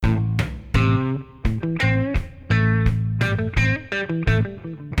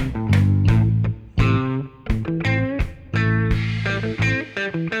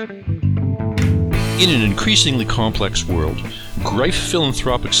In an increasingly complex world, Greif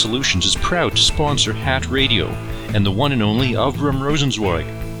Philanthropic Solutions is proud to sponsor Hat Radio and the one and only Avram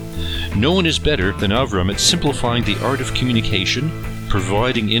Rosenzweig. No one is better than Avram at simplifying the art of communication,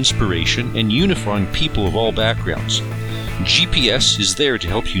 providing inspiration, and unifying people of all backgrounds. GPS is there to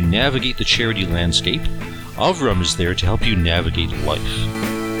help you navigate the charity landscape. Avram is there to help you navigate life.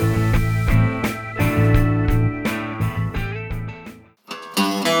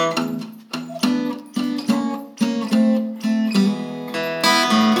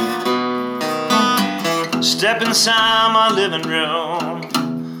 Step inside my living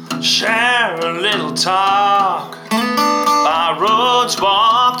room, share a little talk, by roads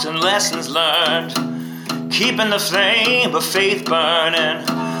walked and lessons learned, keeping the flame of faith burning.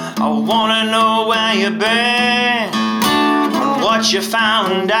 I wanna know where you've been, and what you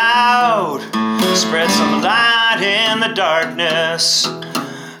found out. Spread some light in the darkness,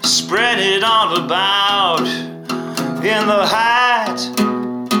 spread it all about. In the hat,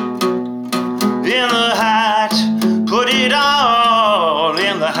 in the hat, put it all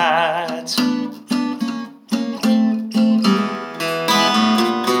in the hat.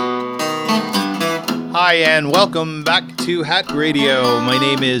 Hi, and welcome back to Hat Radio. My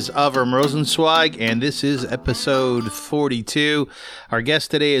name is Avram Rosenzweig, and this is episode 42. Our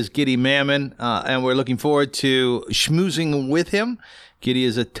guest today is Guidy Mamann, and we're looking forward to schmoozing with him. Guidy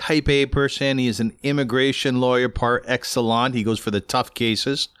is a type A person. He is an immigration lawyer par excellence. He goes for the tough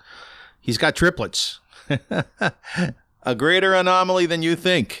cases. He's got triplets. A greater anomaly than you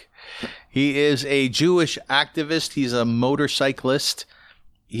think. He is a Jewish activist. He's a motorcyclist.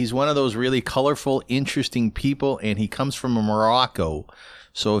 He's one of those really colorful, interesting people, and he comes from Morocco.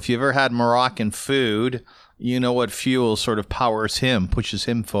 So if you've ever had Moroccan food, you know what fuel sort of powers him, pushes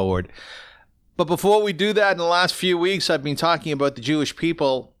him forward. But before we do that, in the last few weeks, I've been talking about the Jewish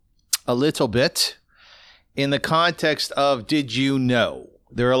people a little bit in the context of did you know?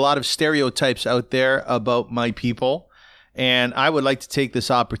 There are a lot of stereotypes out there about my people, and I would like to take this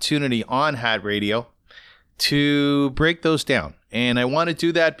opportunity on Hat Radio to break those down. And I want to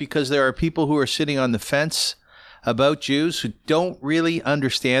do that because there are people who are sitting on the fence about Jews who don't really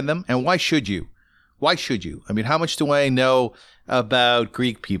understand them. And why should you? Why should you? I mean, how much do I know about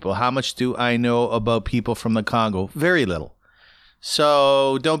Greek people? How much do I know about people from the Congo? Very little.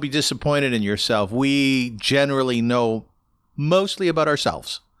 So don't be disappointed in yourself. We generally know mostly about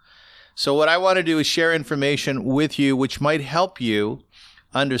ourselves. So what I want to do is share information with you which might help you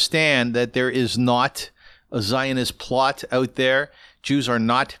understand that there is not a Zionist plot out there. Jews are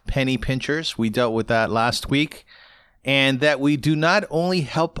not penny pinchers. We dealt with that last week. And that we do not only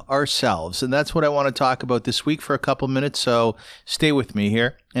help ourselves. And that's what I want to talk about this week for a couple minutes. So stay with me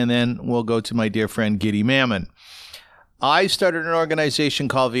here. And then we'll go to my dear friend Guidy Mamann. I started an organization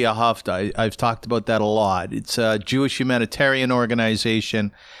called Via Hafta. I've talked about that a lot. It's a Jewish humanitarian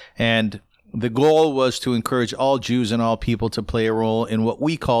organization, and the goal was to encourage all Jews and all people to play a role in what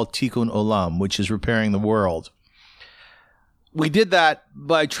we call Tikkun Olam, which is repairing the world. We did that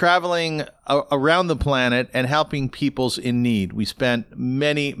by traveling around the planet and helping peoples in need. We spent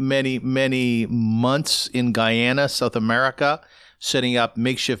many, many, many months in Guyana, South America, setting up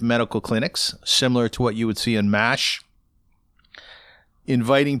makeshift medical clinics, similar to what you would see in MASH.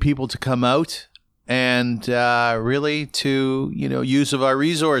 Inviting people to come out and really to, use of our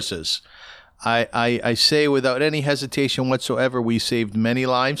resources. I say without any hesitation whatsoever, we saved many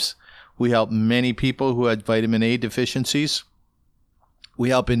lives. We helped many people who had vitamin A deficiencies. We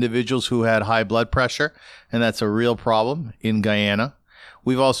help individuals who had high blood pressure, and that's a real problem in Guyana.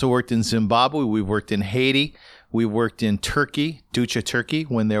 We've also worked in Zimbabwe. We've worked in Haiti. We worked in Turkey, Ducha, Turkey,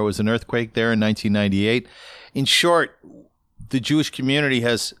 when there was an earthquake there in 1998. In short, the Jewish community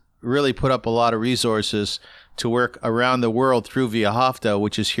has really put up a lot of resources to work around the world through Via Hafta,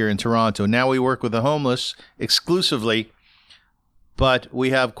 which is here in Toronto. Now we work with the homeless exclusively, but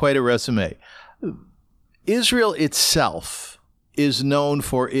we have quite a resume. Israel itself is known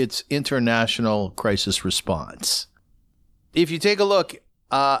for its international crisis response. If you take a look,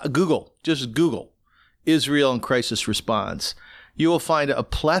 just Google Israel and crisis response, you will find a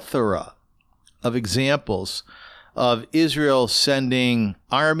plethora of examples of Israel sending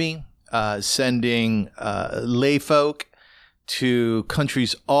army, sending lay folk to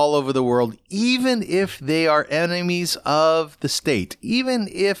countries all over the world, even if they are enemies of the state, even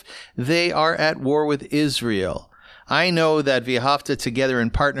if they are at war with Israel. I know that Via Hafta, together in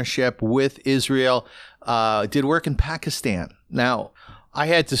partnership with Israel, did work in Pakistan. Now, I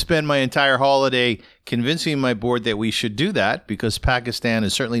had to spend my entire holiday convincing my board that we should do that because Pakistan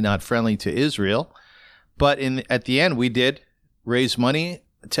is certainly not friendly to Israel. But at the end, we did raise money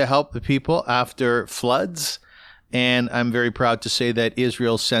to help the people after floods. And I'm very proud to say that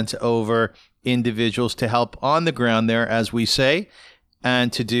Israel sent over individuals to help on the ground there, as we say,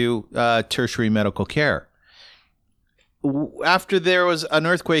 and to do tertiary medical care. After there was an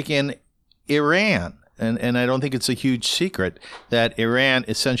earthquake in Iran, and I don't think it's a huge secret that Iran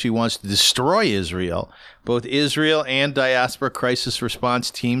essentially wants to destroy Israel. Both Israel and diaspora crisis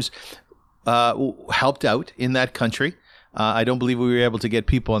response teams helped out in that country. I don't believe we were able to get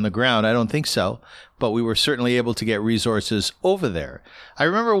people on the ground. I don't think so. But we were certainly able to get resources over there. I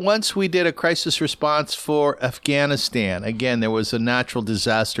remember once we did a crisis response for Afghanistan. Again, there was a natural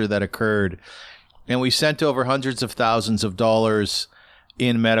disaster that occurred. And we sent over hundreds of thousands of dollars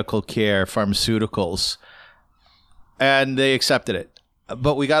in medical care, pharmaceuticals. And they accepted it.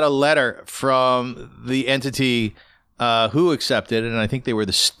 But we got a letter from the entity who accepted, and I think they were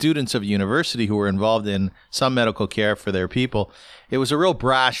the students of a university who were involved in some medical care for their people. It was a real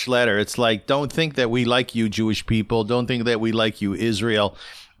brash letter. It's like, don't think that we like you, Jewish people. Don't think that we like you, Israel.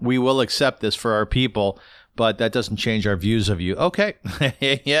 We will accept this for our people, but that doesn't change our views of you. Okay.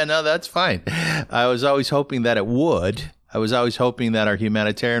 Yeah, no, that's fine. I was always hoping that it would. I was always hoping that our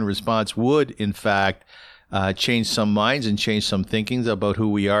humanitarian response would, in fact, change some minds and change some thinkings about who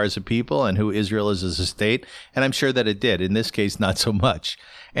we are as a people and who Israel is as a state. And I'm sure that it did. In this case, not so much.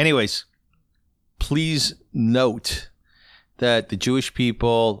 Anyways, please note that the Jewish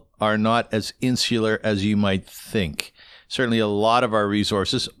people are not as insular as you might think. Certainly a lot of our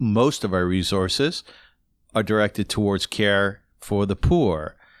resources, most of our resources, are directed towards care for the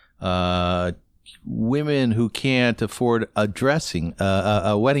poor, women who can't afford a dressing,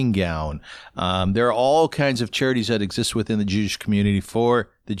 a wedding gown. There are all kinds of charities that exist within the Jewish community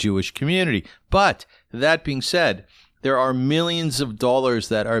for the Jewish community. But that being said, there are millions of dollars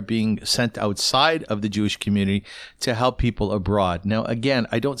that are being sent outside of the Jewish community to help people abroad. Now, again,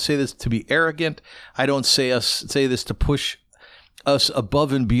 I don't say this to be arrogant. I don't say this to push us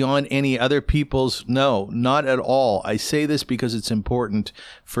above and beyond any other people's. No, not at all. I say this because it's important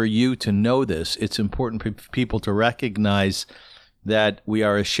for you to know this. It's important for people to recognize that we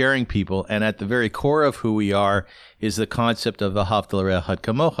are a sharing people, and at the very core of who we are is the concept of Ahavta l'reacha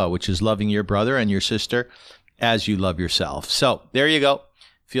kamocha, which is loving your brother and your sister as you love yourself. So there you go.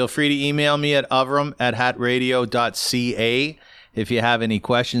 Feel free to email me at avram@hatradio.ca if you have any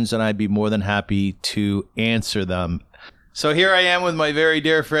questions, and I'd be more than happy to answer them. So here I am with my very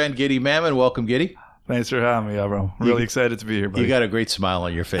dear friend, Guidy Mamann. Welcome, Guidy. Thanks for having me, Avram. Really excited to be here, buddy. You got a great smile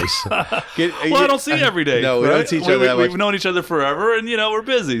on your face. Well, I don't see you every day. No, we don't see each other that much. We've known each other forever, and, we're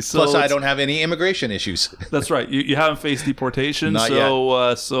busy. So plus, I don't have any immigration issues. That's right. You haven't faced deportation, Not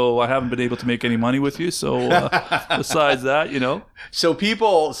yet. So I haven't been able to make any money with you. So besides that, So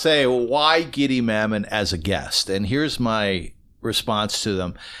people say, why Guidy Mamann as a guest? And here's my response to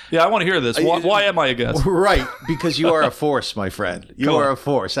them. Yeah, I want to hear this. Why am I a guest? Right, because you are a force, my friend. You are a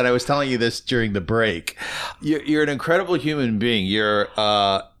force. And I was telling you this during the break. You're an incredible human being. You're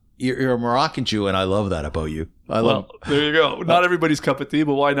a Moroccan Jew, and I love that about you. There you go. Not everybody's cup of tea,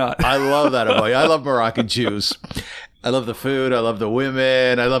 but why not? I love that about you. I love Moroccan Jews. I love the food. I love the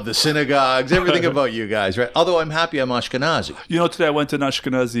women. I love the synagogues. Everything about you guys, right? Although I'm happy I'm Ashkenazi. Today I went to an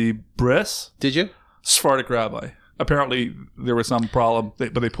Ashkenazi bris. Did you? Sephardic rabbi. Apparently, there was some problem,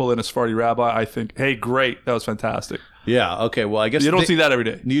 but they pulled in a Sephardi rabbi. I think, hey, great. That was fantastic. Yeah, okay. Well, I guess... You don't see that every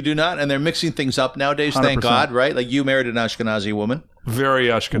day. You do not? And they're mixing things up nowadays, 100%. Thank God, right? Like you married an Ashkenazi woman. Very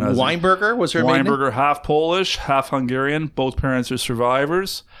Ashkenazi. Weinberger was her maiden name? Weinberger, half Polish, half Hungarian. Both parents are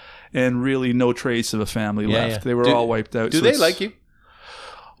survivors. And really no trace of a family left. Yeah. They were all wiped out. Do they like you?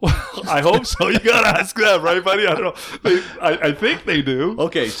 I hope so. You gotta ask them, right, buddy? I don't know. I think they do.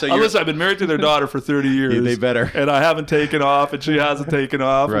 Okay, so listen, I've been married to their daughter for 30 years. Yeah, they better. And I haven't taken off, and she hasn't taken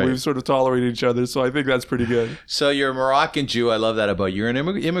off. Right. And we've sort of tolerated each other, so I think that's pretty good. So you're a Moroccan Jew. I love that about you. You're an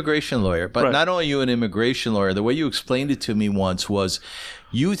immigration lawyer, but not only are you an immigration lawyer, the way you explained it to me once was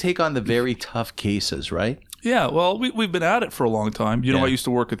you take on the very tough cases, right? Yeah, well, we've been at it for a long time. I used to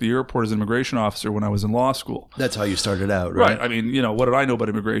work at the airport as an immigration officer when I was in law school. That's how you started out, right? Right. I mean, what did I know about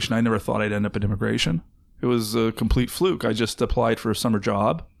immigration? I never thought I'd end up in immigration. It was a complete fluke. I just applied for a summer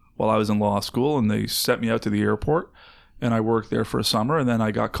job while I was in law school, and they sent me out to the airport, and I worked there for a summer, and then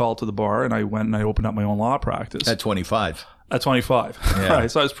I got called to the bar, and I went and I opened up my own law practice. At 25. At 25, yeah.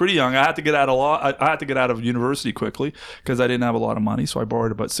 Right. So I was pretty young. I had to get out of law. I had to get out of university quickly because I didn't have a lot of money. So I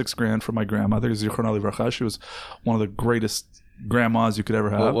borrowed about $6,000 from my grandmother. Zichronah livracha. She was one of the greatest grandmas you could ever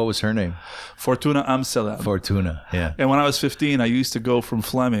have. What was her name? Fortuna Amsterdam. Fortuna, yeah. And when I was 15, I used to go from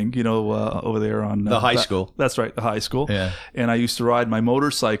Fleming, over there on... the high school. That's right, the high school. Yeah. And I used to ride my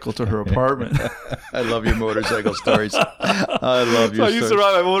motorcycle to her apartment. I love your motorcycle stories. I love your I used to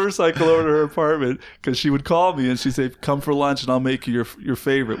ride my motorcycle over to her apartment because she would call me and she'd say, come for lunch and I'll make you your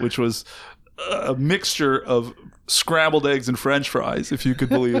favorite, which was a mixture of scrambled eggs and French fries, if you could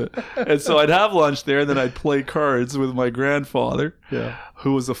believe it. And so I'd have lunch there, and then I'd play cards with my grandfather,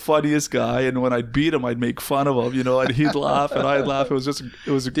 who was the funniest guy. And when I'd beat him, I'd make fun of him, and he'd laugh and I'd laugh.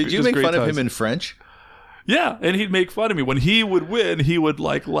 Did you make fun of him in French? Yeah, and he'd make fun of me. When he would win, he would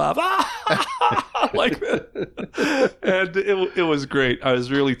like laugh, like that. And it was great. I was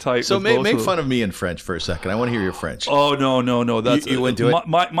really tight. So with make fun of me in French for a second. I want to hear your French. Oh, no. That's you wouldn't do it?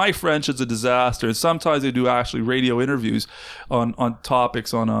 My French is a disaster. And sometimes they do actually radio interviews on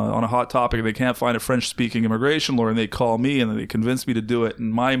topics, on a hot topic, and they can't find a French-speaking immigration lawyer, and they call me, and then they convince me to do it.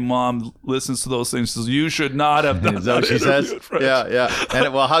 And my mom listens to those things and says, you should not have done Is that what she says? Yeah. And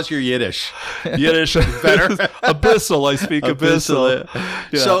how's your Yiddish? Yiddish. Better. Abyssal. I speak Abyssal.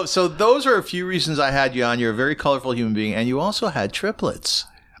 Yeah. So those are a few reasons I had you on. You're a very colorful human being, and you also had triplets.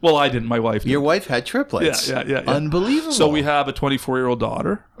 Well, I didn't. My wife did. Your wife had triplets. Yeah. Unbelievable. So we have a 24-year-old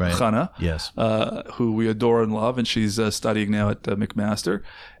daughter, right. Chana, yes, who we adore and love, and she's studying now at McMaster.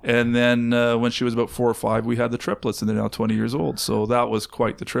 And then when she was about 4 or 5, we had the triplets, and they're now 20 years old. So that was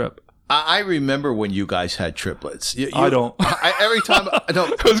quite the trip. I remember when you guys had triplets. I don't. Every time,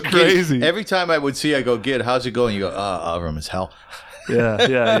 it was crazy. Every time I would see, I go, Gid, how's it going? You go, Avram, it's hell.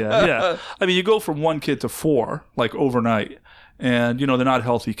 Yeah. I mean, you go from 1 kid to 4, like overnight. And, they're not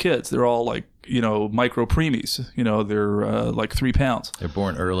healthy kids. They're all like, micro preemies. They're like 3 pounds. They're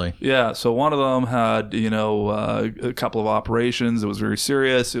born early. Yeah. So one of them had, a couple of operations. It was very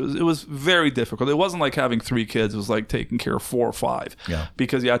serious. It was very difficult. It wasn't like having 3 kids. It was like taking care of 4 or 5. Yeah.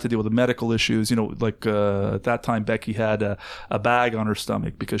 Because you had to deal with the medical issues. Like at that time, Becky had a bag on her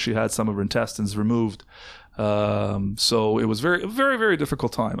stomach because she had some of her intestines removed. So it was very, very, very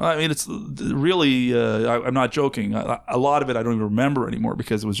difficult time. I mean, it's really, I'm not joking. A lot of it I don't even remember anymore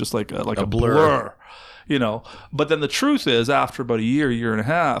because it was just like a blur, But then the truth is, after about a year and a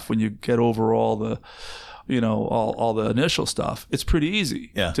half, when you get over all the, all the initial stuff, it's pretty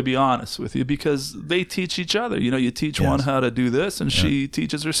easy, to be honest with you, because they teach each other. You teach one how to do this, and she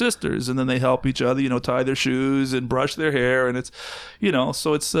teaches her sisters, and then they help each other, tie their shoes and brush their hair, and it's,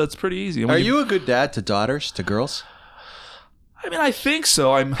 so it's pretty easy. Are you a good dad to daughters, to girls? I mean, I think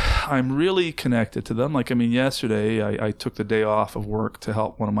so. I'm really connected to them. Like, I mean, yesterday I took the day off of work to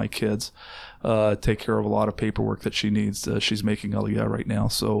help one of my kids take care of a lot of paperwork that she needs. She's making Aliyah right now,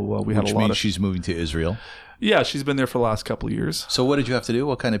 so we had a lot of... Which means she's moving to Israel? Yeah, she's been there for the last couple of years. So what did you have to do?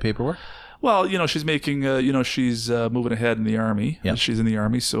 What kind of paperwork? Well, she's making, she's moving ahead in the Army. Yep. She's in the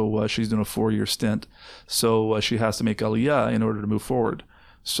Army, so she's doing a 4-year stint. So she has to make Aliyah in order to move forward.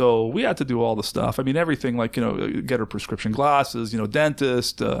 So we had to do all the stuff. I mean, everything like, get her prescription glasses,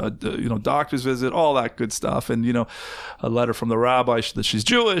 dentist, doctor's visit, all that good stuff. And, a letter from the rabbi that she's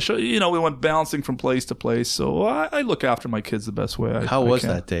Jewish. We went bouncing from place to place. So I look after my kids the best way I can. How was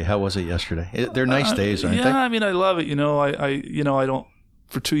that day? How was it yesterday? They're nice days, aren't they? Yeah, I mean, I love it. I don't,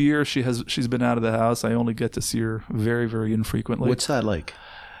 for 2 years she's been out of the house. I only get to see her very, very infrequently. What's that like?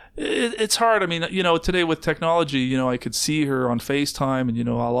 It's hard. I mean, today with technology, I could see her on FaceTime, and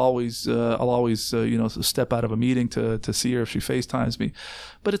I'll always step out of a meeting to see her if she FaceTimes me.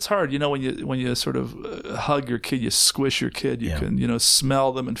 But it's hard, when you sort of hug your kid, you squish your kid, you can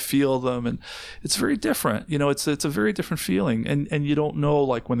smell them and feel them, and it's very different. It's a very different feeling, and you don't know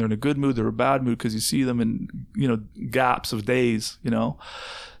like when they're in a good mood or a bad mood because you see them in gaps of days.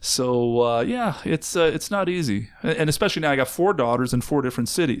 So it's not easy, and especially now I got 4 daughters in 4 different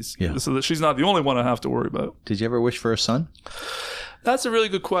cities, so that she's not the only one I have to worry about. Did you ever wish for a son? That's a really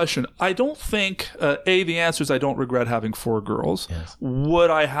good question. I don't think the answer is I don't regret having 4 girls. Yes.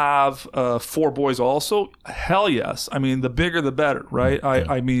 Would I have 4 boys also? Hell yes. I mean, the bigger the better, right?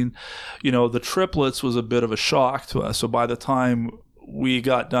 I mean, the triplets was a bit of a shock to us. So by the time we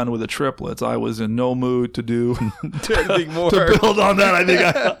got done with the triplets, I was in no mood to do anything more. To build on that, I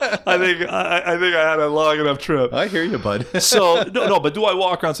think I had a long enough trip. I hear you, bud. So no, but do I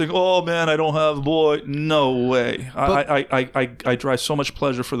walk around saying, "Oh man, I don't have a boy"? No way. I derive so much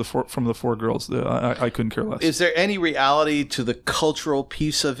pleasure from the 4 girls. I couldn't care less. Is there any reality to the cultural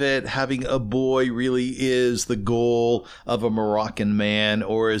piece of it? Having a boy really is the goal of a Moroccan man,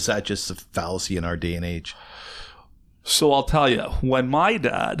 or is that just a fallacy in our day and age? So I'll tell you, when my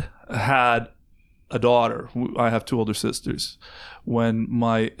dad had a daughter. I have 2 older sisters. When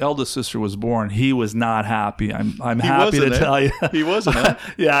my eldest sister was born, he was not happy. I'm happy to tell you. He wasn't, huh?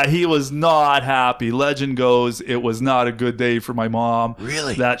 Yeah, he was not happy. Legend goes, it was not a good day for my mom.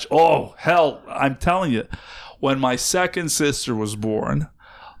 Really? Oh, hell, I'm telling you. When my second sister was born,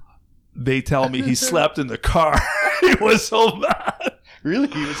 they tell me he slept in the car. He was so mad. Really?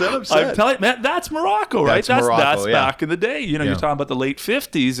 He was that upset? I'm telling you, man, that's Morocco, right? That's Morocco, yeah. Back in the day. You know, you're talking about the late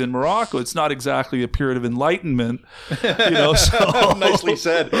 50s in Morocco. It's not exactly a period of enlightenment. You know, so Nicely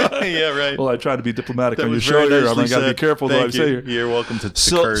said. Yeah, right. Well, I try to be diplomatic That on your was show very here. nicely I got to be said. careful what I Thank say you. here. You're welcome to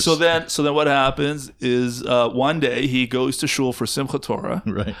So curse. then what happens is one day he goes to shul for Simchat Torah.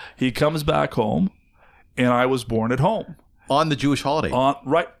 Right. He comes back home, and I was born at home. On the Jewish holiday.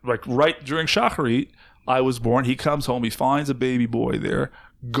 Right during Shacharit, I was born. He comes home. He finds a baby boy there,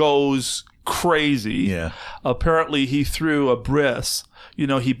 goes crazy. Yeah. Apparently, he threw a bris. You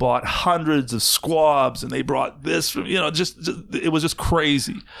know, he bought hundreds of squabs, and they brought this from, you know, just it was just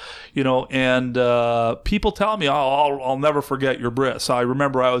crazy. You know, and people tell me, I'll never forget your bris. I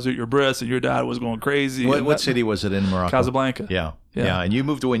remember I was at your bris, and your dad was going crazy. What city was it in Morocco? Casablanca. Yeah. And you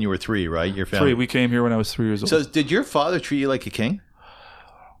moved when you were 3, right? Your family. 3. We came here when I was 3 years old. So did your father treat you like a king?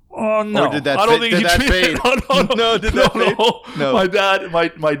 Oh no! Or did that I don't think did he that treated. fade? No, did that fade? No.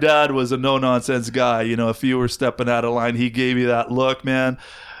 My dad was a no nonsense guy. You know, if you were stepping out of line, he gave you that look, man.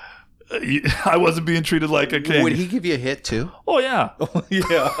 I wasn't being treated like a king. Would he give you a hit too? Oh yeah,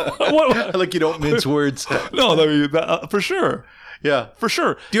 Yeah. Like you don't mince words. No, I mean, for sure. Yeah, For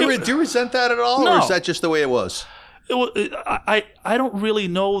sure. Do you resent that at all, No. or is that just the way it was? I don't really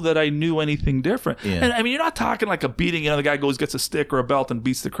know that I knew anything different. Yeah. And I mean, you're not talking like a beating. You know, the guy gets a stick or a belt and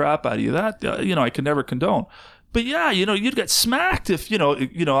beats the crap out of you. That you know, I can never condone. But yeah, you know, you'd get smacked if we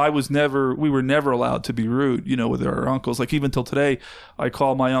were never allowed to be rude. You know, with our uncles. Like even till today, I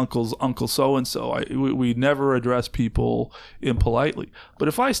call my uncles Uncle So and So. We never address people impolitely. But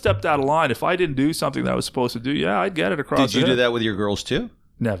if I stepped out of line, if I didn't do something that I was supposed to do, yeah, I'd get it across. Did you do that with your girls too?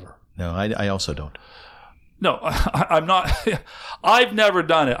 Never. No, I also don't. No, I'm not. I've never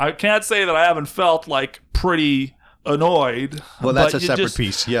done it. I can't say that I haven't felt like pretty annoyed. Well, that's but a separate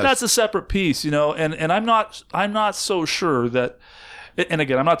piece. Yes, that's a separate piece. You know, and I'm not so sure that. And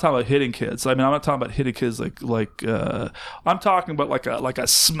again, I'm not talking about hitting kids. I mean, I'm not talking about hitting kids like I'm talking about like a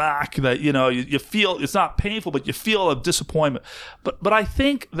smack that you feel it's not painful, but you feel a disappointment. But I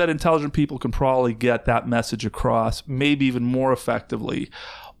think that intelligent people can probably get that message across, maybe even more effectively,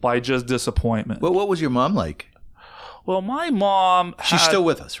 by just disappointment. Well, what was your mom like? Well, my mom She's still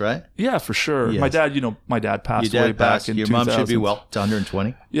with us, right? Yeah, for sure. Yes. My dad passed Your away dad back passed. in Your 2000. mom should be well. It's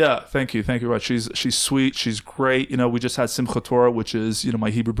 120. Yeah, thank you very much. She's sweet. She's great. You know, we just had Simchat Torah, which is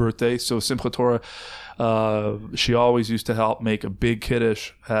my Hebrew birthday. So Simchat Torah, she always used to help make a big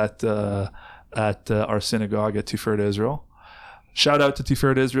kiddush at our synagogue at Tiferet Israel. Shout out to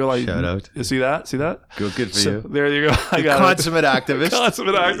Tiferet Israel. Shout out. You see that? Good for you. There you go. I got Consummate activist.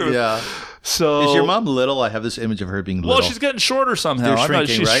 Consummate activist. Yeah. So is your mom little? I have this image of her being little. Well, she's getting shorter somehow. They're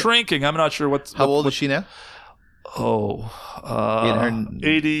shrinking, she's right? shrinking. I'm not sure what's. How old is she now? Oh,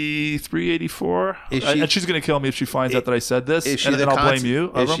 83, 84. And she's going to kill me if she finds out that I said this. And then I'll blame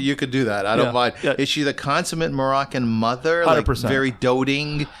you. You could do that. I don't mind. Yeah. Is she the consummate Moroccan mother? 100%. Like very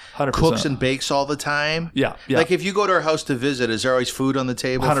doting, 100%. cooks and bakes all the time? Yeah. Like if you go to her house to visit, is there always food on the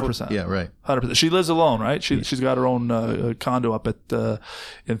table? 100%. Yeah, right. 100%. She lives alone, right? She's got her own condo up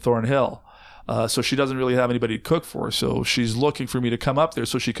in Thornhill. So she doesn't really have anybody to cook for. So she's looking for me to come up there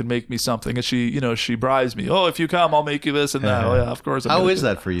so she can make me something. And she bribes me. Oh, if you come, I'll make you this and that. Oh yeah, of course. How is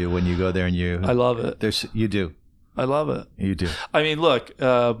that for you when you go there and you? I love it. You do. I love it. You do. I mean, look,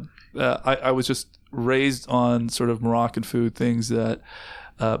 I was just raised on sort of Moroccan food, things that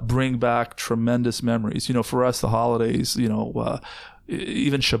bring back tremendous memories. You know, for us, the holidays,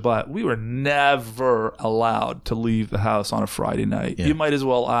 even Shabbat, we were never allowed to leave the house on a Friday night. Yeah. You might as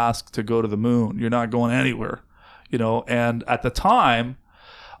well ask to go to the moon. You're not going anywhere, And at the time,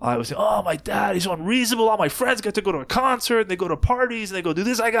 I was saying, oh, my dad, he's so unreasonable. All my friends get to go to a concert, and they go to parties, and they go do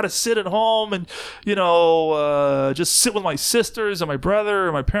this. I got to sit at home and, just sit with my sisters and my brother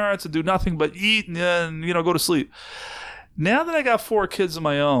and my parents and do nothing but eat and then, go to sleep. Now that I got 4 kids of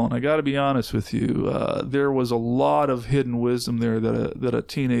my own, I got to be honest with you, there was a lot of hidden wisdom there that a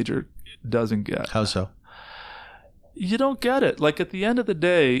teenager doesn't get. How so? You don't get it. Like at the end of the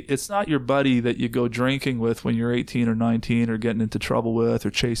day, it's not your buddy that you go drinking with when you're 18 or 19 or getting into trouble with or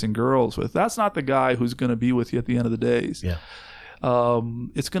chasing girls with. That's not the guy who's going to be with you at the end of the days. Yeah.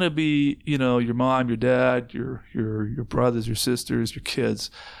 It's going to be, your mom, your dad, your brothers, your sisters, your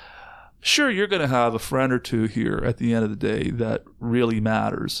kids. Sure, you're going to have a friend or two here at the end of the day that really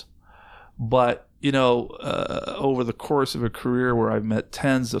matters. But over the course of a career where I've met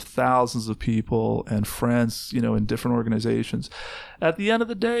tens of thousands of people and friends, in different organizations, at the end of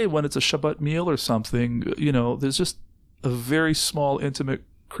the day, when it's a Shabbat meal or something, there's just a very small, intimate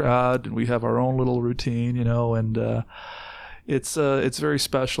crowd, and we have our own little routine, and it's very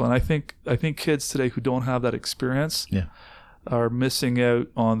special. And I think kids today who don't have that experience are missing out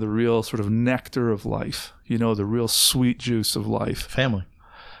on the real sort of nectar of life, the real sweet juice of life.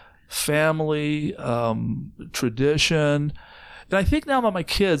 Family, tradition. And I think now that my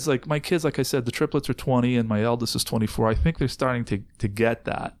kids, like I said, the triplets are 20 and my eldest is 24. I think they're starting to get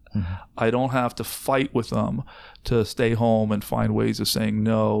that. Mm-hmm. I don't have to fight with them to stay home and find ways of saying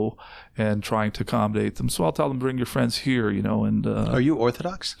no and trying to accommodate them. So I'll tell them, bring your friends here, and... Are you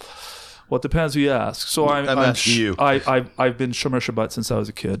Orthodox? Well, it depends who you ask. So I'm asking you. I've been Shomer Shabbat since I was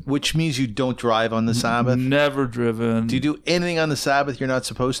a kid. Which means you don't drive on the Sabbath? Never driven. Do you do anything on the Sabbath you're not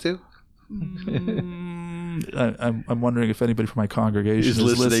supposed to? I'm wondering if anybody from my congregation is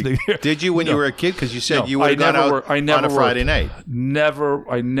listening. Did you when you were a kid? Because you said you would have gone out on a Friday night. No,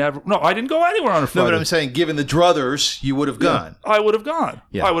 I didn't go anywhere on a Friday. No, but I'm saying, given the druthers, you would have gone. I would have gone.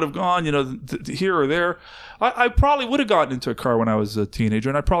 Yeah. I would have gone, here or there. I probably would have gotten into a car when I was a teenager,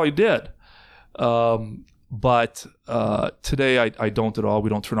 and I probably did. But today I don't at all. We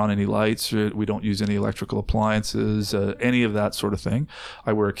don't turn on any lights. We don't use any electrical appliances, any of that sort of thing.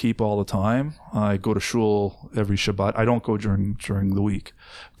 I wear a kippah all the time. I go to shul every Shabbat. I don't go during the week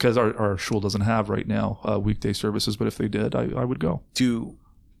because our shul doesn't have right now weekday services. But if they did, I would go. Do you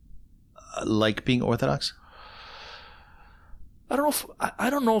like being Orthodox? I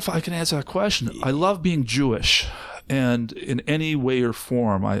don't know if I can answer that question. I love being Jewish, and in any way or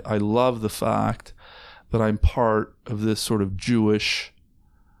form, I love the fact that I'm part of this sort of Jewish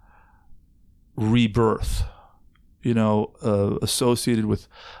rebirth, associated with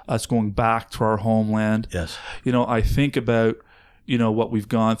us going back to our homeland. Yes. I think about, what we've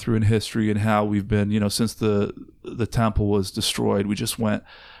gone through in history and how we've been, since the temple was destroyed, we just went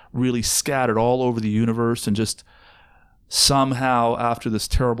really scattered all over the universe, and just somehow after this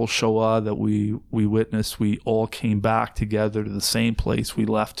terrible Shoah that we witnessed, we all came back together to the same place we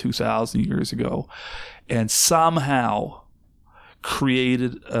left 2,000 years ago, and somehow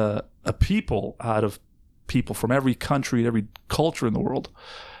created a people out of people from every country, every culture in the world.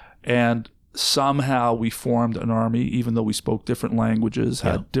 And somehow we formed an army, even though we spoke different languages,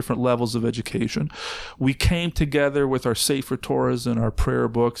 had different levels of education. We came together with our Sefer Torahs and our prayer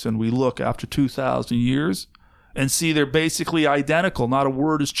books, and we look after 2,000 years and see they're basically identical. Not a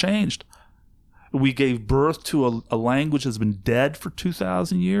word has changed. We gave birth to a language that's been dead for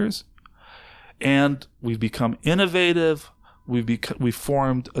 2,000 years. And we've become innovative. We've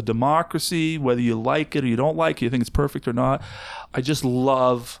formed a democracy, whether you like it or you don't like it, you think it's perfect or not. I just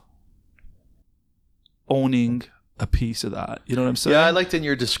love owning a piece of that. You know what I'm saying? Yeah, I liked in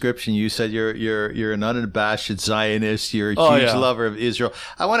your description, you said you're an unabashed Zionist, you're a huge lover of Israel.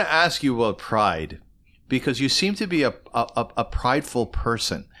 I want to ask you about pride, because you seem to be a prideful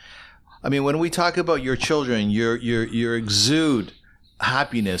person. I mean, when we talk about your children, you exude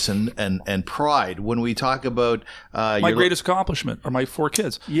happiness and pride. When we talk about my greatest accomplishment are my 4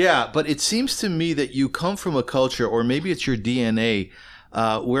 kids. Yeah, but it seems to me that you come from a culture, or maybe it's your DNA,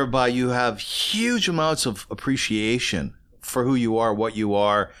 whereby you have huge amounts of appreciation for who you are, what you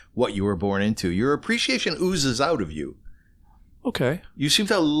were born into. Your appreciation oozes out of you. Okay. You seem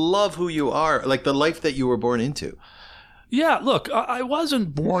to love who you are, like the life that you were born into. Yeah, look, I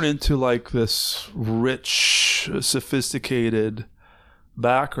wasn't born into like this rich, sophisticated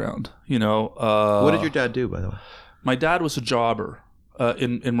background, What did your dad do, by the way? My dad was a jobber.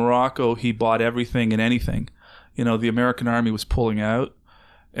 In Morocco, he bought everything and anything. The American army was pulling out,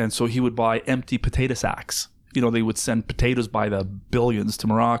 and so he would buy empty potato sacks. They would send potatoes by the billions to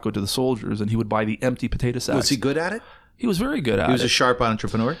Morocco to the soldiers, and he would buy the empty potato sacks. Was he good at it? He was very good at it. He was a sharp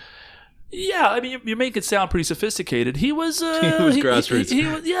entrepreneur? Yeah, I mean, you make it sound pretty sophisticated. He was he was grassroots.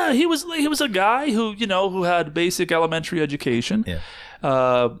 He was a guy who had basic elementary education. Yeah.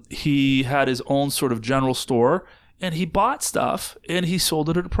 He had his own sort of general store, and he bought stuff and he sold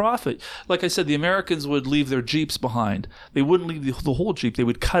it at a profit. Like I said, the Americans would leave their Jeeps behind. They wouldn't leave the whole Jeep. They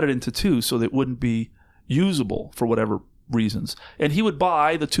would cut it into 2 so that it wouldn't be usable for whatever reasons. And he would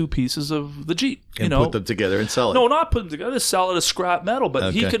buy the 2 pieces of the Jeep. And put them together and sell it. No, not put them together. Sell it as scrap metal. But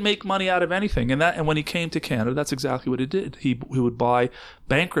Okay. he could make money out of anything. And when he came to Canada, that's exactly what he did. He would buy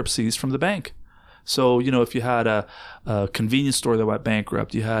bankruptcies from the bank. So, if you had a convenience store that went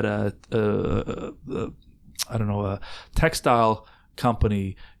bankrupt, you had a textile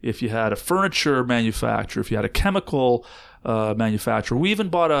company, if you had a furniture manufacturer, if you had a chemical manufacturer. We even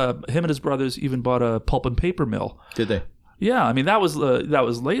bought him and his brothers even bought a pulp and paper mill. Did they? Yeah, I mean that was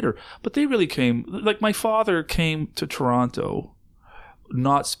later, but they really came. Like my father came to Toronto,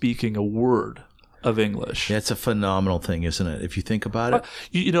 not speaking a word of English. That's a phenomenal thing, isn't it? If you think about it.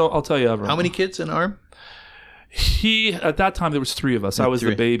 You know, I'll tell you, Avram. How many kids in ARM? At that time there was 3 of us. I was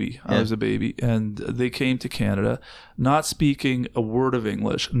three. the baby. Yeah. I was a baby, and they came to Canada, not speaking a word of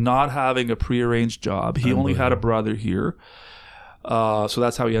English, not having a prearranged job. He only had a brother here, so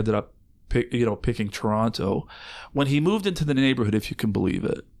that's how he ended up, picking Toronto. When he moved into the neighborhood, if you can believe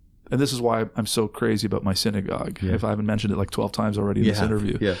it, and this is why I'm so crazy about my synagogue. Yeah. If I haven't mentioned it like 12 times already in this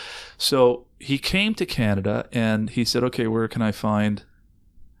interview. Yeah. So he came to Canada and he said, "Okay, where can I find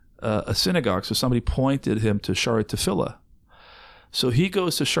a synagogue?" So somebody pointed him to Shaarei Tefillah. So he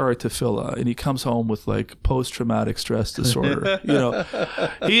goes to Shaarei Tefillah and he comes home with like post-traumatic stress disorder.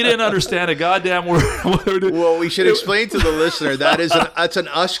 He didn't understand a goddamn word. Well, we should explain to the listener that's an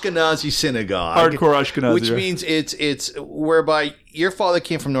Ashkenazi synagogue, Hardcore Ashkenazi, which right? means it's whereby your father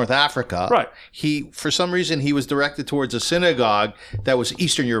came from North Africa. Right. He, for some reason, he was directed towards a synagogue that was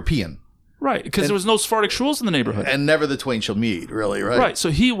Eastern European. Right, because there was no Sephardic shuls in the neighborhood. And never the twain shall meet, really, right? Right,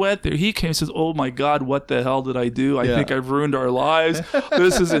 so he went there. He came and says, "Oh my God, what the hell did I do? I think I've ruined our lives.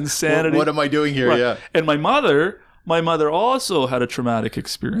 This is insanity. What am I doing here?" Right. Yeah. And my mother also had a traumatic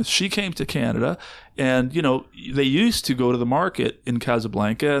experience. She came to Canada and, they used to go to the market in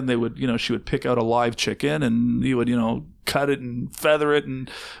Casablanca and they would, she would pick out a live chicken and he would, cut it and feather it and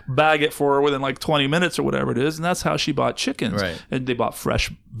bag it for her within like 20 minutes or whatever it is. And that's how she bought chickens. Right. And they bought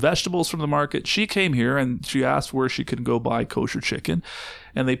fresh vegetables from the market. She came here and she asked where she could go buy kosher chicken.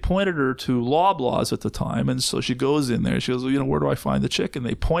 And they pointed her to Loblaws at the time. And so she goes in there. She goes, "Well, where do I find the chicken?"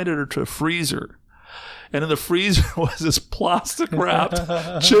 They pointed her to a freezer. And in the freezer was this plastic wrapped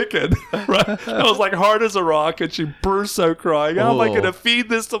chicken, right? It was like hard as a rock, and she bursts out crying. How am I going to feed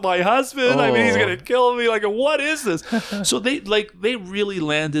this to my husband? I mean, he's going to kill me. Like, what is this? So they really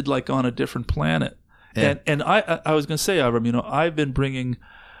landed like on a different planet. Yeah. And I was going to say, Avram, I've been bringing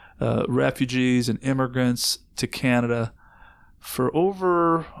refugees and immigrants to Canada for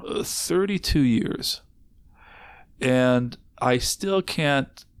over 32 years, and I still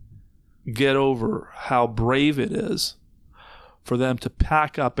can't get over how brave it is for them to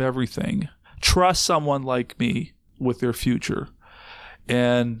pack up everything, trust someone like me with their future,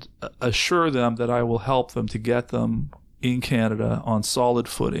 and assure them that I will help them to get them in Canada on solid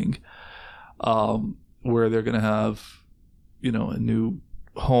footing, where they're going to have, a new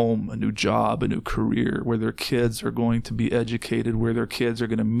home, a new job, a new career, where their kids are going to be educated, where their kids are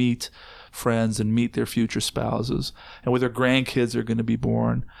going to meet friends and meet their future spouses, and where their grandkids are going to be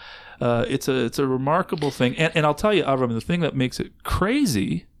born. It's a remarkable thing. And I'll tell you, Avram, the thing that makes it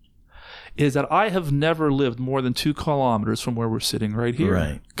crazy is that I have never lived more than 2 kilometers from where we're sitting right here.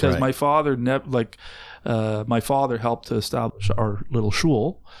 Right. Because my father my father helped to establish our little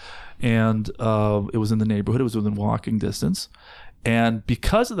shul, and it was in the neighborhood. It was within walking distance. And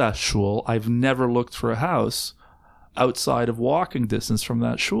because of that shul, I've never looked for a house outside of walking distance from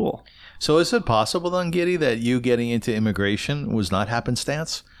that shul. So is it possible then, Guidy, that you getting into immigration was not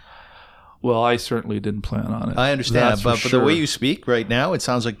happenstance? Well, I certainly didn't plan on it. I understand, That's but for the way sure. you speak right now, it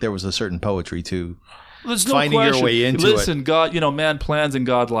sounds like there was a certain poetry to There's no finding your question. way into Listen, it. God, man plans and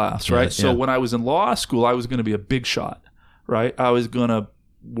God laughs, right? Yeah, So yeah. when I was in law school, I was going to be a big shot, right? I was going to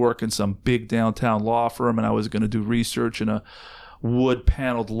work in some big downtown law firm, and I was going to do research in a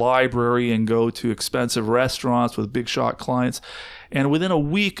wood-paneled library and go to expensive restaurants with big shot clients. And within a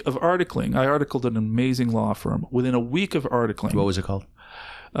week of articling, I articled an amazing law firm. Within a week of articling, What was it called?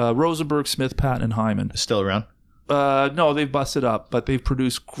 Rosenberg, Smith, Patton, and Hyman. Still around? No, they've busted up, but they've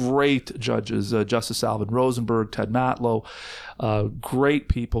produced great judges. Justice Alvin Rosenberg, Ted Matlow, great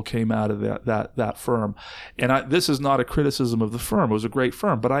people came out of that firm. And this is not a criticism of the firm. It was a great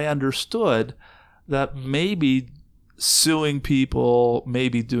firm, but I understood that maybe suing people,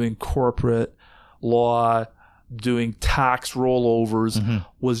 maybe doing corporate law, doing tax rollovers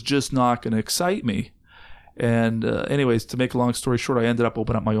was just not going to excite me. And anyways, to make a long story short, I ended up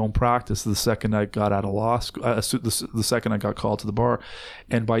opening up my own practice the second I got out of law school, the second I got called to the bar.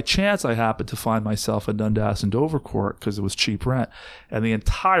 And by chance, I happened to find myself in Dundas and Dovercourt because it was cheap rent. And the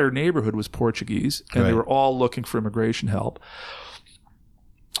entire neighborhood was Portuguese, and they Right. were all looking for immigration help.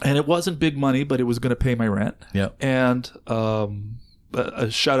 And it wasn't big money, but it was going to pay my rent. Yeah. And a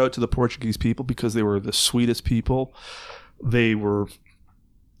shout out to the Portuguese people because they were the sweetest people. They were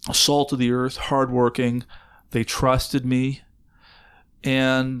salt of the earth, hardworking. They trusted me.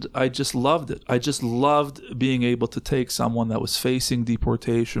 And I just loved it. I just loved being able to take someone that was facing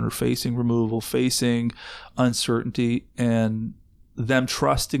deportation or facing removal, facing uncertainty, and them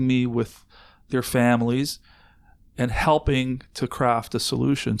trusting me with their families and helping to craft a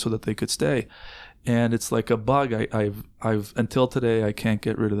solution so that they could stay. And it's like a bug. I've until today I can't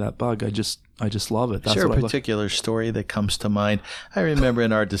get rid of that bug. I just love it. That's a particular story that comes to mind. I remember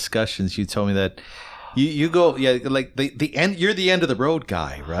in our discussions you told me that you go, like the end. You're the end of the road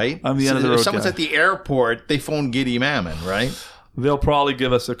guy, right? I'm the end of the road guy. If someone's at the airport, they phone Guidy Mamann, right? They'll probably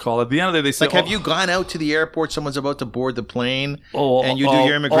give us a call. At the end of the day, they say, like, have you gone out to the airport? Someone's about to board the plane, and you do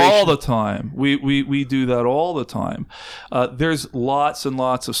your immigration? All the time. We do that all the time. There's lots and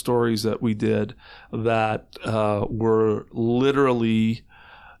lots of stories that we did that were literally,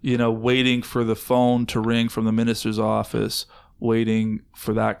 waiting for the phone to ring from the minister's office, waiting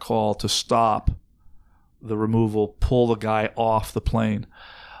for that call to stop the removal, pull the guy off the plane.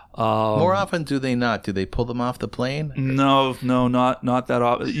 More often do they not? Do they pull them off the plane? No, not that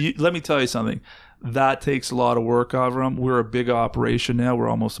often. Let me tell you something. That takes a lot of work, Avram. We're a big operation now. We're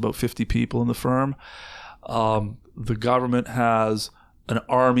almost about 50 people in the firm. The government has an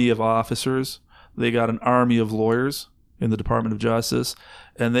army of officers. They got an army of lawyers in the Department of Justice,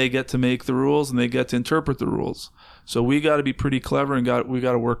 and they get to make the rules and they get to interpret the rules. So we got to be pretty clever and we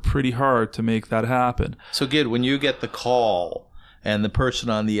got to work pretty hard to make that happen. So, Gid, when you get the call and the person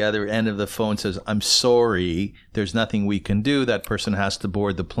on the other end of the phone says, "I'm sorry, there's nothing we can do," that person has to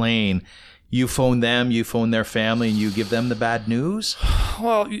board the plane. You phone them, you phone their family, and you give them the bad news?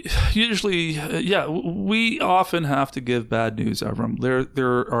 Well, usually, yeah, we often have to give bad news, Avram.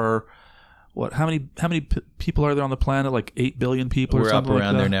 There are, how many people are there on the planet? Like 8 billion people or something like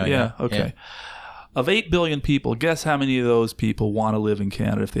that? We're up around there now, yeah. Okay. Yeah. Of 8 billion people, guess how many of those people want to live in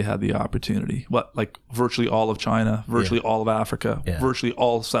Canada if they had the opportunity? Like virtually all of China, virtually all of Africa, virtually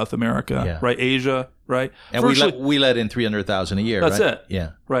all of South America, right? Asia, right? And we let in 300,000 a year, that's right? It. Yeah.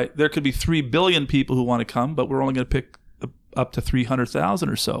 Right. There could be 3 billion people who want to come, but we're only going to pick up to 300,000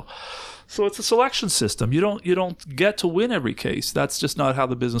 or so. So it's a selection system. You don't get to win every case. That's just not how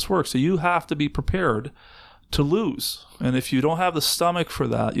the business works. So you have to be prepared to lose. And if you don't have the stomach for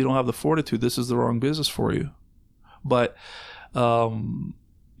that, you don't have the fortitude, this is the wrong business for you. But I mean,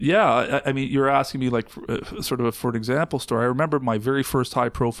 you're asking me like for an example story. I remember my very first high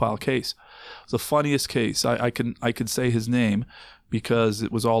profile case. It was the funniest case. I can say his name because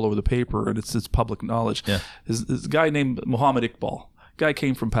it was all over the paper and it's public knowledge. Yeah. This guy named Muhammad Iqbal. Guy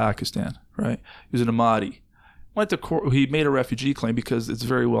came from Pakistan, right? He was an Ahmadi. Went to court. He made a refugee claim because it's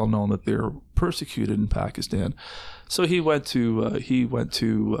very well known that they're persecuted in Pakistan. So he went to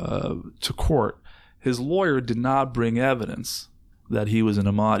court. His lawyer did not bring evidence that he was an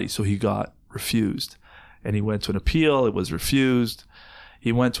Ahmadi, so he got refused. And he went to an appeal. It was refused.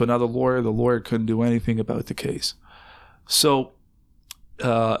 He went to another lawyer. The lawyer couldn't do anything about the case. So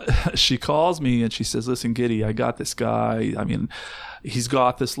she calls me and she says, "Listen, Guidy, I got this guy. I mean, he's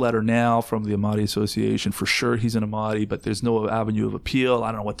got this letter now from the Ahmadi Association. For sure he's an Ahmadi, but there's no avenue of appeal. I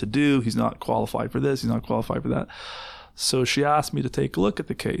don't know what to do. He's not qualified for this. He's not qualified for that." So she asked me to take a look at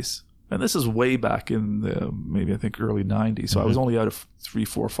the case. And this is way back in the, maybe I think early 90s. So I was only out of 3,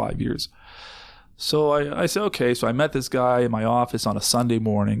 4, 5 years. So I said, okay. So I met this guy in my office on a Sunday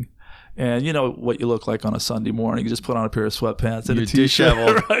morning. And you know what you look like on a Sunday morning. You just put on a pair of sweatpants and a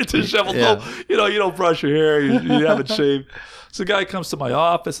t-shirt, right? Disheveled. Yeah. No, you don't brush your hair. You haven't shaved. So the guy comes to my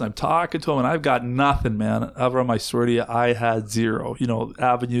office and I'm talking to him and I've got nothing, man. Avram, I swear to you, I had zero.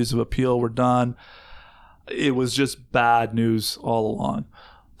 Avenues of appeal were done. It was just bad news all along.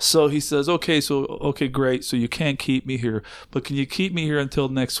 So he says, okay, great. So you can't keep me here, but can you keep me here until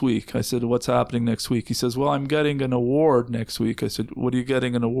next week? I said, what's happening next week? He says, well, I'm getting an award next week. I said, what are you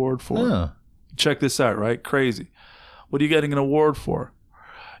getting an award for? Yeah. Check this out, right? Crazy. What are you getting an award for?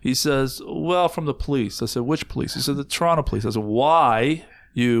 He says, well, from the police. I said, which police? He said, the Toronto police. I said, why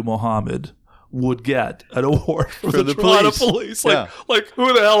you, Mohammed, would get an award for the Toronto police? Like,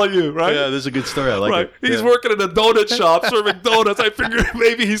 who the hell are you, right? Yeah, this is a good story. I like it. He's working in a donut shop serving donuts. I figured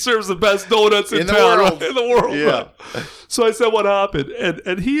maybe he serves the best donuts in town, right? In the world. Yeah. Right? So I said, what happened?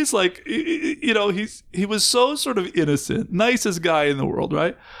 And he's like, he was so sort of innocent, nicest guy in the world,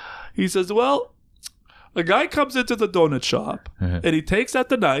 right? He says, well, a guy comes into the donut shop and he takes out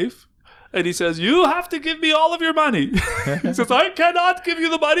the knife. And he says, you have to give me all of your money. He says, I cannot give you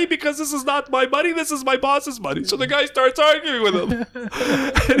the money because this is not my money. This is my boss's money. So the guy starts arguing with him.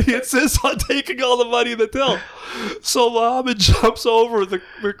 And he insists on taking all the money in the till. So Mohammed jumps over the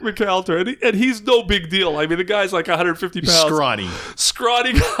counter. And he's no big deal. I mean, the guy's like 150 pounds. Scrawny.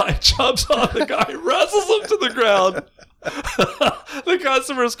 Scrawny guy jumps on the guy, wrestles him to the ground. The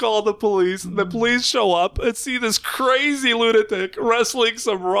customers call the police, and the police show up and see this crazy lunatic wrestling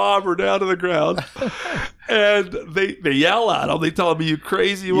some robber down to the ground. And they yell at him. They tell him, "You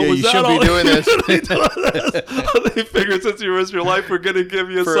crazy? What was you that? shouldn't be doing this." They figured since you risked your life, we're going to give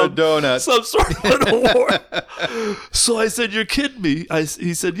you For a donut. some sort of an award. So I said, "You're kidding me."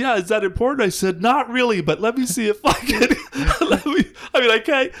 He said, "Yeah, is that important?" I said, "Not really, but let me see if I can."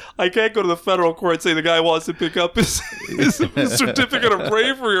 I can't go to the federal court and say the guy wants to pick up his certificate of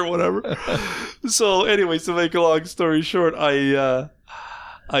bravery or whatever. So anyway, to make a long story short,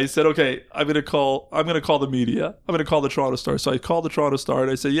 I said, okay, I'm gonna call the media. I'm gonna call the Toronto Star. So I called the Toronto Star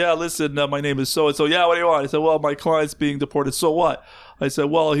and I said, "Yeah, listen, my name is so and so. Yeah, what do you want?" I said, "Well, my client's being deported. So what?" I said,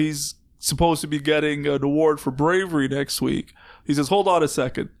 "Well, he's supposed to be getting an award for bravery next week." He says, "Hold on a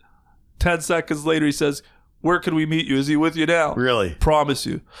second." 10 seconds later, he says, "Where can we meet you? Is he with you now?" Really? Promise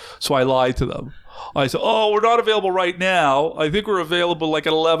you. So I lied to them. I said, "Oh, we're not available right now. I think we're available like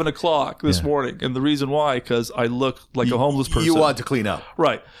at 11 o'clock this morning." And the reason why, because I look like a homeless person. You want to clean up.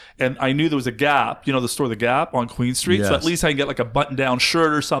 Right. And I knew there was a Gap, the store The Gap on Queen Street. Yes. So at least I can get like a button-down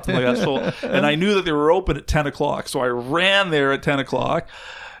shirt or something like that. So, and I knew that they were open at 10 o'clock. So I ran there at 10 o'clock.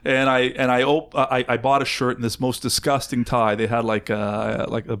 And I bought a shirt in this most disgusting tie. They had like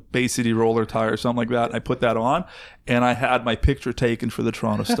a Bay City roller tie or something like that. And I put that on, and I had my picture taken for the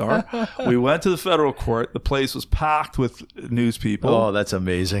Toronto Star. We went to the federal court. The place was packed with news people. Oh, that's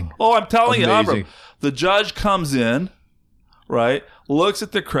amazing. Oh, I'm telling you, Amazing. Avram, the judge comes in, right, looks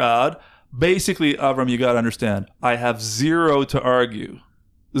at the crowd. Basically, Avram, you got to understand, I have zero to argue.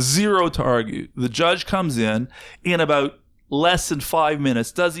 Zero to argue. The judge comes in about less than 5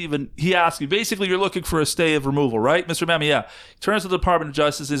 minutes, he asks me, basically, "You're looking for a stay of removal, right, Mr. Mamann?" "Yeah." He turns to the Department of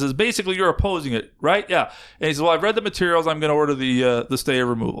Justice and says, "Basically, you're opposing it, right?" "Yeah." And he says, "Well, I've read the materials. I'm going to order the stay of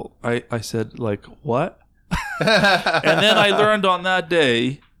removal." I said, like, what? And then I learned on that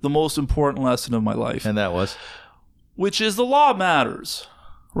day the most important lesson of my life. And that was? Which is the law matters,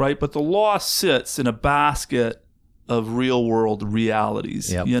 right? But the law sits in a basket of real world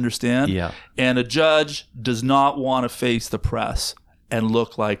realities. Yep. You understand? Yeah. And a judge does not want to face the press and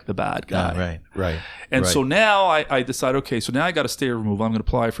look like the bad guy. Right. And so now I decide, okay, so now I got to stay removal. I'm going to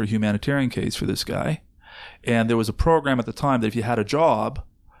apply for a humanitarian case for this guy. And there was a program at the time that if you had a job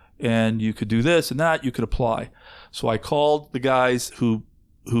and you could do this and that, you could apply. So I called the guys who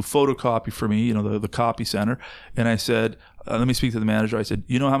photocopy for me, the copy center. And I said, let me speak to the manager. I said,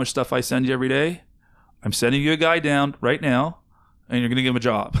 "You know how much stuff I send you every day? I'm sending you a guy down right now, and you're going to give him a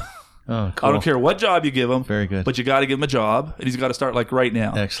job." Oh, cool. I don't care what job you give him. Very good. But you got to give him a job, and he's got to start like right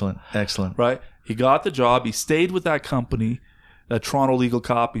now. Excellent. Right? He got the job. He stayed with that company, Toronto Legal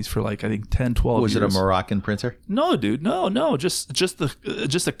Copies, for like, I think 10, 12 Was years. it a Moroccan printer? No, dude. No. Just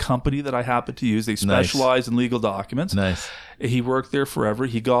a company that I happened to use. They specialize in legal documents. Nice. He worked there forever.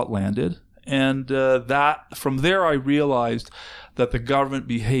 He got landed. And from there, I realized that the government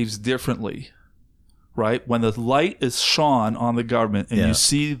behaves differently. Right? When the light is shone on the government and you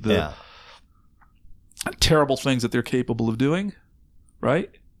see the terrible things that they're capable of doing,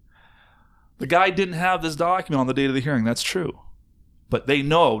 right? The guy didn't have this document on the date of the hearing. That's true. But they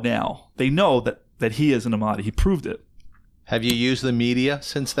know now. They know that he is an Ahmadi. He proved it. Have you used the media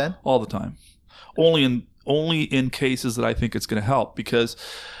since then? All the time. Only in cases that I think it's going to help. Because,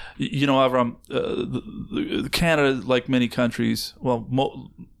 Avram, Canada, like many countries,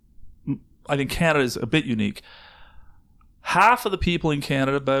 I think Canada is a bit unique. Half of the people in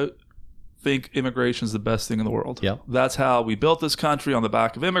Canada think immigration is the best thing in the world. Yep. That's how we built this country, on the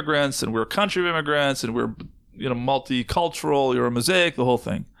back of immigrants, and we're a country of immigrants, and we're multicultural, you're a mosaic, the whole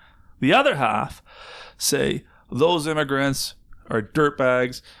thing. The other half say those immigrants are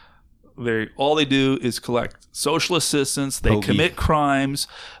dirtbags. All they do is collect social assistance. They commit crimes.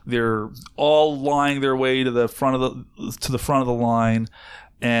 They're all lying their way to the front of the line.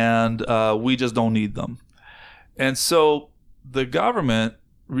 And we just don't need them. And so the government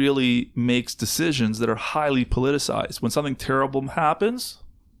really makes decisions that are highly politicized. When something terrible happens,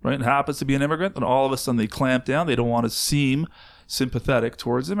 right, it happens to be an immigrant, then all of a sudden they clamp down. They don't want to seem sympathetic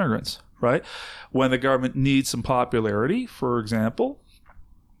towards immigrants, right? When the government needs some popularity, for example,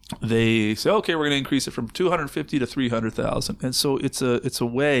 they say, okay, we're going to increase it from 250 to 300,000. And so it's a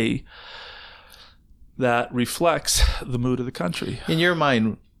way that reflects the mood of the country. In your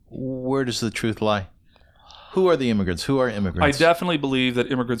mind, where does the truth lie? Who are the immigrants? Who are immigrants? I definitely believe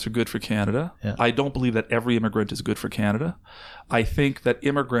that immigrants are good for Canada. Yeah. I don't believe that every immigrant is good for Canada. I think that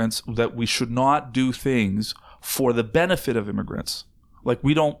that we should not do things for the benefit of immigrants. Like,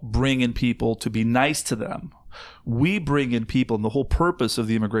 we don't bring in people to be nice to them. We bring in people, and the whole purpose of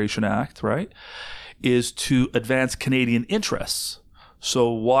the Immigration Act, right, is to advance Canadian interests.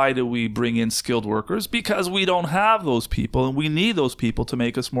 So why do we bring in skilled workers? Because we don't have those people, and we need those people to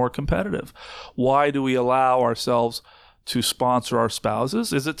make us more competitive. Why do we allow ourselves to sponsor our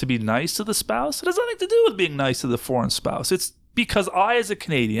spouses? Is it to be nice to the spouse? It has nothing to do with being nice to the foreign spouse. It's because I, as a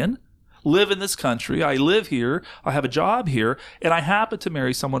Canadian, live in this country. I live here. I have a job here, and I happen to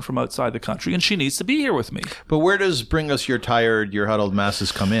marry someone from outside the country, and she needs to be here with me. But where does bring us your tired, your huddled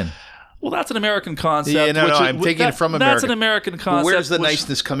masses come in? Well, that's an American concept. Yeah, no, I'm taking it from America. That's an American concept. But where does the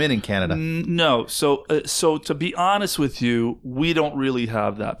niceness come in Canada? No. So to be honest with you, we don't really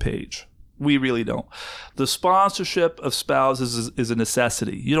have that page. We really don't. The sponsorship of spouses is a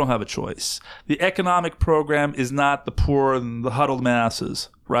necessity. You don't have a choice. The economic program is not the poor and the huddled masses,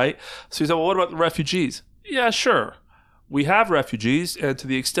 right? So you say, well, what about the refugees? Yeah, sure. We have refugees, and to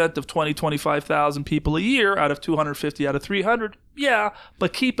the extent of 25,000 people a year out of 250 out of 300, yeah,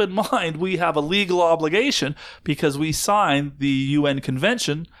 but keep in mind we have a legal obligation because we signed the UN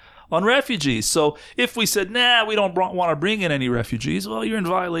Convention on refugees. So if we said, nah, we don't want to bring in any refugees, well, you're in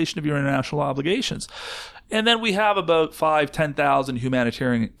violation of your international obligations. And then we have about 10,000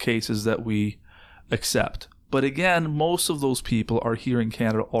 humanitarian cases that we accept. But again, most of those people are here in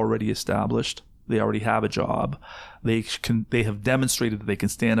Canada already established. They already have a job. They have demonstrated that they can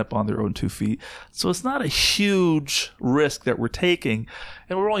stand up on their own 2 feet. So it's not a huge risk that we're taking,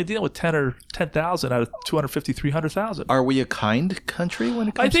 and we're only dealing with 10,000 out of 250, 300,000. Are we a kind country when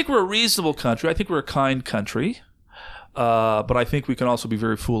it comes? I think we're a reasonable country. I think we're a kind country, but I think we can also be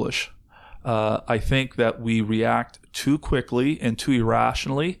very foolish. I think that we react too quickly and too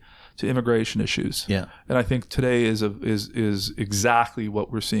irrationally to immigration issues. Yeah. And I think today is exactly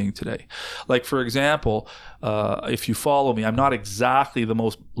what we're seeing today. Like, for example, if you follow me, I'm not exactly the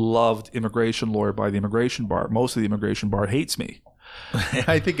most loved immigration lawyer by the immigration bar. Most of the immigration bar hates me.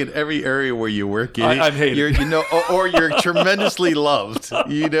 I think in every area where you work, I'm hated. Or you're tremendously loved.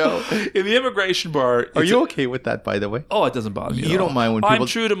 In the immigration bar. Are you okay with that, by the way? Oh, it doesn't bother me. You don't mind when people. I'm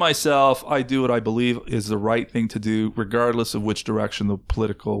true to myself. I do what I believe is the right thing to do, regardless of which direction the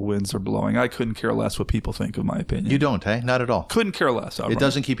political winds are blowing. I couldn't care less what people think, of my opinion. You don't, eh? Not at all. Couldn't care less. It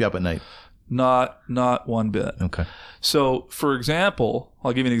doesn't keep you up at night. Not one bit. Okay. So, for example,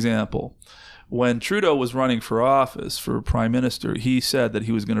 I'll give you an example. When Trudeau was running for office, for prime minister, he said that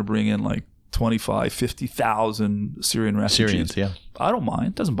he was going to bring in like 25, 50,000 Syrian refugees. Syrians, yeah. I don't mind.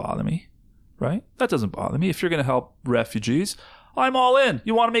 It doesn't bother me, right? That doesn't bother me. If you're going to help refugees, I'm all in.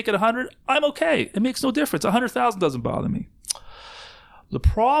 You want to make it 100? I'm okay. It makes no difference. 100,000 doesn't bother me. The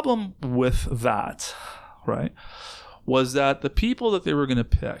problem with that, right, was that the people that they were going to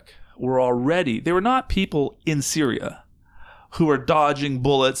pick they were not people in Syria who are dodging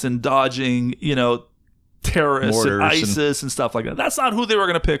bullets and dodging, terrorists Mortars and ISIS and stuff like that. That's not who they were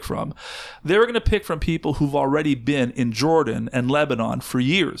going to pick from. They were going to pick from people who've already been in Jordan and Lebanon for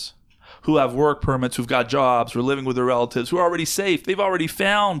years, who have work permits, who've got jobs, who are living with their relatives, who are already safe. They've already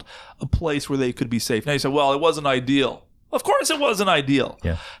found a place where they could be safe. Now you say, well, it wasn't ideal. Of course it wasn't ideal.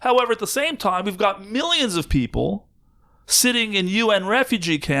 Yeah. However, at the same time, we've got millions of people sitting in UN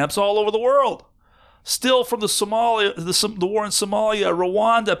refugee camps all over the world. Still from the war in Somalia,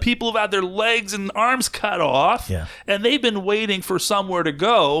 Rwanda, people have had their legs and arms cut off, and they've been waiting for somewhere to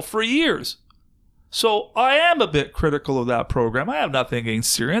go for years. So I am a bit critical of that program. I have nothing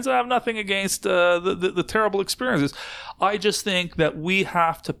against Syrians. I have nothing against the terrible experiences. I just think that we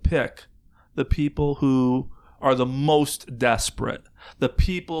have to pick the people who are the most desperate, the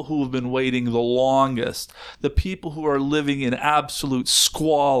people who have been waiting the longest, the people who are living in absolute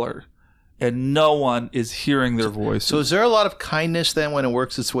squalor, and no one is hearing their voices. So is there a lot of kindness then when it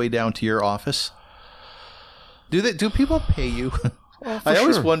works its way down to your office? Do people pay you? I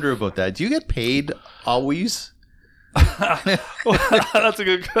always wonder about that. Do you get paid always? That's a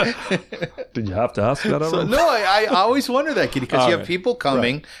good question. Did you have to ask that? No, I always wonder that, Guidy, because you have people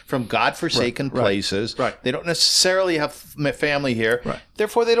coming from godforsaken places. Right. They don't necessarily have family here. Right.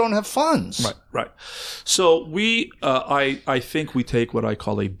 Therefore, they don't have funds. Right. So I think we take what I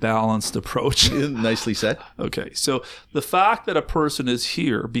call a balanced approach. Nicely said. Okay. So the fact that a person is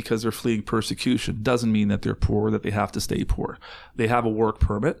here because they're fleeing persecution doesn't mean that they're poor, that they have to stay poor. They have a work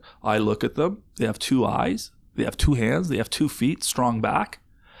permit. I look at them. They have 2 eyes. They have 2 hands, they have 2 feet, strong back,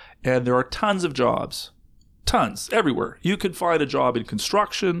 and there are tons of jobs. Tons, everywhere. You can find a job in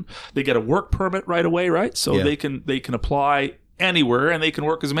construction. They get a work permit right away, right? So they can apply anywhere, and they can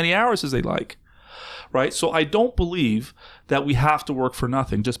work as many hours as they like. right? So I don't believe that we have to work for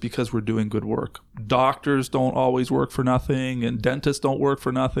nothing just because we're doing good work. Doctors don't always work for nothing, and dentists don't work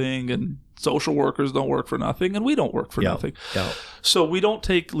for nothing, and social workers don't work for nothing, and we don't work for nothing. Yeah. So we don't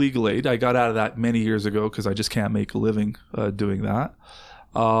take legal aid. I got out of that many years ago because I just can't make a living doing that.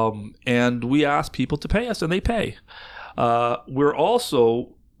 And we ask people to pay us, and they pay. We're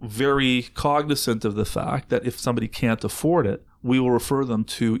also very cognizant of the fact that if somebody can't afford it, we will refer them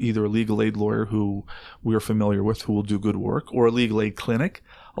to either a legal aid lawyer who we're familiar with, who will do good work, or a legal aid clinic.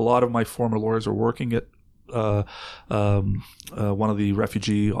 A lot of my former lawyers are working at one of the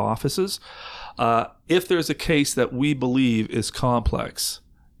refugee offices. If there's a case that we believe is complex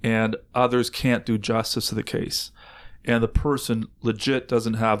and others can't do justice to the case, and the person legit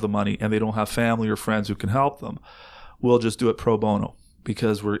doesn't have the money and they don't have family or friends who can help them, we'll just do it pro bono,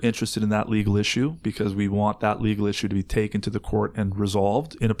 because we're interested in that legal issue, because we want that legal issue to be taken to the court and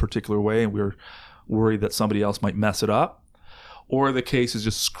resolved in a particular way, and we're worried that somebody else might mess it up, or the case is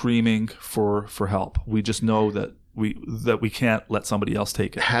just screaming for help. We just know that we can't let somebody else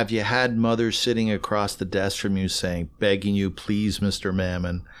take it. Have you had mothers sitting across the desk from you saying, begging you, please, Mr.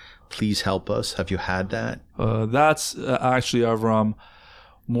 Mamann, please help us? Have you had that? That's actually, Avram,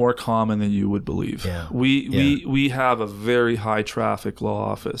 more common than you would believe. Yeah. We have a very high traffic law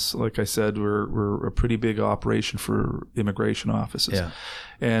office. Like I said, we're a pretty big operation for immigration offices. Yeah.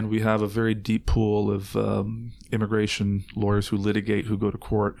 And we have a very deep pool of immigration lawyers who litigate, who go to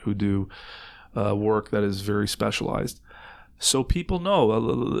court, who do work that is very specialized. So people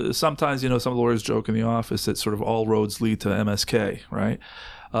know. Sometimes, some of the lawyers joke in the office that sort of all roads lead to MSK, right?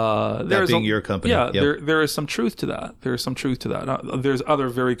 That being your company. Yeah, Yep. there is some truth to that. There's other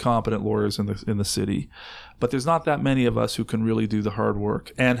very competent lawyers in the city, but there's not that many of us who can really do the hard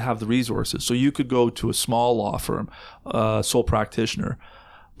work and have the resources. So you could go to a small law firm, sole practitioner,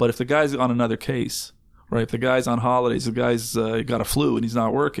 but if the guy's on another case, right? If the guy's on holidays, the guy's got a flu and he's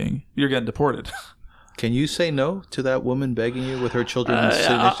not working, you're getting deported. Can you say no to that woman begging you with her children?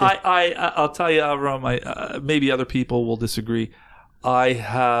 I'll tell you, Avram, maybe other people will disagree. I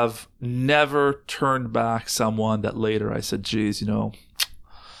have never turned back someone that later I said, geez,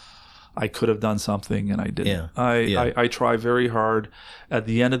 I could have done something and I didn't. Yeah. I try very hard. At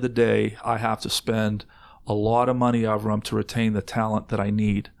the end of the day, I have to spend a lot of money, Avram, to retain the talent that I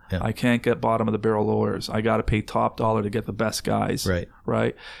need. Yeah. I can't get bottom of the barrel lawyers. I got to pay top dollar to get the best guys.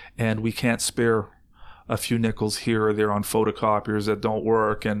 Right. And we can't spare a few nickels here or there on photocopiers that don't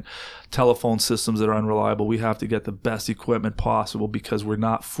work and telephone systems that are unreliable. We have to get the best equipment possible because we're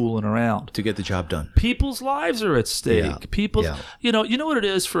not fooling around to get the job done. People's lives are at stake. You know what it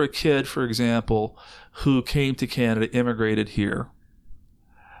is for a kid, for example, who came to Canada, immigrated here,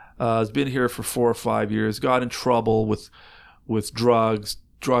 has been here for 4 or 5 years, got in trouble with drugs,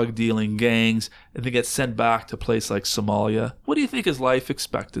 drug dealing, gangs, and then gets sent back to a place like Somalia. What do you think his life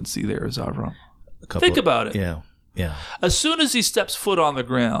expectancy there is, Avram? Think about it. Yeah. As soon as he steps foot on the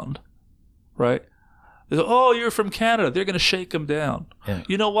ground, right? They say, oh, you're from Canada. They're going to shake him down. Yeah.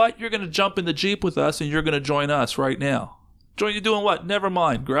 You know what? You're going to jump in the Jeep with us and you're going to join us right now. Join you doing what? Never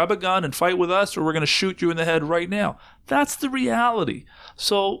mind. Grab a gun and fight with us or we're going to shoot you in the head right now. That's the reality.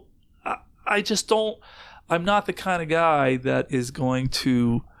 So I just don't, I'm not the kind of guy that is going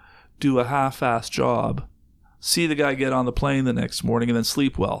to do a half-assed job, see the guy get on the plane the next morning and then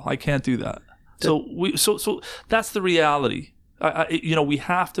sleep well. I can't do that. So that's the reality. We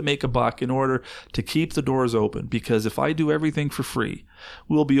have to make a buck in order to keep the doors open, because if I do everything for free,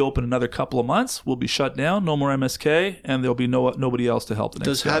 we'll be open another couple of months, we'll be shut down, no more MSK, and there'll be nobody else to help the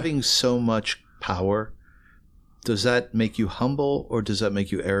next guy. Having so much power, does that make you humble or does that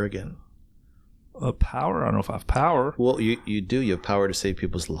make you arrogant? Power? I don't know if I have power. Well, you do. You have power to save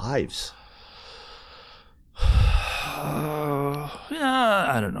people's lives. Yeah,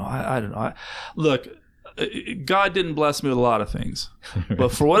 I don't know. Look, God didn't bless me with a lot of things, but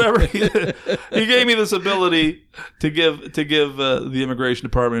for whatever He gave me this ability to give the immigration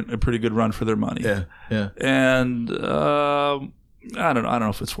department a pretty good run for their money. Yeah. And I don't know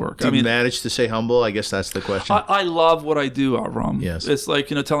if it's worked. Do you manage to stay humble? I guess that's the question. I love what I do, Avram. Yes. It's like,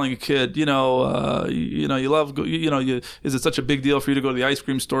 telling a kid, you love, is it such a big deal for you to go to the ice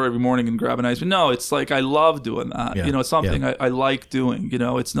cream store every morning and grab an ice cream? No, it's like, I love doing that. Yeah. It's something I like doing.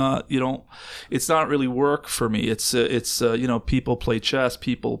 It's not, it's not really work for me. It's people play chess,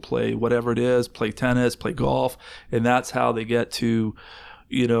 people play whatever it is, play tennis, play golf, and that's how they get to,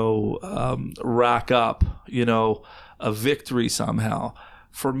 rack up, a victory somehow.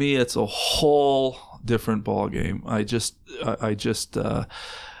 For me, it's a whole different ball game. Over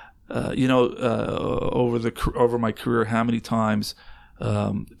my career, how many times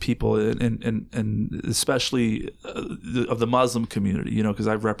people, and especially of the Muslim community, you know, because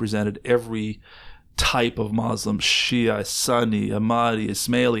I've represented every type of Muslim, Shia, Sunni, Ahmadi,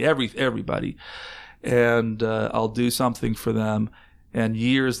 Ismaili, everybody. And I'll do something for them. And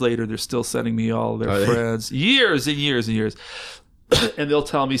years later, they're still sending me all of their friends. Years and years and years. And they'll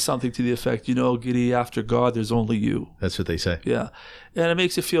tell me something to the effect, you know, Guidy, after God, there's only you. That's what they say. Yeah. And it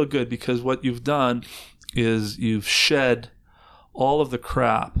makes you feel good because what you've done is you've shed all of the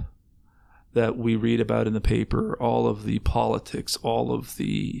crap that we read about in the paper, all of the politics, all of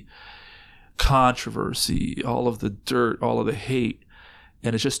the controversy, all of the dirt, all of the hate.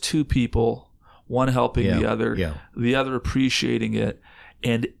 And it's just two people, one helping the other appreciating it,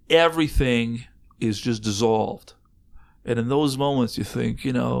 and everything is just dissolved. And in those moments you think,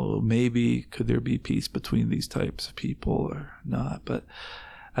 you know, maybe could there be peace between these types of people or not? But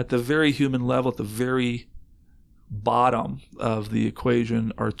at the very human level, at the very bottom of the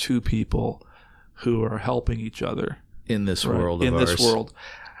equation are two people who are helping each other in this world of ours. This world.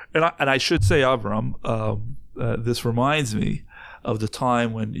 And I should say, Avram, this reminds me of the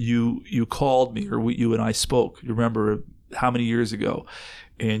time when you called me, or you and I spoke. You remember how many years ago?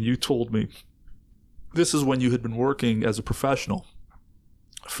 And you told me, this is when you had been working as a professional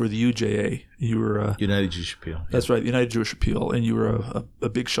for the UJA. You were United Jewish Appeal. That's right, United Jewish Appeal, and you were a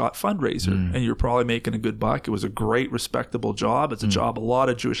big shot fundraiser, and you were probably making a good buck. It was a great, respectable job. It's a job a lot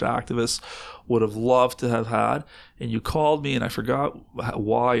of Jewish activists would have loved to have had. And you called me, and I forgot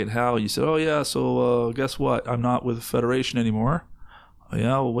why and how. And you said, "Oh yeah, so guess what? I'm not with the Federation anymore." Oh,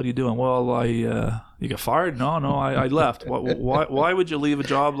 yeah, well, what are you doing? Well, you got fired? No, I left. Why would you leave a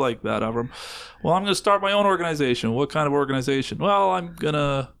job like that, Avram? Well, I'm going to start my own organization. What kind of organization? Well, I'm going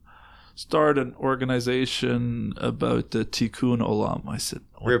to start an organization about Tikkun Olam. I said,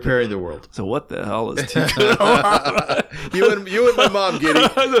 repairing the world. So what the hell is Tikkun Olam? you and my mom,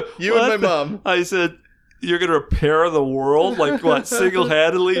 Guidy. You and my mom. I said, you're going to repair the world? Like what,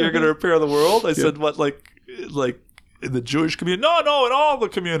 single-handedly you're going to repair the world? I said, what, like in the Jewish community? No, in all the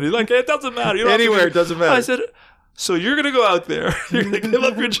community. Like, it doesn't matter. You don't Anywhere, it doesn't matter. I said, so you're going to go out there, you're going to give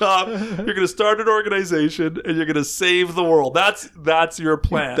up your job, you're going to start an organization, and you're going to save the world. That's your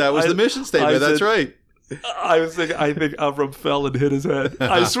plan. That was the mission statement. That's right. I think Avram fell and hit his head.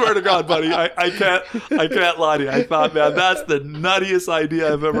 I swear to God, buddy, I can't lie to you. I thought, man, that's the nuttiest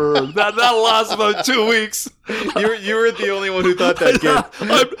idea I've ever heard. That'll last about 2 weeks. You were the only one who thought that,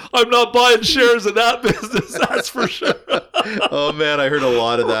 kid. I'm not buying shares in that business, that's for sure. Oh man, I heard a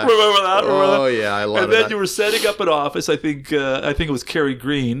lot of that. Remember that? Oh yeah, I love it. And then you were setting up an office. I think it was Kerry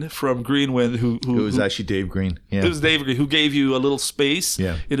Green from Greenwind who it was actually Dave Green. Yeah. It was Dave Green who gave you a little space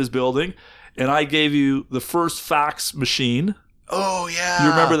in his building. And I gave you the first fax machine. Oh, yeah.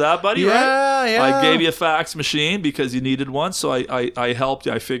 You remember that, buddy, right? Yeah. I gave you a fax machine because you needed one, so I helped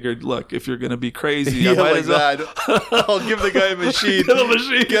you. I figured, look, if you're going to be crazy, I might as well. I'll give the guy a machine. Get a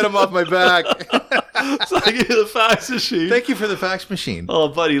machine. Get him off my back. So I gave you the fax machine. Thank you for the fax machine. Oh,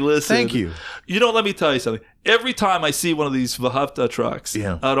 buddy, listen. Thank you. You know, let me tell you something. Every time I see one of these Vahavta trucks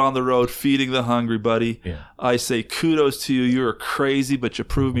out on the road feeding the hungry, buddy, I say kudos to you. You're crazy, but you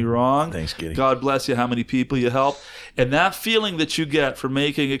proved me wrong. Thanks, Guidy. God bless you, how many people you helped. And that feeling that you get from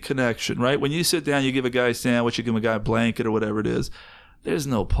making a connection, right? When you sit down, you give a guy a sandwich, you give a guy a blanket or whatever it is, there's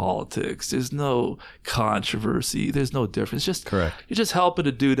no politics. There's no controversy. There's no difference. Just correct. You're just helping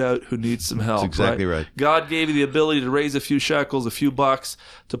a dude out who needs some help. That's exactly right. God gave you the ability to raise a few shekels, a few bucks,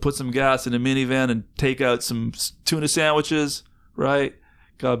 to put some gas in a minivan and take out some tuna sandwiches, right?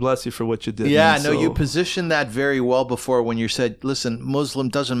 God bless you for what you did. Yeah, man. No, you positioned that very well before when you said, listen, Muslim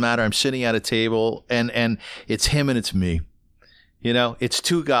doesn't matter. I'm sitting at a table and it's him and it's me. You know, it's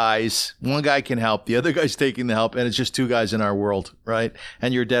two guys. One guy can help. The other guy's taking the help. And it's just two guys in our world, right?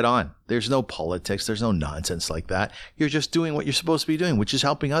 And you're dead on. There's no politics. There's no nonsense like that. You're just doing what you're supposed to be doing, which is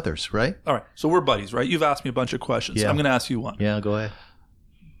helping others, right? All right. So we're buddies, right? You've asked me a bunch of questions. Yeah. I'm going to ask you one. Yeah, go ahead.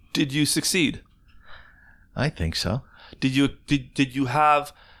 Did you succeed? I think so. Did you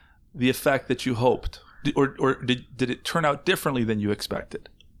have the effect that you hoped? Or did it turn out differently than you expected?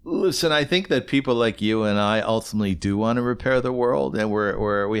 Listen, I think that people like you and I ultimately do want to repair the world, and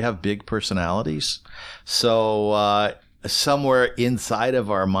we have big personalities. So somewhere inside of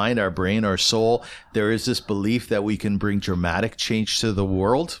our mind, our brain, our soul, there is this belief that we can bring dramatic change to the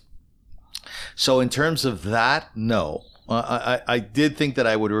world. So in terms of that, no. I did think that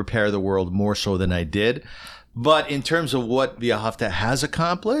I would repair the world more so than I did. But in terms of what the Ahafta has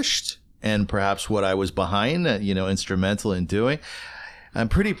accomplished, and perhaps what I was behind, instrumental in doing, I'm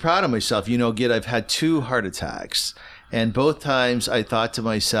pretty proud of myself. Gid, I've had 2 heart attacks. And both times I thought to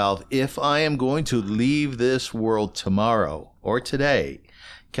myself, if I am going to leave this world tomorrow, or today,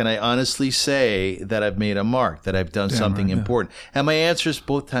 can I honestly say that I've made a mark, that I've done something important? And my answers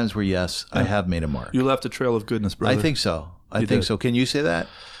both times were yes, I have made a mark. You left a trail of goodness, brother. I think so. I think so. Can you say that?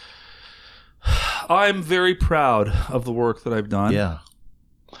 I'm very proud of the work that I've done. Yeah.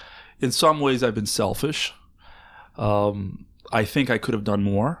 In some ways, I've been selfish. I think I could have done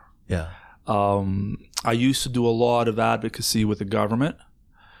more. Yeah. I used to do a lot of advocacy with the government,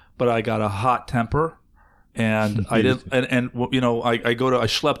 but I got a hot temper, and I didn't. And I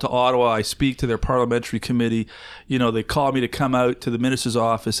schlep to Ottawa. I speak to their parliamentary committee. They call me to come out to the minister's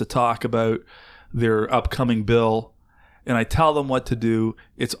office to talk about their upcoming bill, and I tell them what to do.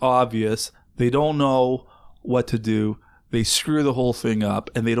 It's obvious. They don't know what to do. They screw the whole thing up,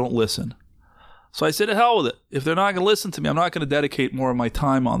 and they don't listen. So I said, to hell with it. If they're not going to listen to me, I'm not going to dedicate more of my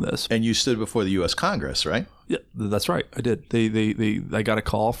time on this. And you stood before the U.S. Congress, right? Yeah, that's right. I did. I got a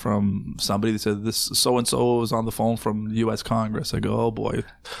call from somebody that said this so-and-so was on the phone from the U.S. Congress. I go, oh boy,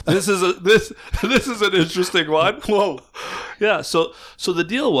 this is an interesting one. Whoa. Yeah. So the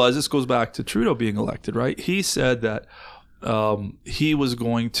deal was, this goes back to Trudeau being elected, right? He said that he was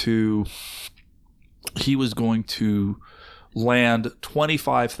going to land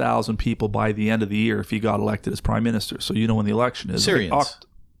 25,000 people by the end of the year if he got elected as prime minister. So when the election is. Syrians.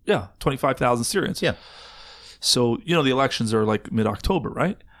 25,000 Syrians. Yeah. So, the elections are like mid-October,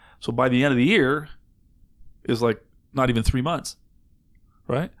 right? So by the end of the year is like not even 3 months,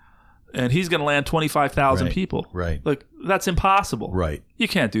 right? And he's going to land 25,000 people. Right. Like, that's impossible. Right. You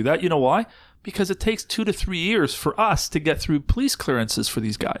can't do that. You know why? Because it takes 2 to 3 years for us to get through police clearances for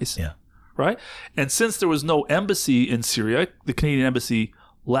these guys. Yeah. Right? And since there was no embassy in Syria, the Canadian embassy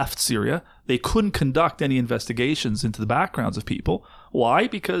left Syria, they couldn't conduct any investigations into the backgrounds of people. Why?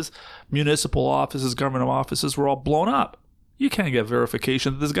 Because municipal offices, government offices were all blown up. You can't get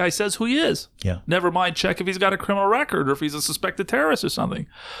verification that this guy says who he is. Yeah. Never mind check if he's got a criminal record or if he's a suspected terrorist or something.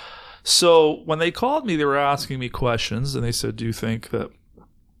 So when they called me, they were asking me questions, and they said, do you think that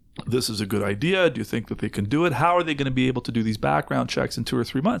this is a good idea? Do you think that they can do it? How are they going to be able to do these background checks in 2 or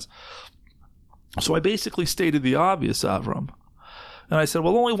 3 months? So I basically stated the obvious, Avram. And I said,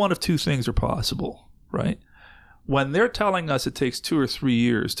 well, only one of two things are possible, right? When they're telling us it takes 2 or 3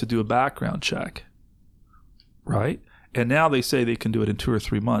 years to do a background check, right? And now they say they can do it in 2 or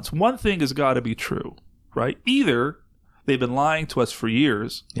 3 months. One thing has got to be true, right? Either they've been lying to us for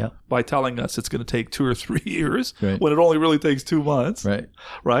years by telling us it's going to take 2 or 3 years when it only really takes 2 months,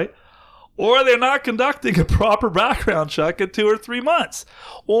 right? Or they're not conducting a proper background check in 2 or 3 months.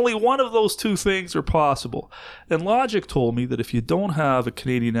 Only one of those two things are possible. And logic told me that if you don't have a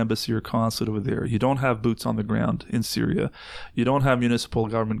Canadian embassy or consulate over there, you don't have boots on the ground in Syria, you don't have municipal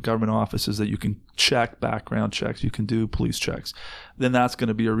government offices that you can check background checks, you can do police checks, then that's going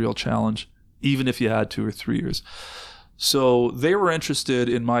to be a real challenge, even if you had 2 or 3 years. So they were interested,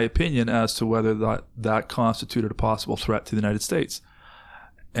 in my opinion, as to whether that constituted a possible threat to the United States.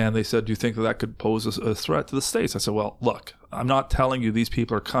 And they said, do you think that could pose a threat to the States? I said, well, look, I'm not telling you these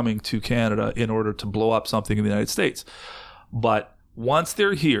people are coming to Canada in order to blow up something in the United States. But once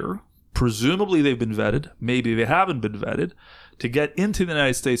they're here, presumably they've been vetted, maybe they haven't been vetted, to get into the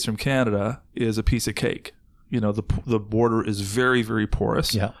United States from Canada is a piece of cake. The border is very, very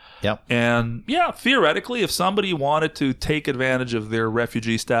porous. Yeah. And theoretically, if somebody wanted to take advantage of their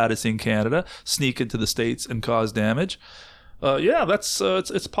refugee status in Canada, sneak into the States and cause damage,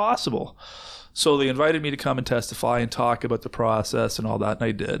 it's possible. So they invited me to come and testify and talk about the process and all that, and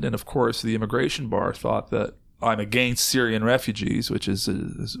I did. And of course, the immigration bar thought that I'm against Syrian refugees, which is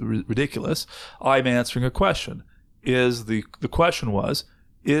ridiculous. I'm answering a question. The question was,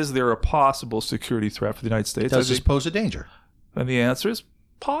 is there a possible security threat for the United States? Does this pose a danger? And the answer is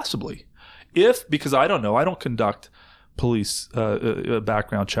possibly. Because I don't know, I don't conduct police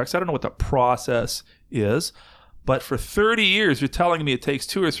background checks. I don't know what the process is. But for 30 years, you're telling me it takes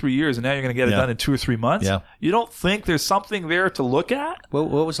 2 or 3 years, and now you're going to get it done in 2 or 3 months? Yeah. You don't think there's something there to look at? What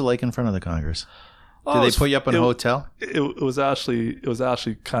was it like in front of the Congress? Did they put you up in a hotel? It was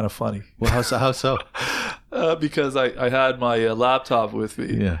actually kind of funny. Well, how so? Because I had my laptop with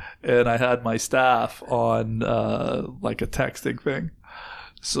me, and I had my staff on like a texting thing.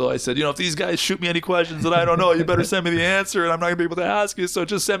 So I said, if these guys shoot me any questions that I don't know, you better send me the answer, and I'm not going to be able to ask you. So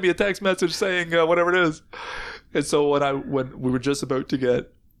just send me a text message saying whatever it is. And so when we were just about to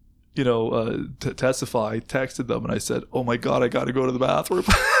get, to testify, I texted them and I said, "Oh my God, I got to go to the bathroom."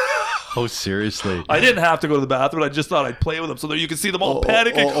 Oh, seriously? I didn't have to go to the bathroom. I just thought I'd play with them so that you could see them all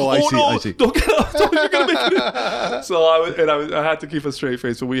panicking. I see. Don't get up! You're gonna make it. So I had to keep a straight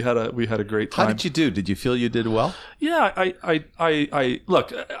face. But we had a great time. How did you do? Did you feel you did well? Yeah, I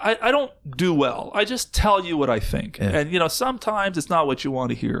look. I don't do well. I just tell you what I think, and sometimes it's not what you want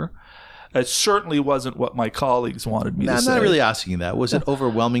to hear. It certainly wasn't what my colleagues wanted me to say. I'm not really asking you that. Was it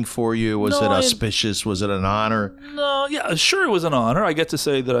overwhelming for you? Was it auspicious? Was it an honor? No, yeah, sure, it was an honor. I get to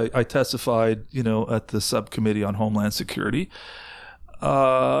say that I testified, at the subcommittee on Homeland Security.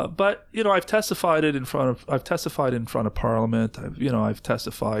 But I've testified in front of Parliament. I've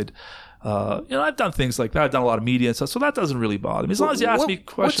testified. I've done things like that. I've done a lot of media and stuff, so that doesn't really bother me as long as you ask me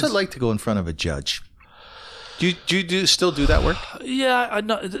questions. What's it like to go in front of a judge? Do you still do that work? Yeah,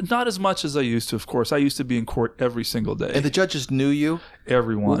 not as much as I used to. Of course, I used to be in court every single day. And the judges knew you?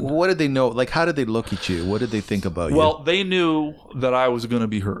 Everyone. What did they know? Like, how did they look at you? What did they think about you? Well, they knew that I was going to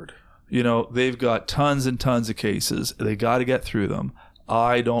be heard. They've got tons and tons of cases. They got to get through them.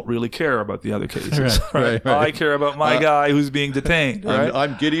 I don't really care about the other cases. Right. I care about my guy who's being detained. Right?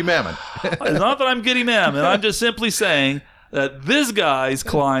 I'm Guidy Mamann. It's not that I'm Guidy Mamann. I'm just simply saying that this guy's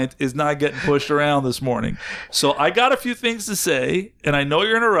client is not getting pushed around this morning. So I got a few things to say, and I know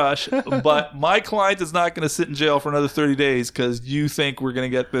you're in a rush, but my client is not going to sit in jail for another 30 days because you think we're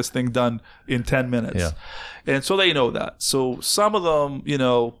going to get this thing done in 10 minutes. Yeah. And so they know that. So some of them,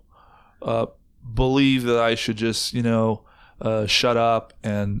 believe that I should just, shut up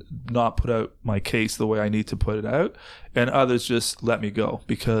and not put out my case the way I need to put it out. And others just let me go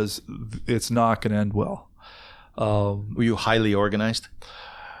because it's not going to end well. Were you highly organized?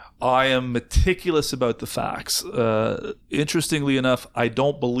 I am meticulous about the facts. Interestingly enough, I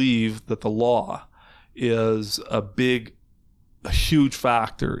don't believe that the law is a huge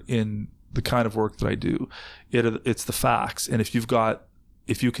factor in the kind of work that I do. It's the facts. And if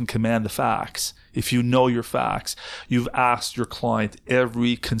you can command the facts, if you know your facts, you've asked your client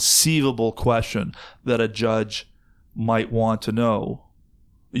every conceivable question that a judge might want to know,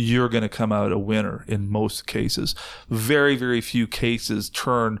 you're going to come out a winner in most cases. Very, very few cases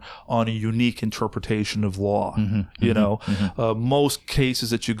turn on a unique interpretation of law. Most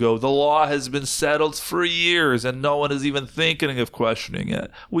cases that you go, the law has been settled for years and no one is even thinking of questioning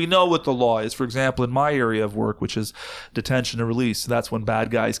it. We know what the law is. For example, in my area of work, which is detention and release, that's when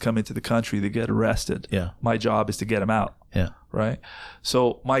bad guys come into the country, they get arrested. Yeah. My job is to get them out. Yeah. Right?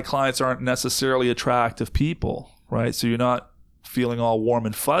 So my clients aren't necessarily attractive people, right? So you're not feeling all warm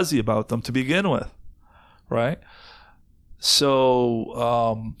and fuzzy about them to begin with, right?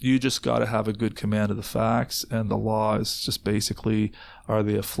 So you just got to have a good command of the facts, and the law is just basically, are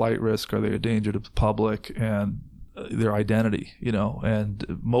they a flight risk, are they a danger to the public, and their identity, and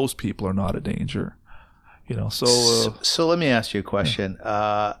most people are not a danger, So let me ask you a question.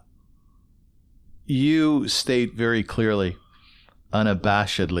 You state very clearly,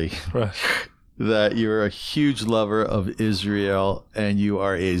 unabashedly, right, that you're a huge lover of Israel and you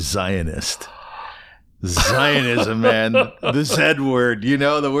are a Zionist. Zionism, man. The Z word,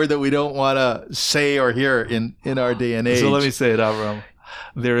 the word that we don't want to say or hear in our day and age. So let me say it, Avram.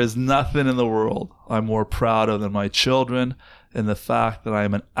 There is nothing in the world I'm more proud of than my children and the fact that I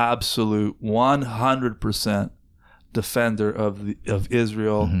am an absolute 100% defender of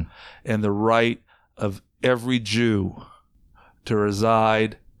Israel and the right of every Jew to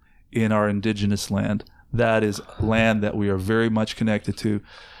reside in our indigenous land. That is land that we are very much connected to.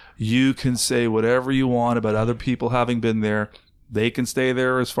 You can say whatever you want about other people having been there. They can stay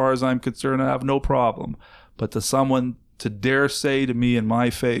there as far as I'm concerned. I have no problem. But to someone to dare say to me in my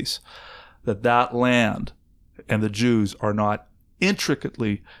face that land and the Jews are not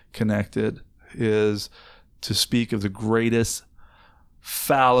intricately connected is to speak of the greatest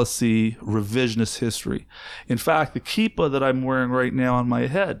fallacy, revisionist history. In fact, the kippah that I'm wearing right now on my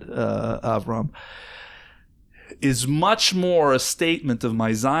head, Avram, is much more a statement of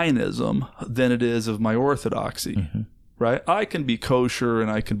my Zionism than it is of my orthodoxy, right? I can be kosher and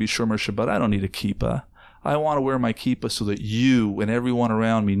I can be shomer Shabbat. I don't need a kippah. I want to wear my kippah so that you and everyone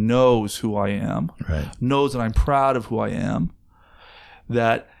around me knows who I am, right, knows that I'm proud of who I am,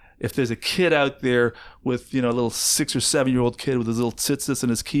 that if there's a kid out there with, a little 6 or 7-year-old kid with his little tzitzis and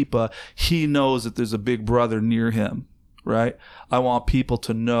his kippah, he knows that there's a big brother near him, right? I want people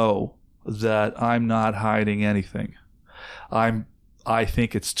to know that I'm not hiding anything. I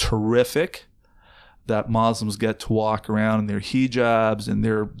think it's terrific that Muslims get to walk around in their hijabs and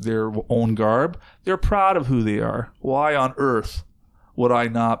their own garb. They're proud of who they are. Why on earth would I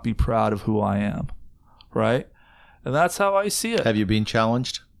not be proud of who I am, right? And that's how I see it. Have you been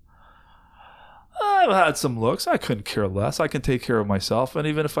challenged? I've had some looks. I couldn't care less. I can take care of myself. And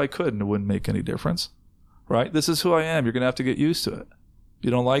even if I couldn't, it wouldn't make any difference. Right? This is who I am. You're going to have to get used to it. You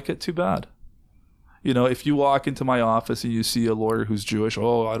don't like it? Too bad. You know, if you walk into my office and you see a lawyer who's Jewish,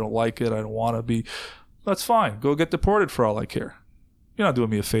 oh, I don't like it. I don't want to be. That's fine. Go get deported for all I care. You're not doing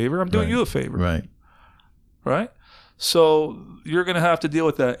me a favor. I'm doing you a favor. Right. Right? So you're going to have to deal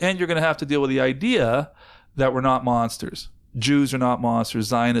with that. And you're going to have to deal with the idea that we're not monsters. Jews are not monsters.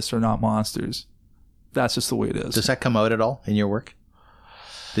 Zionists are not monsters. That's just the way it is. Does that come out at all in your work?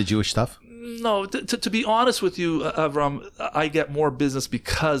 The Jewish stuff? No. To be honest with you, Avram, I get more business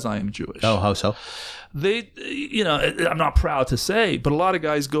because I am Jewish. Oh, how so? They, you know, I'm not proud to say, but a lot of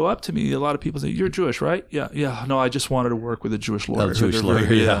guys go up to me. A lot of people say, "You're Jewish, right?" Yeah. No, I just wanted to work with a Jewish lawyer. A Jewish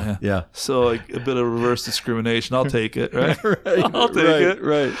lawyer, yeah. So like, a bit of reverse discrimination. I'll take it, right? Right. I'll take it.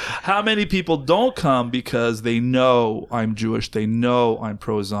 Right. How many people don't come because they know I'm Jewish? They know I'm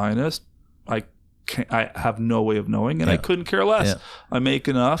pro-Zionist. I have no way of knowing, and I couldn't care less. Yeah. I make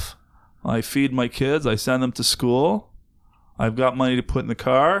enough. I feed my kids. I send them to school. I've got money to put in the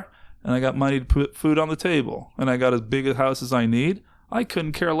car. And I got money to put food on the table, and I got as big a house as I need. I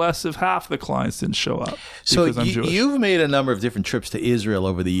couldn't care less if half the clients didn't show up because I'm Jewish. You've made a number of different trips to Israel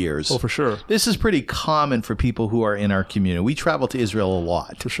over the years. Oh, for sure. This is pretty common for people who are in our community. We travel to Israel a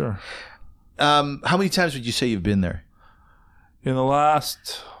lot. For sure. How many times would you say you've been there? In the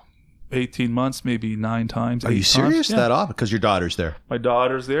last 18 months, maybe 9 times. Are you serious? Yeah. That often? Because your daughter's there. My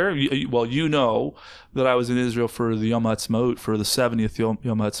daughter's there. Well, you know that I was in Israel for the Yom HaAtzmaut, for the 70th Yom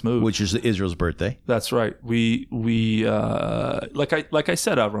HaAtzmaut. Which is Israel's birthday. That's right. We like I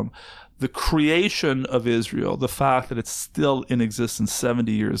said, Avram, the creation of Israel, the fact that it's still in existence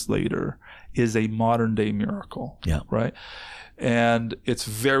 70 years later, is a modern day miracle. Yeah. Right? And it's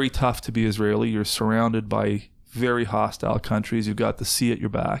very tough to be Israeli. You're surrounded by very hostile countries. You've got the sea at your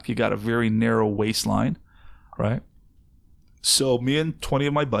back. You got a very narrow waistline, right? So me and 20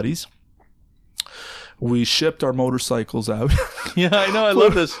 of my buddies, we shipped our motorcycles out. Yeah, I know. I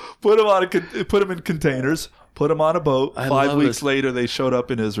love this. Put them in containers. Put them on a boat. 5 weeks later, they showed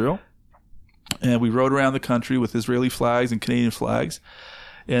up in Israel, and we rode around the country with Israeli flags and Canadian flags.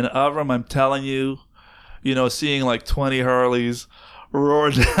 And Avram, I'm telling you, you know, seeing like 20 Harleys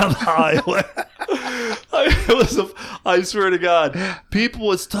roaring down the highway. I swear to God, people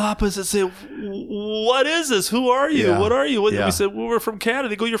would stop us and say, "What is this? Who are you? Yeah. What are you?" Yeah. We said, "Well, we're from Canada."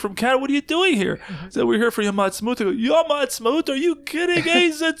 They go, "You're from Canada? What are you doing here?" I said, "We're here for Yom HaAtzmaut." They go, "Yom HaAtzmaut? Are you kidding?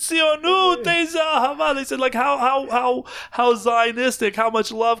 Eizeh tzionut, eizeh ahava." They said, like, how Zionistic? How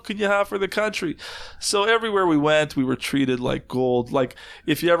much love can you have for the country? So everywhere we went, we were treated like gold. Like,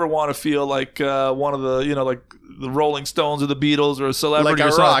 if you ever want to feel like one of the, you know, like the Rolling Stones or the Beatles or a celebrity,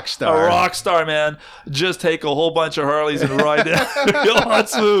 like a rock star. A rock star, man. Just take a whole bunch of Harleys and ride down Yom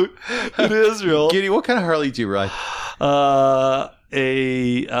HaAtzmaut in Israel. Guidy, what kind of Harley do you ride?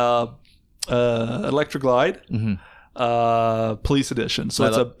 Electric Glide, Police Edition.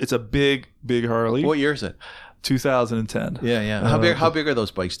 So it's a big Harley. What year is it? 2010. Yeah. How big are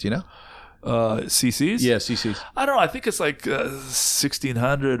those bikes? Do you know? CCs? Yeah, CCs. I don't know. I think it's like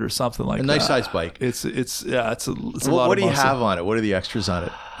 1,600 or something like that. A nice size bike. It's a lot of muscle. What do you have on it? What are the extras on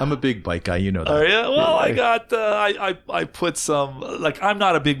it? I'm a big bike guy. You know that. Oh, yeah? Well, I got, I put some, like, I'm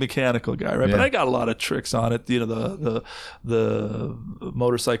not a big mechanical guy, right? Yeah. But I got a lot of tricks on it. You know, the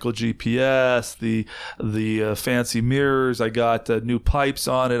motorcycle GPS, the fancy mirrors. I got new pipes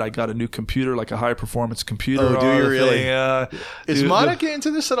on it. I got a new computer, like a high performance computer. Oh, do you really? Is Dude, Monica into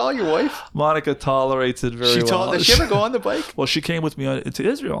this at all, your wife? Monica tolerates it very well. Does she ever go on the bike? Well, she came with me to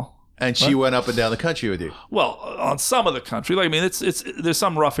Israel. And she went up and down the country with you. Well, on some of the country, like, I mean, it's there's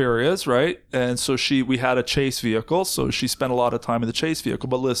some rough areas, right? And so we had a chase vehicle, so she spent a lot of time in the chase vehicle.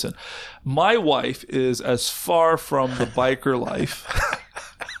 But listen, my wife is as far from the biker life.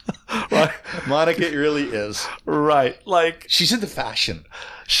 Right? Monica really is. Right. Like, she's into fashion.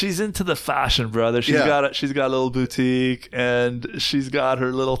 She's into the fashion, brother. She's got a little boutique, and she's got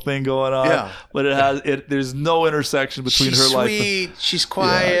her little thing going on. Yeah. But there's no intersection between her life. She's sweet. She's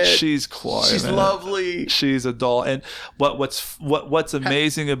quiet. Yeah, she's quiet. She's lovely. She's a doll. And what's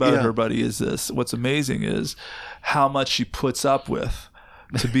amazing about her, buddy, is this. What's amazing is how much she puts up with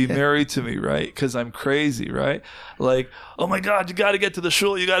to be married to me, right? Because I'm crazy, right? Like, oh my God, you got to get to the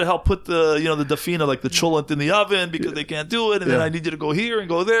shul. You got to help put the dafina, like the cholent, in the oven because they can't do it. And then I need you to go here and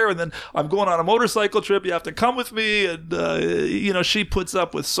go there. And then I'm going on a motorcycle trip. You have to come with me. And she puts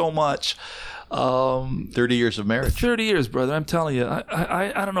up with so much. 30 years of marriage. 30 years, brother. I'm telling you,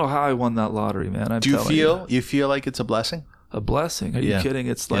 I don't know how I won that lottery, man. Do you feel like it's a blessing? A blessing? Are you kidding?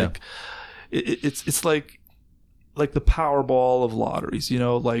 It's like it's like the Powerball of lotteries,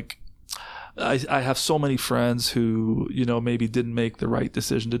 like I have so many friends who, maybe didn't make the right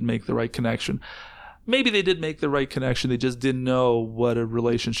decision, didn't make the right connection. Maybe they did make the right connection. They just didn't know what a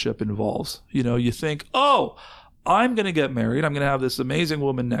relationship involves. You think, oh, I'm going to get married. I'm going to have this amazing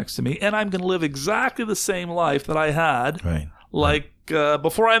woman next to me, and I'm going to live exactly the same life that I had,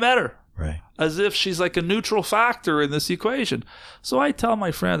 before I met her. Right. As if she's like a neutral factor in this equation. So I tell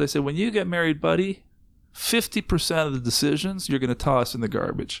my friends, I say, when you get married, buddy, 50% of the decisions you're going to toss in the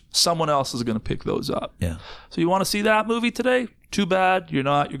garbage. Someone else is going to pick those up. Yeah. So you want to see that movie today? Too bad you're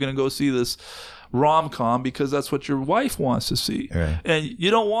not. You're going to go see this rom-com because that's what your wife wants to see. Right. And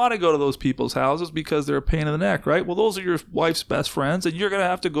you don't want to go to those people's houses because they're a pain in the neck, right? Well, those are your wife's best friends, and you're going to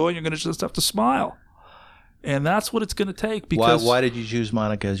have to go and you're going to just have to smile. And that's what it's going to take. Because why did you choose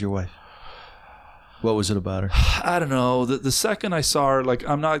Monica as your wife? What was it about her? I don't know. The second I saw her, like,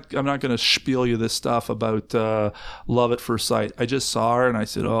 I'm not going to spiel you this stuff about love at first sight. I just saw her and I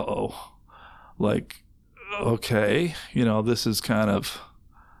said, okay, this is kind of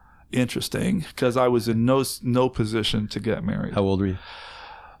interesting, because I was in no position to get married. How old were you?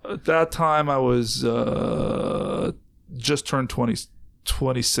 At that time, I was just turned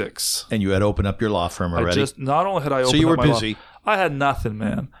 26. And you had opened up your law firm already? Not only had I opened so you were up my busy. I had nothing,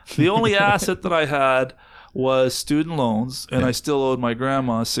 man. The only asset that I had was student loans, and I still owed my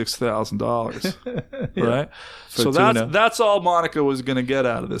grandma $6,000. Right? So that's all Monica was going to get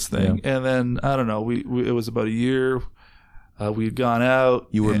out of this thing. Yeah. And then, I don't know, it was about a year. We'd gone out.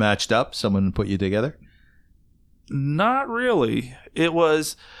 You were matched up? Someone put you together? Not really. It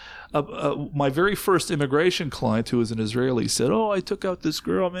was my very first immigration client, who was an Israeli, said, "Oh, I took out this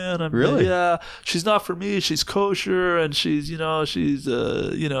girl, man. Really? Yeah, she's not for me. She's kosher, and she's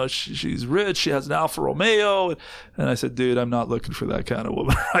rich. She has an Alfa Romeo." And I said, "Dude, I'm not looking for that kind of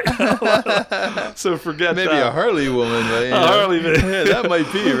woman right now." So forget Maybe that. Maybe a Harley woman, right? A Harley, man. Yeah, that might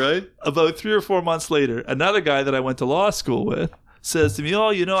be, right? About 3 or 4 months later, another guy that I went to law school with says to me, "Oh,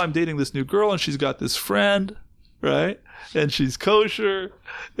 I'm dating this new girl, and she's got this friend, right? And she's kosher,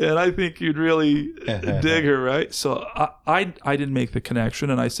 and I think you'd really dig her," right? So I didn't make the connection,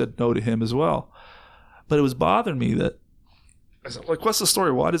 and I said no to him as well. But it was bothering me that I said, like, what's the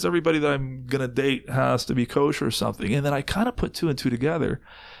story? Why does everybody that I'm going to date has to be kosher or something? And then I kind of put 2 and 2 together,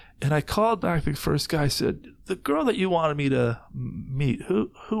 and I called back the first guy. I said, "The girl that you wanted me to meet,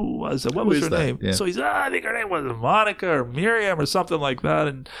 who was it? What was her name?" Yeah. So he said, "I think her name was Monica or Miriam or something like that."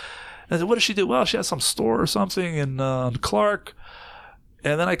 And I said, "What does she do?" "Well, she has some store or something in Clark."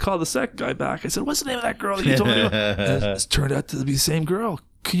 And then I called the second guy back. I said, "What's the name of that girl that you told me about?" And it turned out to be the same girl.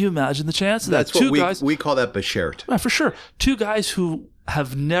 Can you imagine the chance of that? That's what we call that beshert. Yeah, for sure. 2 guys who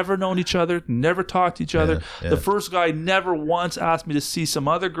have never known each other, never talked to each other. Yeah. The first guy never once asked me to see some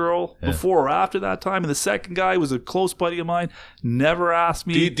other girl before or after that time. And the second guy was a close buddy of mine, never asked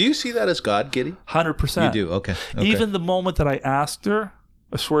me. Do you see that as God, Guidy? 100%. You do? Okay. Even the moment that I asked her,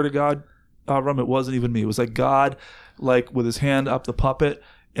 I swear to God, Avram, it wasn't even me. It was like God, like with his hand up the puppet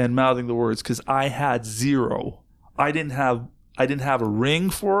and mouthing the words, because I had zero. I didn't have a ring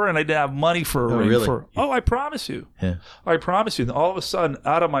for her, and I didn't have money for a ring for her. Oh, I promise you. Yeah. I promise you. And all of a sudden,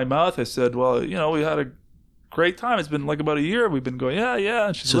 out of my mouth, I said, "Well, we had a great time. It's been like about a year. We've been going, yeah."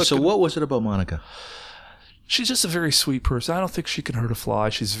 And she's so what was it about Monica? She's just a very sweet person. I don't think she can hurt a fly.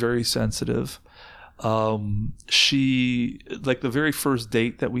 She's very sensitive. She, like, the very first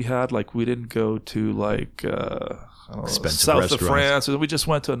date that we had, like, we didn't go to like south of France. We just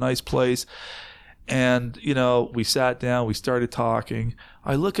went to a nice place, and we sat down, we started talking.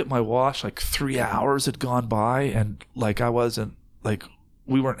 I look at my watch, like 3 hours had gone by, and like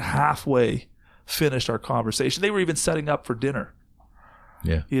we weren't halfway finished our conversation. They were even setting up for dinner.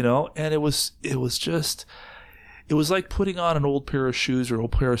 Yeah. And it was like putting on an old pair of shoes or an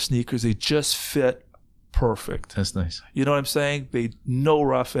old pair of sneakers. They just fit perfect. That's nice. You know what I'm saying? No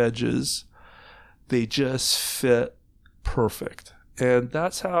rough edges. They just fit perfect. And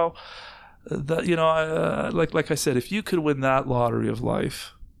that's how like I said, if you could win that lottery of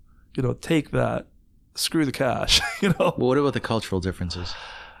life, take that, screw the cash, Well, what about the cultural differences?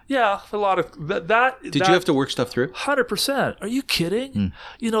 Yeah, a lot of that. Did you have to work stuff through? 100%. Are you kidding?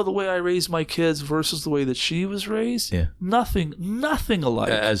 The way I raised my kids versus the way that she was raised? Yeah. Nothing alike.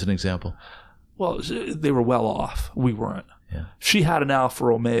 As an example. Well, they were well off. We weren't. Yeah. She had an Alfa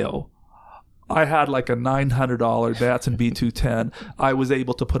Romeo. I had like a $900 Datsun B210. I was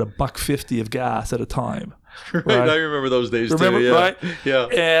able to put $1.50 of gas at a time. Right. Right. I remember those days Remember, too. Yeah. right? Yeah.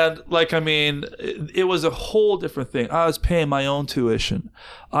 And like, I mean, it was a whole different thing. I was paying my own tuition.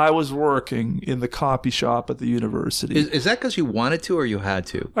 I was working in the copy shop at the university. Is that because you wanted to or you had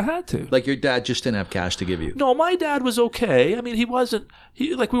to? I had to. Like your dad just didn't have cash to give you? No, my dad was okay. I mean, we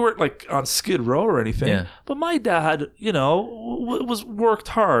weren't like on Skid Row or anything. Yeah. But my dad, was worked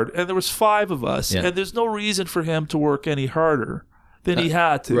hard, and there was 5 of us, Yeah. and there's no reason for him to work any harder than he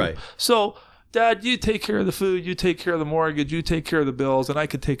had to. Right. So, Dad, you take care of the food, you take care of the mortgage, you take care of the bills, and I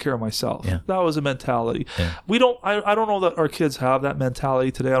can take care of myself. Yeah. That was a mentality. Yeah. I don't know that our kids have that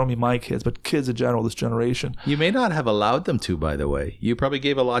mentality today. I don't mean my kids, but kids in general, this generation. You may not have allowed them to, by the way. You probably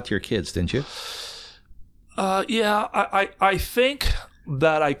gave a lot to your kids, didn't you? Yeah, I think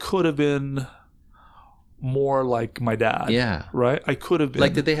that I could have been more like my dad. Yeah. Right? I could have been.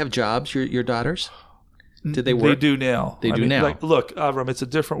 Like, did they have jobs, your daughters? Did they work? They do now. They do now. Like, look, Avram, it's a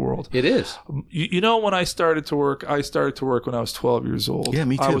different world. It is. When I started to work when I was 12 years old. Yeah,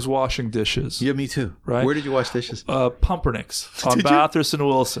 me too. I was washing dishes. Yeah, me too. Right? Where did you wash dishes? Pumpernicks on Did you? Bathurst and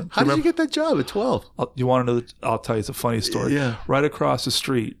Wilson. How did you get that job at 12? You want to know? I'll tell you. It's a funny story. Yeah. Right across the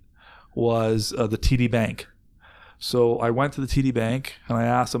street was the TD Bank. So I went to the TD Bank and I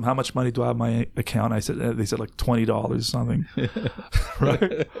asked them, how much money do I have in my account? They said like $20 or something.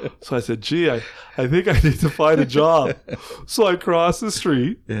 Right? So I said, gee, I think I need to find a job. So I crossed the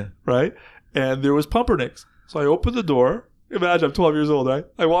street, Yeah. right? And there was Pumpernicks. So I opened the door. Imagine, I'm 12 years old, right?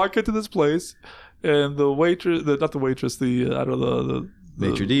 I walk into this place and the waitress, not the waitress, the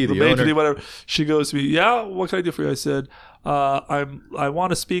Maitre d', the maitre d', owner. whatever. She goes to me, yeah, what can I do for you? I said, I want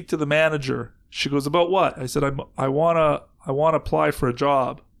to speak to the manager. She goes, about what? I said, I want to apply for a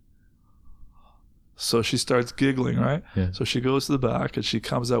job. So she starts giggling, right? Yeah. So she goes to the back and she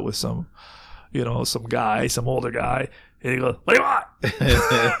comes out with some older guy, and he goes, what do you want?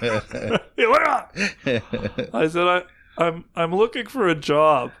 Yeah, what do you want? I said, I'm looking for a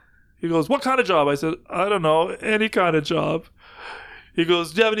job. He goes, what kind of job? I said, I don't know, any kind of job. He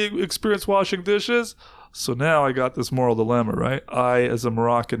goes, do you have any experience washing dishes? So now I got this moral dilemma, right? I, as a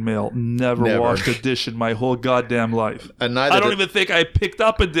Moroccan male, never washed a dish in my whole goddamn life. And I don't even think I picked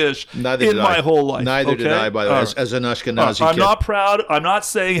up a dish in my whole life. Neither did I, by the way, as an Ashkenazi I'm kid. not proud. I'm not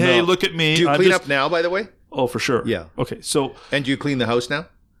saying, hey, No. look at me. Do you I'm clean just- up now, by the way? Oh, for sure. Yeah. Okay, so... And do you clean the house now?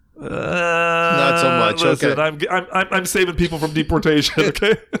 Not so much, Listen, okay. I'm saving people from deportation,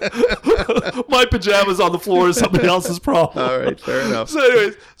 okay? My pajamas on the floor is somebody else's problem. All right, fair enough. So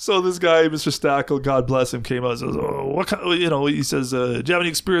anyways, this guy, Mr. Stackle, God bless him, came out and says, oh, what kind, he says, do you have any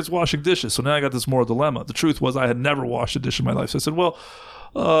experience washing dishes? So now I got this moral dilemma. The truth was I had never washed a dish in my life. So I said, well,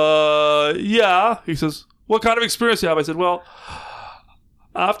 yeah. He says, what kind of experience do you have? I said, well,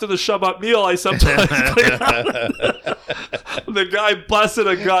 after the Shabbat meal, I sometimes clean up. The guy busted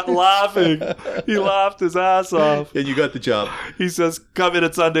a gut laughing. He laughed his ass off. And you got the job. He says, come in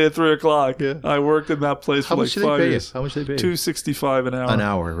at Sunday at 3 o'clock. Yeah. I worked in that place How for much like did 5 they pay you? years. How much did they pay you? $2.65 an hour. An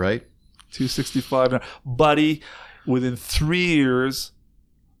hour, right? $2.65 an hour. Buddy, within 3 years,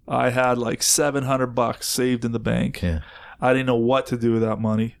 I had like $700 saved in the bank. Yeah. I didn't know what to do with that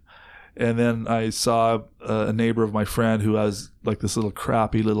money. And then I saw a neighbor of my friend who has like this little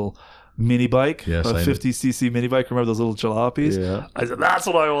crappy little mini bike, Yes, a I know. 50cc mini bike. Remember those little jalopies? Yeah. I said, that's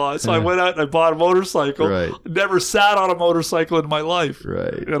what I want. So I went out and I bought a motorcycle. Right. Never sat on a motorcycle in my life.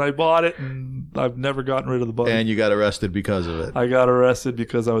 Right. And I bought it and I've never gotten rid of the bike. And you got arrested because of it. I got arrested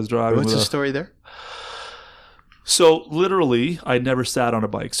because I was driving What's with the a- story there? So literally, I never sat on a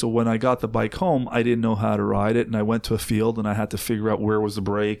bike. So when I got the bike home, I didn't know how to ride it. And I went to a field and I had to figure out where was the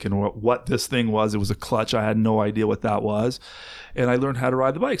brake and what this thing was. It was a clutch. I had no idea what that was. And I learned how to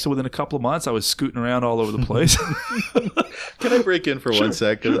ride the bike. So within a couple of months, I was scooting around all over the place. Can I break in for 1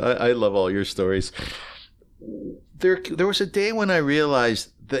 second? I love all your stories. There was a day when I realized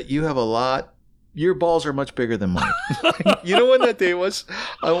that you have a lot. Your balls are much bigger than mine. You know when that day was?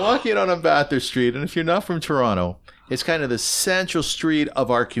 I'm walking out on Bathurst Street, and if you're not from Toronto, it's kind of the central street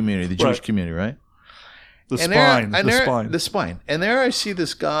of our community, the Jewish Right. community, right? The spine. And there I see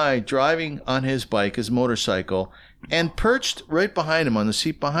this guy driving on his bike, his motorcycle, and perched right behind him on the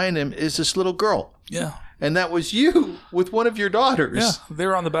seat behind him is this little girl. Yeah. And that was you with one of your daughters. Yeah. They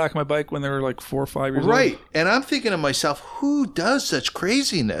were on the back of my bike when they were like 4 or 5 years Right. old. And I'm thinking to myself, who does such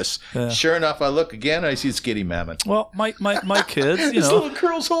craziness? Yeah. Sure enough, I look again and I see it's Guidy Mamann. Well, my kids, This little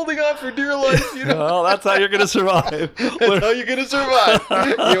girl's holding on for dear life, you know. Well, that's how you're going to survive. That's how you're going to survive.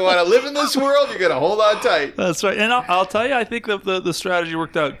 You want to live in this world, you're going to hold on tight. That's right. And I'll tell you, I think the strategy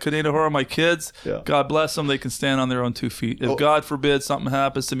worked out. Kadena Hora, my kids, Yeah. God bless them, they can stand on their own 2 feet. If God forbid something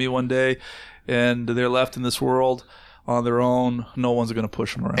happens to me one day and they're left in this world, on their own. No one's going to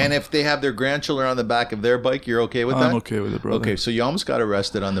push them around. And if they have their grandchildren on the back of their bike, you're okay with that? I'm okay with it, brother. Okay, so you almost got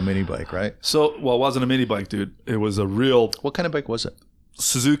arrested on the mini bike, right? So, well, it wasn't a mini bike, dude. It was a real What kind of bike was it?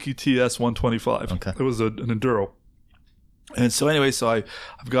 Suzuki TS 125. Okay. It was an enduro. And so anyway, so I've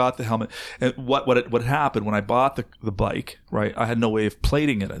got the helmet. And what happened when I bought the bike, right? I had no way of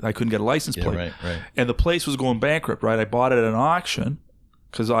plating it. I couldn't get a license plate. Right. And the place was going bankrupt, right? I bought it at an auction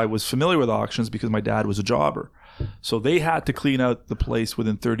because I was familiar with auctions because my dad was a jobber. So they had to clean out the place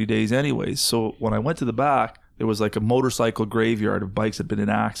within 30 days anyways. So when I went to the back, there was like a motorcycle graveyard of bikes that had been in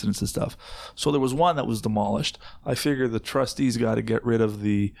accidents and stuff. So there was one that was demolished. I figured the trustees got to get rid of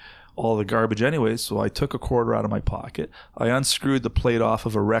all the garbage anyways. So I took a quarter out of my pocket. I unscrewed the plate off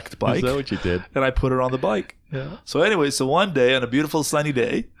of a wrecked bike. Is that what you did? And I put it on the bike. Yeah. So anyway, so one day on a beautiful sunny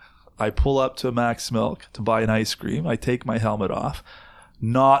day, I pull up to Max Milk to buy an ice cream. I take my helmet off,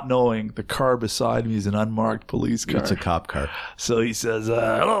 not knowing the car beside me is an unmarked police car. It's a cop car. So he says,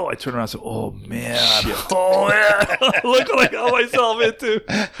 hello. I turn around and say, oh, man. Shit. Oh, man. Look what I got myself into.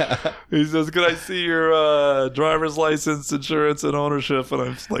 He says, can I see your driver's license, insurance, and ownership? And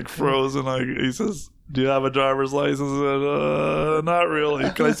I'm like frozen. He says, do you have a driver's license? And not really.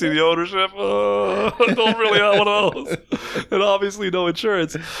 Can I see the ownership? I don't really have one of those. And obviously no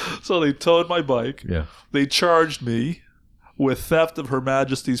insurance. So they towed my bike. Yeah. They charged me with theft of Her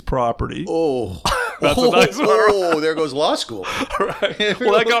Majesty's property. Oh. That's a nice one. Oh, there goes law school. Right.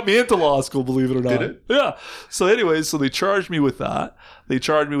 Well, that got me into law school, believe it or not. Did it? Yeah. So anyways, so they charged me with that. They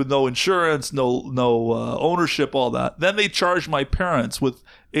charged me with no insurance, no ownership, all that. Then they charged my parents with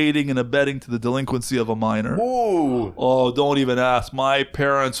aiding and abetting to the delinquency of a minor. Ooh. Oh, don't even ask. My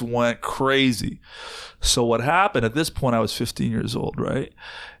parents went crazy. So what happened, at this point I was 15 years old, right?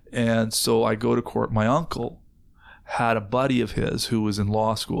 And so I go to court. My uncle had a buddy of his who was in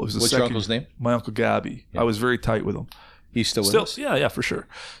law school. What's your uncle's name? My Uncle Gabby. Yeah. I was very tight with him. He's still with us? Yeah, for sure.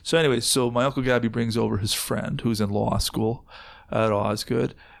 So anyway, so my Uncle Gabby brings over his friend who's in law school at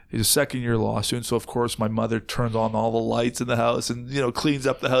Osgood. He's a second-year law student, so of course my mother turns on all the lights in the house and, cleans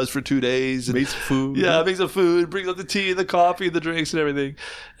up the house for 2 days. And, makes food. Yeah, makes some food, brings up the tea and the coffee and the drinks and everything.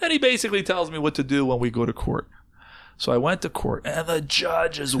 And he basically tells me what to do when we go to court. So I went to court, and the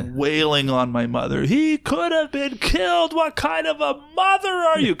judge is wailing on my mother. He could have been killed. What kind of a mother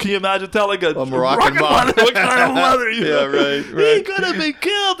are you? Can you imagine telling a Moroccan mother what kind of mother are you? Yeah, right. He could have been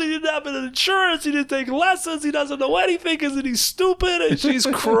killed. He didn't have an insurance. He didn't take lessons. He doesn't know anything. Isn't he stupid? And she's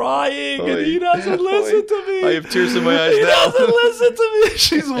crying, and he doesn't listen to me. I have tears in my eyes he now. He doesn't listen to me.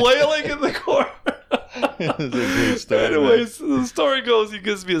 She's wailing in the court. That's a great story. Anyways, the story goes, he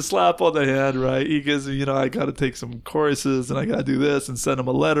gives me a slap on the hand, right? He gives me, I got to take some courses and I got to do this and send him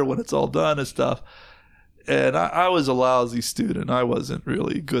a letter when it's all done and stuff. And I was a lousy student. I wasn't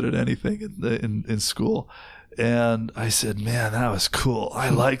really good at anything in school. And I said, man, that was cool. I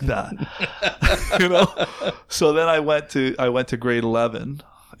like that. So then I went to grade 11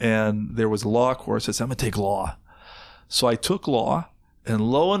 and there was a law course. I said, I'm going to take law. So I took law, and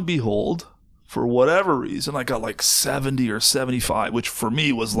lo and behold, for whatever reason, I got like 70 or 75, which for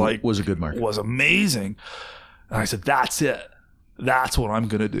me was a good mark. Was amazing. And I said, that's it. That's what I'm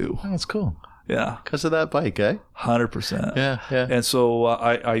going to do. Oh, that's cool. Yeah. Because of that bike, eh? 100%. Yeah. And so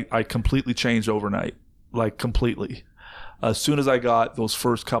I completely changed overnight, like completely. As soon as I got those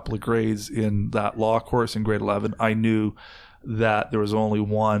first couple of grades in that law course in grade 11, I knew that there was only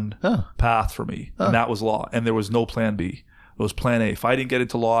one path for me, and that was law. And there was no plan B. It was plan A. If I didn't get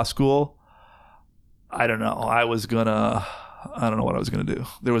into law school, I don't know. I don't know what I was going to do.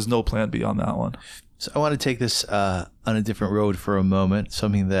 There was no plan B on that one. So I want to take this on a different road for a moment.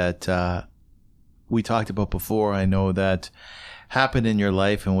 Something that we talked about before. I know that happened in your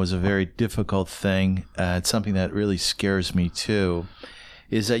life and was a very difficult thing. It's something that really scares me too.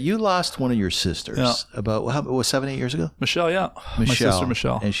 Is that you lost one of your sisters about 7, 8 years ago? Michelle, yeah. My sister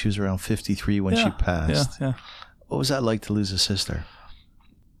Michelle. And she was around 53 when she passed. Yeah. What was that like to lose a sister?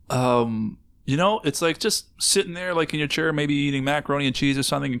 It's like just sitting there like in your chair, maybe eating macaroni and cheese or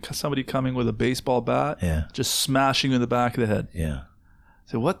something, and somebody coming with a baseball bat, just smashing you in the back of the head. Yeah.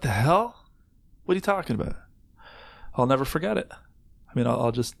 So what the hell? What are you talking about? I'll never forget it. I mean,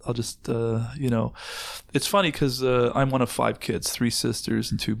 I'll just it's funny because I'm one of 5 kids, 3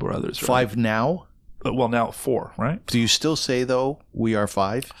 sisters and 2 brothers. Right? 5 now? Well, now 4, right? Do you still say, though, we are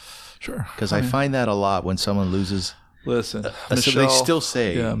 5? Sure. Because I find that a lot when someone loses. Listen, Michelle, they still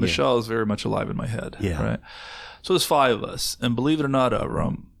say. Yeah, Michelle is very much alive in my head. Yeah. Right. So there's 5 of us. And believe it or not,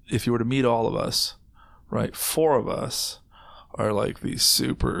 Avram, if you were to meet all of us, right, 4 of us are like these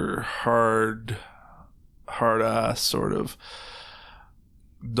super hard-ass sort of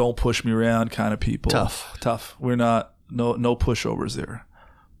don't push me around kind of people. Tough. We're not, no pushovers there.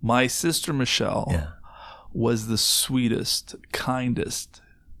 My sister Michelle was the sweetest, kindest,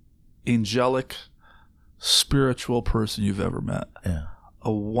 angelic, spiritual person you've ever met. Yeah.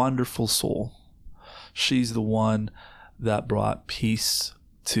 A wonderful soul. She's the one that brought peace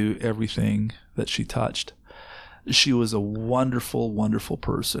to everything that she touched. She was a wonderful, wonderful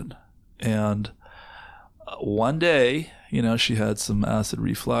person. And one day, she had some acid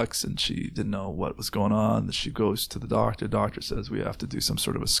reflux and she didn't know what was going on. She goes to the doctor. The doctor says we have to do some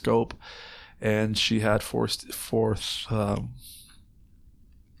sort of a scope. And she had stage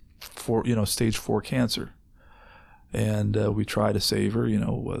 4 cancer. And we tried to save her,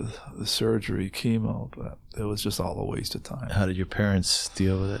 with the surgery, chemo, but it was just all a waste of time. How did your parents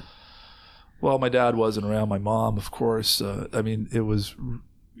deal with it? Well, my dad wasn't around. My mom, of course. It was,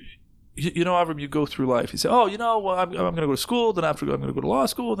 Avram, you go through life. You say, I'm going to go to school. Then after I'm going to go to law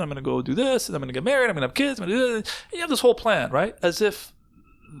school. Then I'm going to go do this. And I'm going to get married. I'm going to have kids. I'm going to do this. And you have this whole plan, right? As if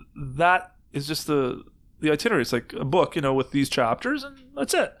that is just the itinerary. It's like a book, with these chapters, and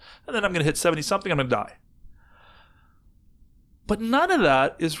that's it. And then I'm going to hit 70-something. I'm going to die. But none of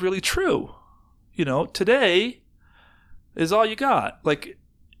that is really true. Today is all you got. Like,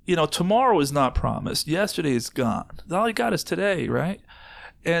 tomorrow is not promised. Yesterday is gone. All you got is today, right?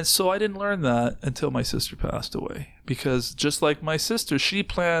 And so I didn't learn that until my sister passed away. Because just like my sister, she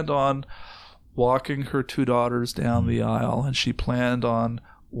planned on walking her 2 daughters down the aisle. And she planned on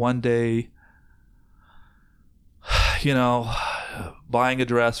one day, buying a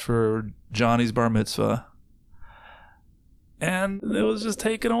dress for Johnny's bar mitzvah. And it was just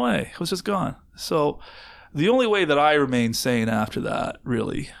taken away. It was just gone. So the only way that I remained sane after that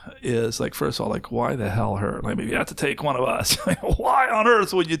really is, like, first of all, like, why the hell her? Like, maybe you have to take one of us. Why on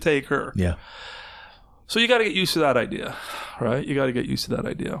earth would you take her? Yeah. So you got to get used to that idea, right? You got to get used to that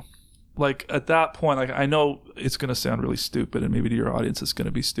idea. Like, at that point, like, I know it's going to sound really stupid, and maybe to your audience it's going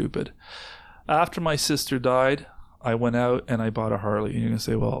to be stupid. After my sister died, I went out and I bought a Harley. And you're going to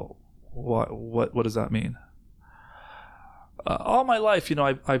say, well, what does that mean? All my life,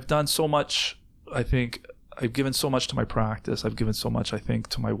 I've done so much. I think I've given so much to my practice. I've given so much, I think,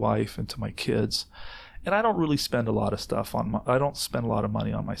 to my wife and to my kids. And I don't really spend a lot of stuff I don't spend a lot of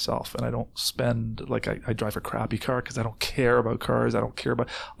money on myself. And I don't spend, like, I drive a crappy car because I don't care about cars. I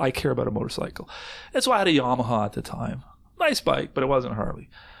care about a motorcycle. And so I had a Yamaha at the time. Nice bike, but it wasn't a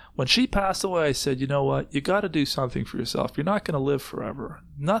Harley. When she passed away, I said, you know what? You got to do something for yourself. You're not going to live forever.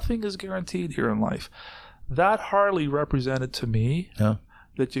 Nothing is guaranteed here in life. That Harley represented to me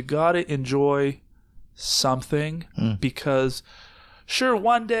that you got to enjoy something because, sure,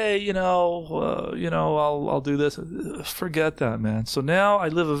 one day, I'll do this. Forget that, man. So now I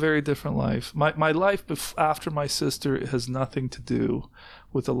live a very different life. My life after my sister has nothing to do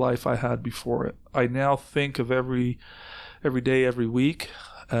with the life I had before it. I now think of every day, every week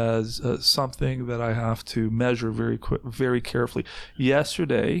as something that I have to measure very carefully.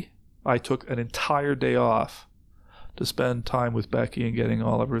 Yesterday, I took an entire day off to spend time with Becky and getting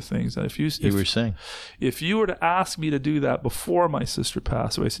all of her things. And if you were to ask me to do that before my sister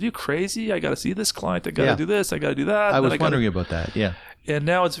passed away, I said, "You crazy? I got to see this client. I got to do this. I got to do that." I was wondering about that. Yeah. And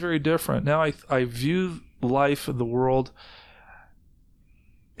now it's very different. Now I view life and the world.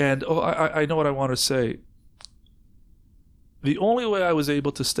 And I know what I want to say. The only way I was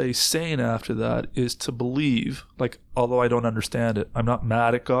able to stay sane after that is to believe, like, although I don't understand it, I'm not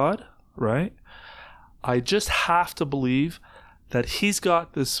mad at God, right? I just have to believe that he's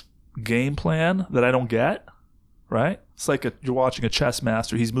got this game plan that I don't get, right? It's like you're watching a chess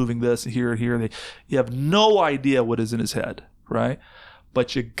master. He's moving this and here and here. You have no idea what is in his head, right?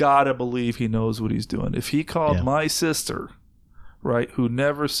 But you got to believe he knows what he's doing. If he called my sister, right, who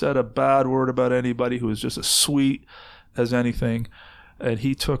never said a bad word about anybody, who was just as sweet as anything, and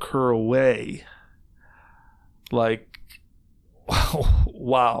he took her away, like,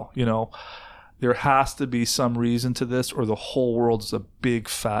 wow, there has to be some reason to this, or the whole world is a big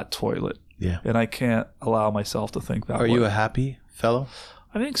fat toilet. Yeah. And I can't allow myself to think that way. Are you a happy fellow?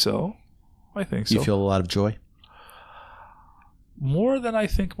 I think so. You feel a lot of joy? More than I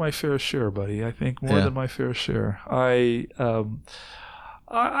think my fair share, buddy. I think more than my fair share. I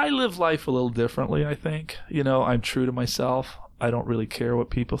live life a little differently, I think. I'm true to myself. I don't really care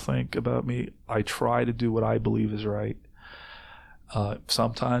what people think about me. I try to do what I believe is right.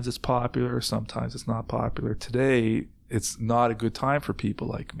 Sometimes it's popular, sometimes it's not popular. Today, it's not a good time for people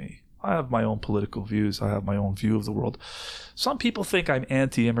like me. I have my own political views. I have my own view of the world. Some people think I'm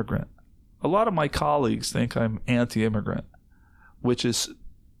anti-immigrant. A lot of my colleagues think I'm anti-immigrant, which is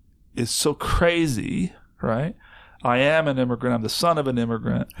so crazy, right? I am an immigrant. I'm the son of an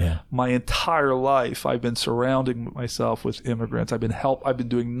immigrant. Yeah. My entire life, I've been surrounding myself with immigrants. I've been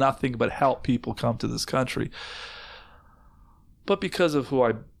doing nothing but help people come to this country. But because of who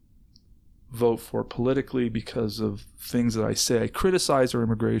I vote for politically, because of things that I say, I criticize our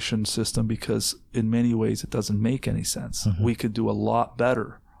immigration system because in many ways it doesn't make any sense. Mm-hmm. We could do a lot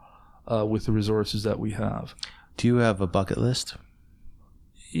better with the resources that we have. Do you have a bucket list?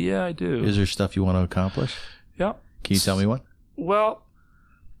 Yeah, I do. Is there stuff you want to accomplish? Yeah. Can you tell me one? Well,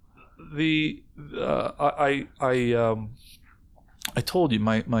 I told you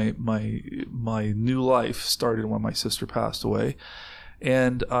my new life started when my sister passed away,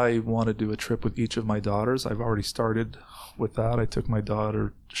 and I want to do a trip with each of my daughters. I've already started with that. I took my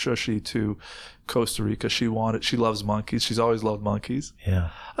daughter Shushi to Costa Rica. She loves monkeys. She's always loved monkeys.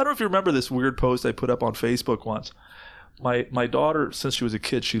 Yeah. I don't know if you remember this weird post I put up on Facebook once. My daughter, since she was a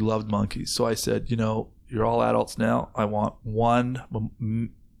kid, she loved monkeys. So I said, you're all adults now. I want one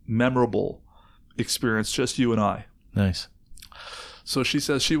memorable experience, just you and I. Nice. So she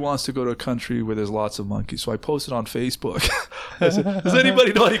says she wants to go to a country where there's lots of monkeys. So I posted on Facebook. I said, does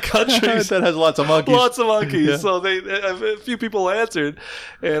anybody know any countries that has lots of monkeys? Lots of monkeys. Yeah. So a few people answered,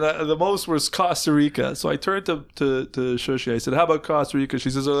 and the most was Costa Rica. So I turned to Shushi. I said, how about Costa Rica?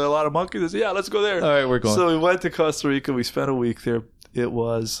 She says, are there a lot of monkeys? I said, yeah, let's go there. All right, we're going. So we went to Costa Rica. We spent a week there. It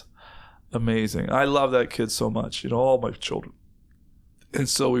was amazing. I love that kid so much, all my children. And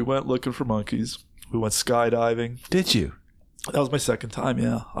so we went looking for monkeys. We went skydiving. Did you? That was my second time,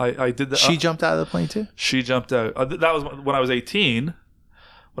 yeah. I did that. She jumped out of the plane too? She jumped out. That was when I was 18.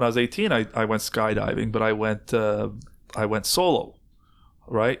 When I was 18, I went skydiving, but I went solo,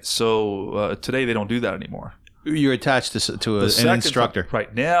 right? So today they don't do that anymore. You're attached to an instructor.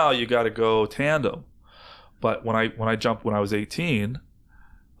 Right now, you got to go tandem. But when I jumped when I was 18,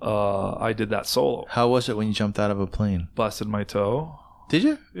 I did that solo. How was it when you jumped out of a plane? Busted my toe. Did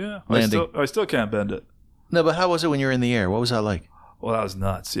you? Yeah. Landing. I still can't bend it. No, but how was it when you were in the air? What was that like? Well, that was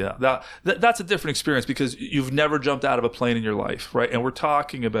nuts, yeah. That's a different experience because you've never jumped out of a plane in your life, right? And we're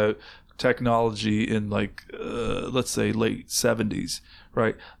talking about technology in let's say late 70s,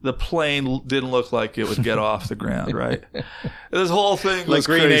 right? The plane didn't look like it would get off the ground, right? This whole thing was like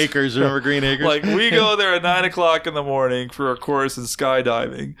Green crazy. Acres. Remember Green Acres? Like we go there at 9 o'clock in the morning for a course in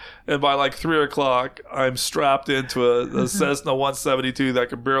skydiving, and by like 3 o'clock, I'm strapped into a Cessna 172 that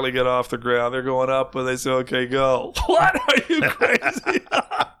can barely get off the ground. They're going up, and they say, "Okay, go." What? Are you crazy?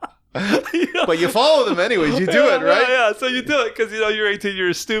 But you follow them anyways. You do it, right? Yeah. So you do it because you're 18.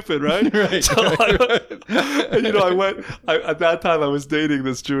 You're stupid, right? Right. So I went. At that time, I was dating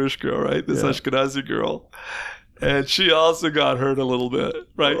this Jewish girl, right? This Ashkenazi girl. And she also got hurt a little bit,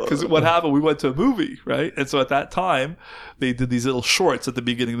 right? Because what happened, we went to a movie, right? And so at that time, they did these little shorts at the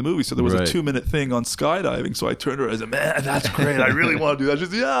beginning of the movie. So there was a 2-minute thing on skydiving. So I turned to her and I said, man, that's great. I really want to do that. She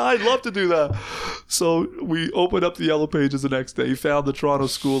said, yeah, I'd love to do that. So we opened up the Yellow Pages the next day, found the Toronto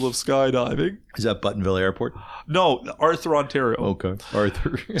School of Skydiving. Is that Buttonville Airport? No, Arthur, Ontario. Okay,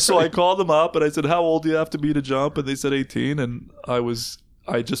 Arthur. So I called them up and I said, how old do you have to be to jump? And they said 18. And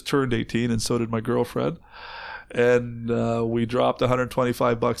I just turned 18 and so did my girlfriend. And we dropped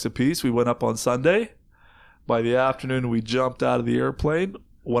 $125 a piece. We went up on Sunday. By the afternoon, we jumped out of the airplane.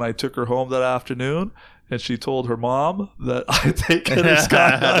 When I took her home that afternoon, and she told her mom that I had taken her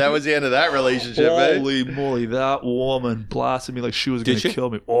skydiving. That was the end of that relationship, Holy moly, that woman blasted me like she was going to kill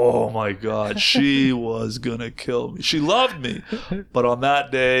me. Oh, my God. She was going to kill me. She loved me. But on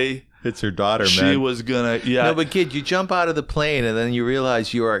that day... It's her daughter, man. She was going to... Yeah. No, but kid, you jump out of the plane, and then you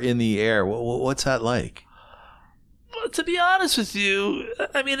realize you are in the air. What's that like? To be honest with you,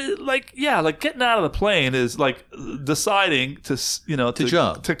 I mean, getting out of the plane is like deciding to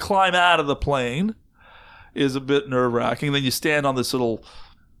jump, to climb out of the plane is a bit nerve wracking. Then you stand on this little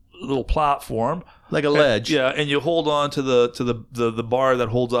platform, like a ledge, and you hold on to the bar that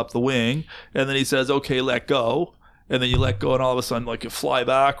holds up the wing, and then he says, "Okay, let go," and then you let go, and all of a sudden, like you fly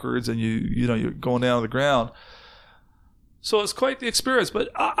backwards, and you're going down to the ground. So it's quite the experience, but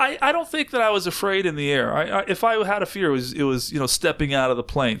I don't think that I was afraid in the air. If I had a fear, it was stepping out of the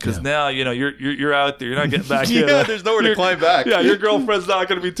plane because now you're out there, you're not getting back in. There's nowhere to climb back. Yeah, your girlfriend's not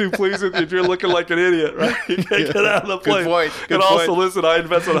going to be too pleased with you if you're looking like an idiot, right? You can't get out of the plane. Good point. Also, listen, I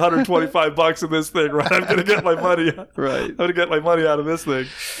invested $125 in this thing, right? I'm going to get my money. Right. I'm going to get my money out of this thing.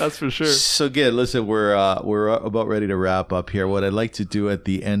 That's for sure. So, again, listen, we're about ready to wrap up here. What I'd like to do at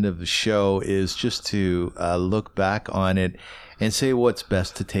the end of the show is just to look back on it and say what's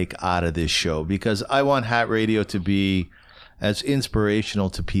best to take out of this show, because I want Hat Radio to be as inspirational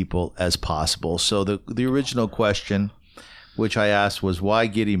to people as possible. So the original question which I asked was, why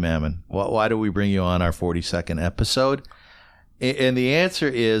Guidy Mamann? Why do we bring you on our 42nd episode? And the answer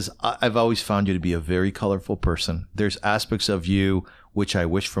is, I've always found you to be a very colorful person. There's aspects of you which I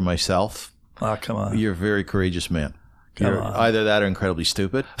wish for myself. Oh, come on. You're a very courageous man. Come on. Either that or incredibly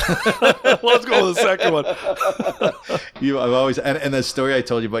stupid. Let's go with the second one. I've always, and the story I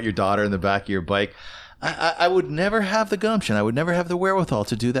told you about your daughter in the back of your bike, I would never have the gumption. I would never have the wherewithal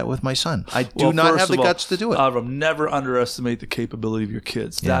to do that with my son. I do not have the guts to do it. Avram, never underestimate the capability of your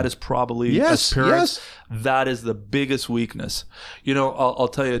kids. Yeah. That is probably, as parents, that is the biggest weakness. You know, I'll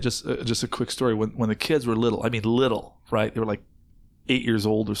tell you just a quick story. When the kids were little, I mean little, right? They were like 8 years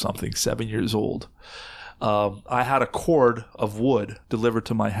old or something, 7 years old. I had a cord of wood delivered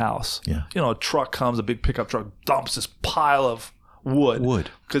to my house. Yeah. You know, a truck comes, a big pickup truck, dumps this pile of wood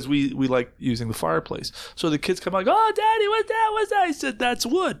because we like using the fireplace. So the kids come like, oh, Daddy, what's that? I said, that's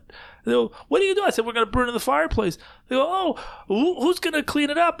wood. They go, what are you doing? I said, we're going to burn in the fireplace. They go, oh, who's going to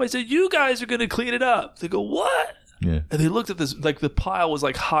clean it up? I said, you guys are going to clean it up. They go, what? Yeah. And they looked at this, like the pile was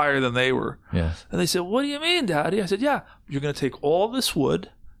like higher than they were. Yeah. And they said, what do you mean, Daddy? I said, yeah, you're going to take all this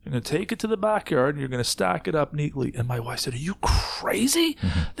wood, you're going to take it to the backyard, and you're going to stack it up neatly. And my wife said, are you crazy?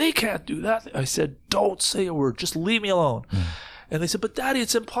 Mm-hmm. They can't do that. I said, don't say a word. Just leave me alone. Mm-hmm. And they said, but Daddy,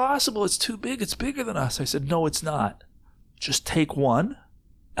 it's impossible. It's too big. It's bigger than us. I said, no, it's not. Just take one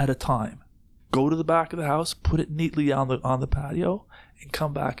at a time. Go to the back of the house, put it neatly on the patio, and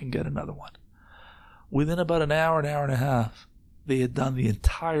come back and get another one. Within about an hour and a half, they had done the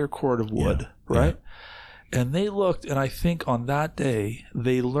entire cord of wood, right? Yeah. And they looked, and I think on that day,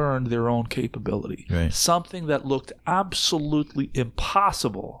 they learned their own capability. Right. Something that looked absolutely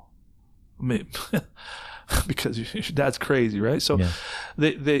impossible. I mean, because your dad's crazy, right? So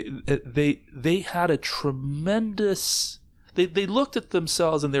they had a tremendous. They looked at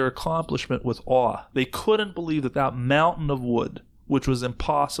themselves and their accomplishment with awe. They couldn't believe that mountain of wood, which was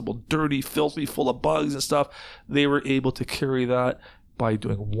impossible, dirty, filthy, full of bugs and stuff, they were able to carry that by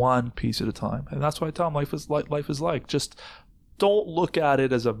doing one piece at a time. And that's why I tell them life is like. Just don't look at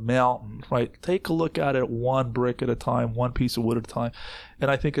it as a mountain, right? Take a look at it one brick at a time, one piece of wood at a time.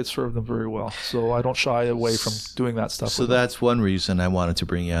 And I think it served them very well. So I don't shy away from doing that stuff. So that's one reason I wanted to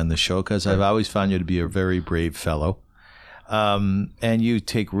bring you on the show, because I've always found you to be a very brave fellow. And you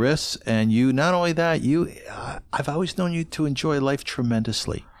take risks, and you, not only that, I've always known you to enjoy life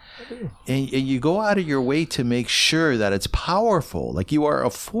tremendously. And you go out of your way to make sure that it's powerful. Like, you are a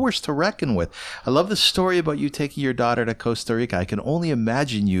force to reckon with. I love the story about you taking your daughter to Costa Rica. I can only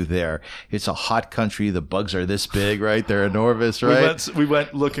imagine you there. It's a hot country. The bugs are this big, right? They're enormous, right? We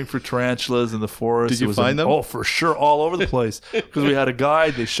went looking for tarantulas in the forest. Did you find them? Oh, for sure, all over the place. Because we had a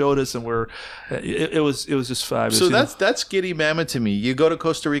guide. They showed us, and it was just fabulous. So that's Guidy Mamann to me. You go to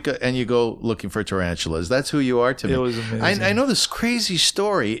Costa Rica and you go looking for tarantulas. That's who you are to me. It was amazing. I know this crazy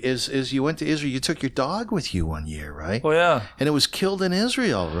story is you went to Israel. You took your dog with you one year, right? Oh, yeah. And it was killed in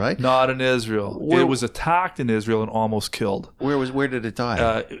Israel, right? Not in Israel. It was attacked in Israel and almost killed. Where did it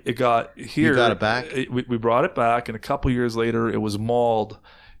die? It got here. You got it back? We brought it back, and a couple years later, it was mauled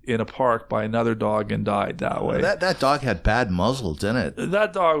in a park by another dog and died that way. That dog had bad muzzle, didn't it?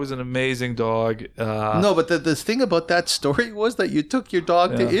 That dog was an amazing dog. No, but the thing about that story was that you took your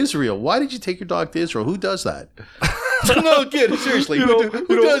dog to Israel. Why did you take your dog to Israel? Who does that? No, kid, seriously, who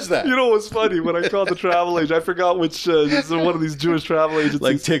does that? You know what's funny? When I called the travel agent, I forgot which, one of these Jewish travel agencies.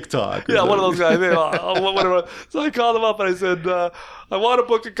 Like TikTok. Yeah, one of those guys. Whatever. So I called them up and I said, I want to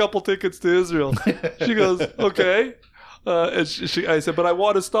book a couple tickets to Israel. She goes, okay. And I said, but I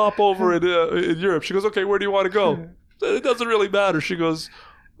want to stop over in Europe. She goes, okay, where do you want to go? It doesn't really matter. She goes,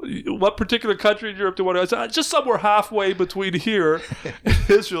 what particular country in Europe do you want to go? I said, just somewhere halfway between here and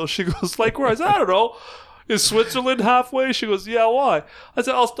Israel. She goes, like where? I said, I don't know. Is Switzerland halfway? She goes, yeah, why? I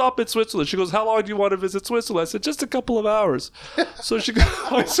said, I'll stop in Switzerland. She goes, how long do you want to visit Switzerland? I said, just a couple of hours. So she goes,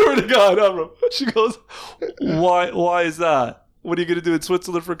 I swear to God, she goes, why is that? What are you going to do in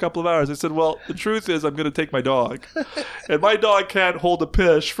Switzerland for a couple of hours? I said, well, the truth is I'm going to take my dog. And my dog can't hold a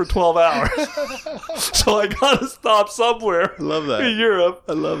pish for 12 hours. So I got to stop somewhere. I love that. In Europe.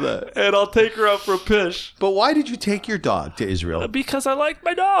 I love that. And I'll take her out for a pish. But why did you take your dog to Israel? Because I like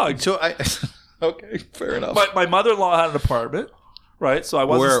my dog. So okay, fair enough. My mother-in-law had an apartment, right? So I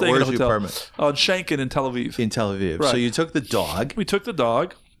wasn't staying in a hotel. Where's your apartment? On Schenken in Tel Aviv. In Tel Aviv. Right. So you took the dog. We took the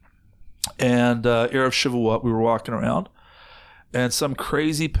dog. And Erev Shavuot, we were walking around. And some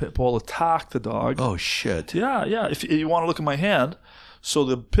crazy pit bull attacked the dog. Oh, shit. Yeah. If you want to look at my hand. So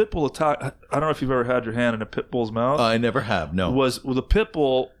the pit bull attacked. I don't know if you've ever had your hand in a pit bull's mouth. I never have, no. The pit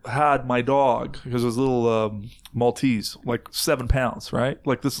bull had my dog, because it was a little Maltese, like 7 pounds, right?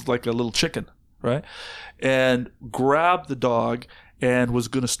 Like this is like a little chicken, right? And grabbed the dog and was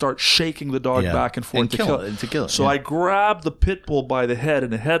going to start shaking the dog back and forth to kill it. So I grabbed the pit bull by the head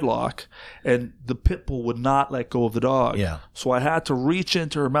in a headlock, and the pit bull would not let go of the dog. Yeah. So I had to reach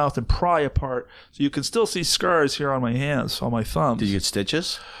into her mouth and pry apart. So you can still see scars here on my hands, on my thumbs. Did you get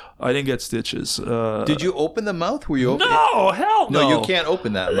stitches? I didn't get stitches. Did you open the mouth? Were you open? No, hell no. No, you can't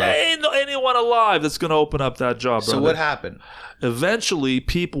open that mouth. There ain't anyone alive that's going to open up that jaw, brother. So what happened? Eventually,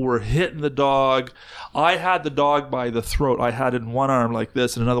 people were hitting the dog. I had the dog by the throat. I had it in one arm like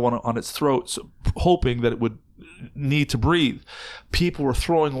this and another one on its throat, so, hoping that it would need to breathe. People were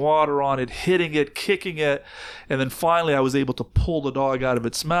throwing water on it, hitting it, kicking it, and then finally I was able to pull the dog out of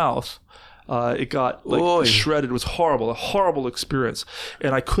its mouth. It got shredded. It was horrible, a horrible experience.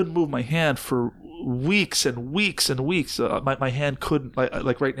 And I couldn't move my hand for weeks and weeks and weeks. My hand couldn't,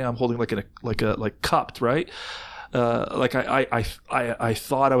 like right now I'm holding like cupped, right? I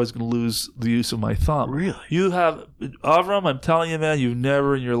thought I was going to lose the use of my thumb. Really? You have, Avram, I'm telling you, man, you've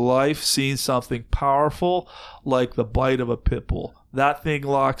never in your life seen something powerful like the bite of a pit bull. That thing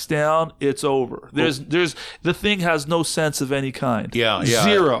locks down, it's over. The thing has no sense of any kind. Yeah.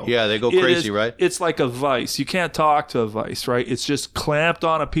 Zero. Yeah, they go crazy, right? It's like a vice. You can't talk to a vice, right? It's just clamped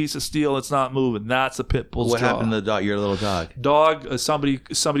on a piece of steel. It's not moving. That's a pit bull's What jaw. happened to the dog? Your little dog?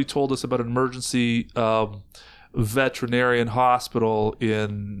 Somebody told us about an emergency veterinarian hospital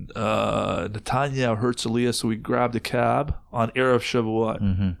in Netanya or Herzliya, so we grabbed a cab on Erev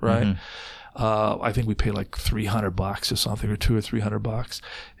Shavuot, right? Mm-hmm. I think we paid like $300 or something, or $200 or $300,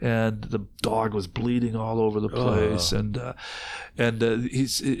 and the dog was bleeding all over the place, and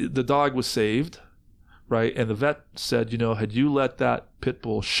the dog was saved, right? And the vet said, had you let that pit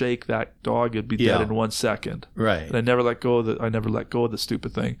bull shake that dog, it'd be dead in 1 second, right? And I never let go of the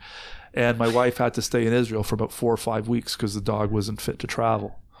stupid thing, and my wife had to stay in Israel for about 4 or 5 weeks because the dog wasn't fit to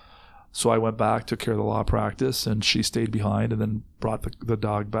travel. So I went back, took care of the law practice, and she stayed behind and then brought the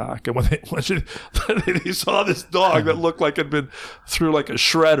dog back. And when they saw this dog that looked like it had been through like a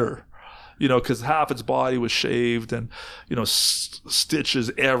shredder, because half its body was shaved and,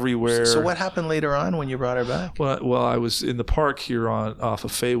 stitches everywhere. So what happened later on when you brought her back? Well, I was in the park here off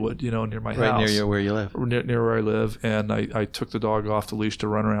of Faywood, near my house. Right near where you live. Near where I live. And I took the dog off the leash to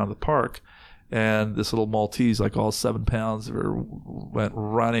run around the park. And this little Maltese, like all 7 pounds, went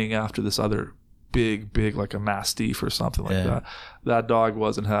running after this other big, like a Mastiff or something like that. That dog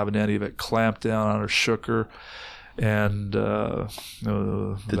wasn't having any of it. Clamped down on her, shook her, and the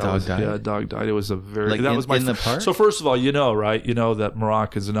dog died. Yeah, the dog died. It was a very in the park. So first of all, right? That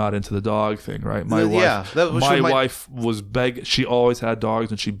Moroccans are not into the dog thing, right? My wife was begging. She always had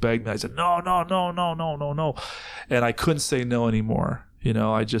dogs, and she begged me. I said no, and I couldn't say no anymore.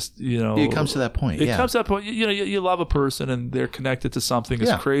 I just, It comes to that point. It comes to that point. You love a person and they're connected to something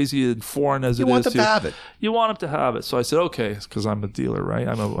as crazy and foreign as it is. You want them to have it. You want them to have it. So I said, okay, because I'm a dealer, right?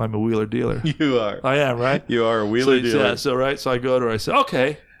 I'm a wheeler dealer. You are. I am, right? You are a wheeler dealer. Yeah, so I go to her. I said,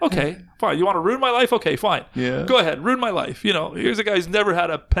 okay, fine. You want to ruin my life? Okay, fine. Yeah. Go ahead, ruin my life. Here's a guy who's never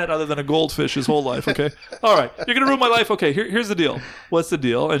had a pet other than a goldfish his whole life. Okay, all right. You're gonna ruin my life. Okay, here's the deal. What's the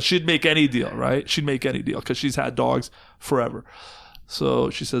deal? And she'd make any deal, right? She'd make any deal because she's had dogs forever. So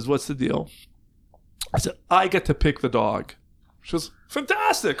she says, what's the deal? I said, I get to pick the dog. She goes,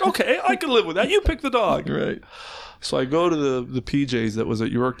 fantastic. Okay, I can live with that. You pick the dog. Right. So I go to the PJ's that was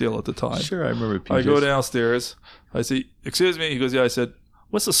at Yorkdale at the time. Sure, I remember PJ's. I go downstairs. I say, excuse me. He goes, yeah. I said,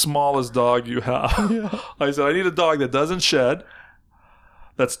 what's the smallest dog you have? Yeah. I said, I need a dog that doesn't shed,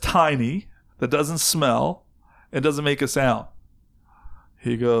 that's tiny, that doesn't smell, and doesn't make a sound.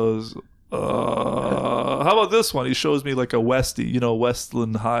 He goes, how about this one? He shows me like a Westie,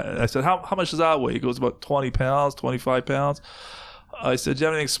 Westland High. I said, how much does that weigh? He goes, about 20 pounds, 25 pounds. I said, do you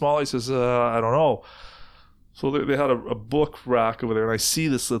have anything small? He says, I don't know. So they had a book rack over there, and I see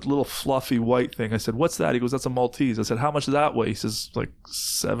this little fluffy white thing. I said, what's that? He goes, that's a Maltese. I said, how much does that weigh? He says, like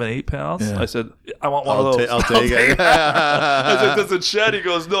 7-8 pounds. Yeah. I said, I want one of those. I'll take it. I said, does it shed? He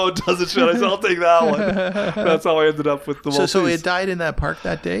goes, no, it doesn't shed. I said, I'll take that one. That's how I ended up with the Maltese. So it died in that park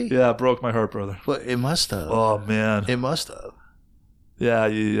that day? Yeah, it broke my heart, brother. Well, it must have. Oh, man. It must have. Yeah,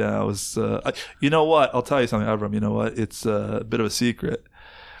 it was. You know what? I'll tell you something, Avram. You know what? It's a bit of a secret.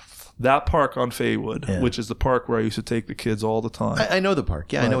 That park on Faywood, which is the park where I used to take the kids all the time. I know the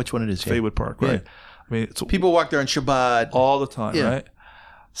park. Yeah, right. I know which one it is. Faywood Park, right? Yeah. I mean, people walk there on Shabbat. All the time, right?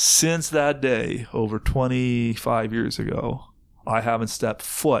 Since that day, over 25 years ago, I haven't stepped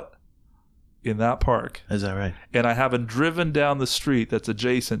foot in that park. Is that right? And I haven't driven down the street that's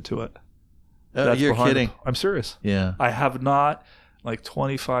adjacent to it. You're kidding. I'm serious. Yeah. I have not,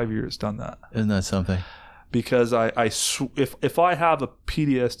 25 years, done that. Isn't that something? Because if I have a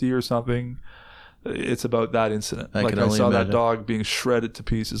PTSD or something, it's about that incident. I Like can I only saw that imagine. dog being shredded to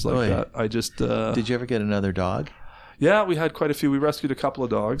pieces like that. I just Did you ever get another dog? yeah, we had quite a few. We rescued a couple of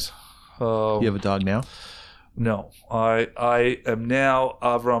dogs. You have a dog now? No, I am now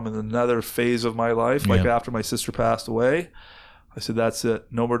Avram in another phase of my life. Like after my sister passed away, I said that's it.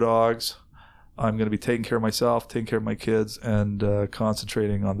 No more dogs. I'm going to be taking care of myself, taking care of my kids, and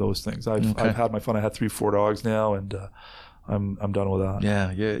concentrating on those things. I've had my fun. I had 3-4 dogs now, and I'm done with that.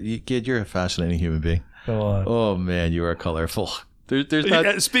 Yeah, Kid, you're a fascinating human being. Come on. Oh man, you are colorful. There's not.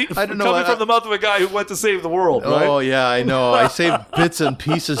 I don't know. Coming from the mouth of a guy who went to save the world, right? Oh yeah, I know. I say bits and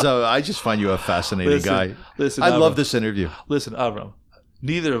pieces of. I just find you a fascinating guy. Listen, I Avram, love this interview. Listen, Avram.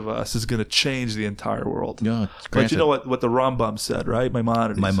 Neither of us is going to change the entire world. No, but you know what the Rambam said, right?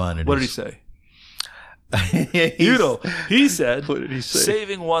 Maimonides. What did he say? He said, what did he say?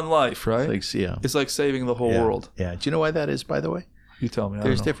 Saving one life, right? It's like saving the whole world. Yeah. Do you know why that is, by the way? You tell me.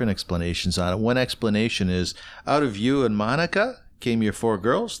 There's different explanations on it. One explanation is, out of you and Monica came your 4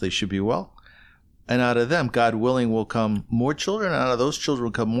 girls. They should be well. And out of them, God willing, will come more children. Out of those children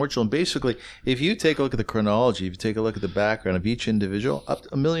will come more children. Basically, if you take a look at the chronology, if you take a look at the background of each individual, up to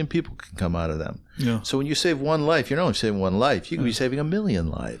 1 million people can come out of them. Yeah. So when you save one life, you're not only saving one life, you can be saving 1 million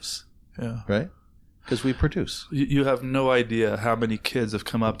lives. Yeah. Right? Because we produce. You have no idea how many kids have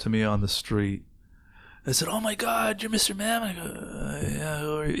come up to me on the street. They said, "Oh my God, you're Mr. Mamann." I go, "Yeah,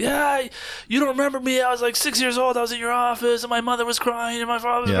 who are you?" "Yeah, you don't remember me? I was like 6 years old. I was in your office, and my mother was crying, and my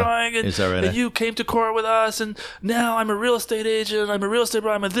father was crying, and, is that right? And you came to court with us, and now I'm a real estate agent. I'm a real estate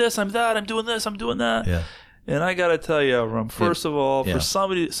broker. I'm a this. I'm that. I'm doing this. I'm doing that." Yeah. And I got to tell you, Avram, first of all, for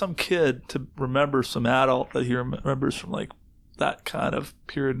some kid to remember some adult that he remembers from like that kind of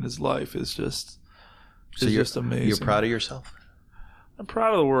period in his life is just amazing. You're proud of yourself? I'm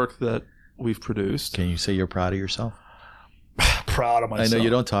proud of the work that we've produced. Can you say you're proud of yourself? Proud of myself. I know you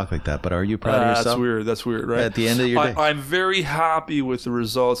don't talk like that, but are you proud of yourself? That's weird, right? At the end of your day. I'm very happy with the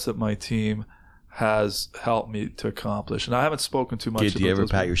results that my team has helped me to accomplish. And I haven't spoken too much about do you ever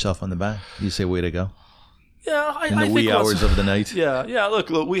pat yourself on the back? You say, way to go? Yeah, I in the think wee hours of the night. Yeah. Look,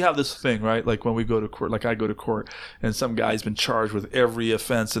 we have this thing, right? Like when we go to court, like I go to court, and some guy's been charged with every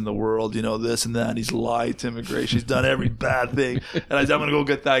offense in the world, this and that. He's lied to immigration. He's done every bad thing. And I said, I'm going to go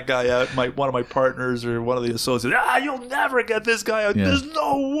get that guy out. One of my partners or one of the associates, you'll never get this guy out. Yeah. There's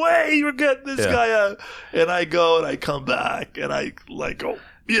no way you're getting this guy out. And I go and I come back and I go.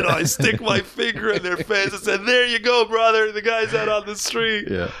 I stick my finger in their face and said, "There you go, brother. The guy's out on the street."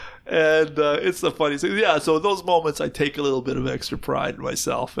 Yeah. And it's the funniest thing. Yeah, so those moments I take a little bit of extra pride in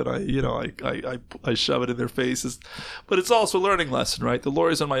myself, and I shove it in their faces. But it's also a learning lesson, right? The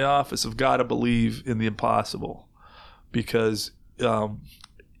lawyers in my office have got to believe in the impossible, because I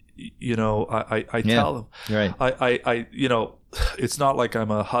tell them, right. I it's not like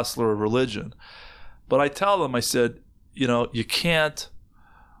I'm a hustler of religion, but I tell them, I said, you can't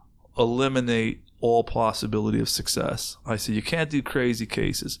eliminate all possibility of success. I said, you can't do crazy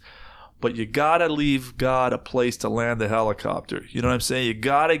cases, but you gotta leave God a place to land the helicopter. You know what I'm saying? You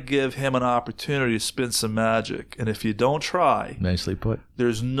gotta give him an opportunity to spin some magic. And if you don't try, nicely put,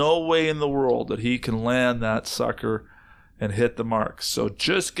 there's no way in the world that he can land that sucker and hit the mark. So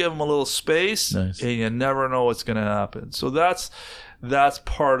just give him a little space, and you never know what's gonna happen. So that's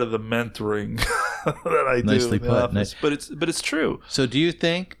part of the mentoring that I do. Nicely put. But it's true. So do you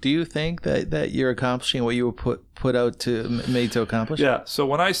think that you're accomplishing what you were made to accomplish? Yeah. So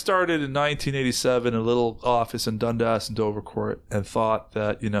when I started in 1987 in a little office in Dundas and Dovercourt, and thought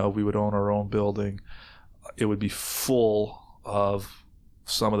that we would own our own building, it would be full of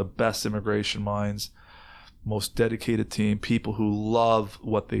some of the best immigration minds, most dedicated team, people who love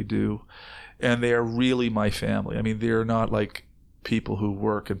what they do, and they are really my family. I mean, they're not like people who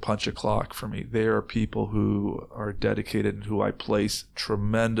work and punch a clock for me. They are people who are dedicated and who I place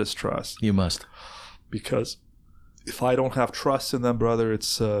tremendous trust. You must, because if I don't have trust in them, brother,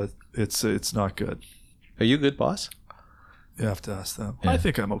 it's not good. Are you a good boss? You have to ask them. Yeah. I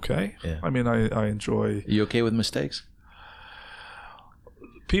think I'm okay. Yeah. I mean, I enjoy. Are you okay with mistakes?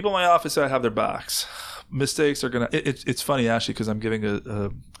 People in my office, I have their backs. Mistakes are gonna. It's funny actually, because I'm giving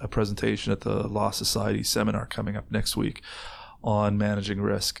a presentation at the Law Society seminar coming up next week on managing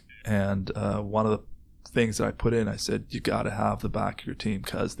risk, and one of the things that I put in, I said, you got to have the back of your team,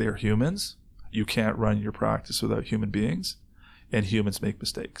 because they're humans. You can't run your practice without human beings, and humans make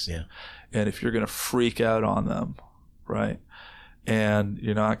mistakes. Yeah. And if you're going to freak out on them, right, and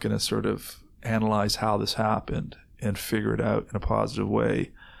you're not going to sort of analyze how this happened and figure it out in a positive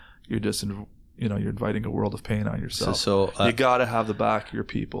way, you're just you're inviting a world of pain on yourself. So you got to have the back of your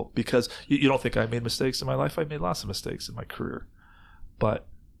people, because you don't think I made mistakes in my life. I made lots of mistakes in my career, but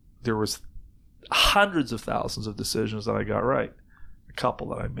there was hundreds of thousands of decisions that I got right. A couple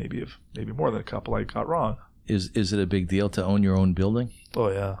that I maybe more than a couple I got wrong. Is it a big deal to own your own building? Oh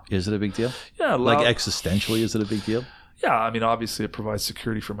yeah. Is it a big deal? Yeah. Like existentially, is it a big deal? Yeah, I mean, obviously, it provides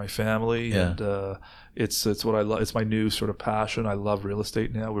security for my family, and it's what I love. It's my new sort of passion. I love real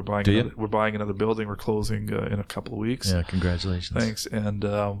estate now. We're buying another building. We're closing in a couple of weeks. Yeah, congratulations. Thanks. And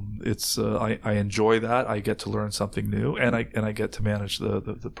it's I enjoy that. I get to learn something new, and I get to manage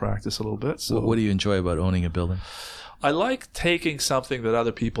the practice a little bit. So, what do you enjoy about owning a building? I like taking something that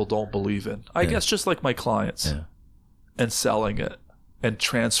other people don't believe in. I guess just like my clients, and selling it. And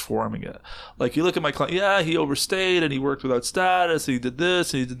transforming it. Like you look at my client, he overstayed and he worked without status, and he did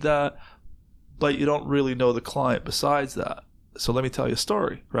this and he did that, but you don't really know the client besides that. So let me tell you a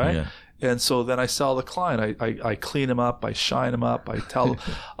story, right? Yeah. And so then I sell the client. I clean him up, I shine him up, I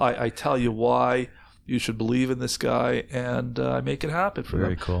tell you why you should believe in this guy, and I make it happen for them.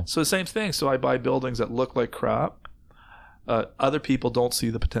 Very cool. So the same thing. So I buy buildings that look like crap. Other people don't see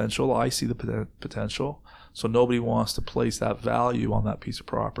the potential. I see the potential. So nobody wants to place that value on that piece of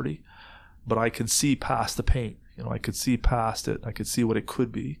property, but I can see past the paint. I could see past it. I could see what it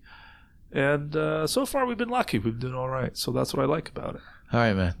could be, and so far we've been lucky. We've been doing all right. So that's what I like about it. All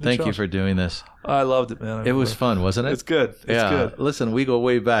right, man. Thank you for doing this. I loved it, man. It was fun, wasn't it? It's good. It's good. Listen, we go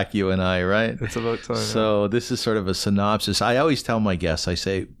way back, you and I, right? It's about time. So this is sort of a synopsis. I always tell my guests, I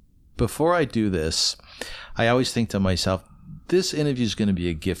say, before I do this, I always think to myself, this interview is going to be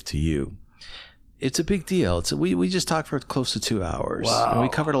a gift to you. It's a big deal. We just talked for close to 2 hours. Wow. And we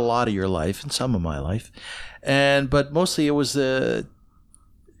covered a lot of your life and some of my life. But mostly it was the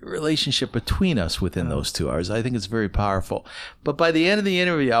relationship between us within those 2 hours. I think it's very powerful. But by the end of the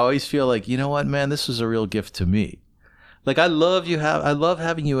interview, I always feel like, you know what, man, this was a real gift to me. Like I love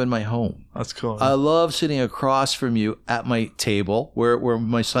having you in my home. That's cool. I love sitting across from you at my table where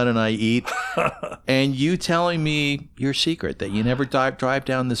my son and I eat, and you telling me your secret that you never drive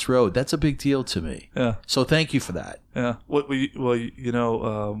down this road. That's a big deal to me. Yeah. So thank you for that. Yeah.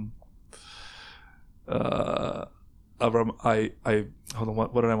 Avram, I hold on.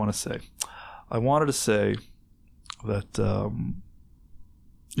 What did I want to say? I wanted to say that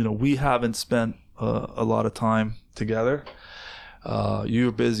we haven't spent a lot of time together.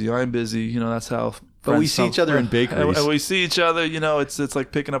 You're busy, I'm busy. That's how. But we see each other in bakeries. And we see each other. It's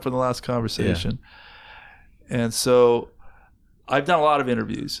like picking up from the last conversation. Yeah. And so, I've done a lot of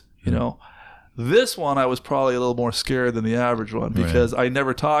interviews. This one I was probably a little more scared than the average one because I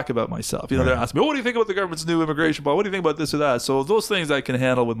never talk about myself. They're asking me, what do you think about the government's new immigration policy? What do you think about this or that? So those things I can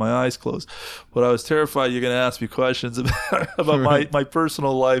handle with my eyes closed. But I was terrified you're going to ask me questions about my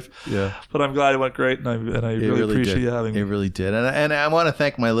personal life. Yeah. But I'm glad it went great, and I really appreciate you having me. It really did. And I want to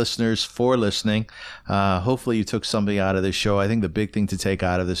thank my listeners for listening. Hopefully you took something out of this show. I think the big thing to take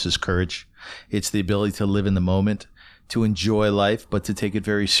out of this is courage. It's the ability to live in the moment, to enjoy life, but to take it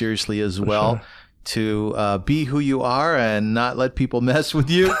very seriously as well. Sure. To be who you are and not let people mess with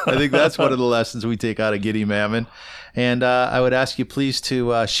you. I think that's one of the lessons we take out of Guidy Mamann. And I would ask you please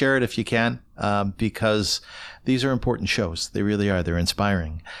to share it if you can, because these are important shows. They really are. They're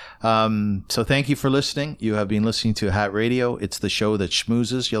inspiring. So thank you for listening. You have been listening to Hat Radio. It's the show that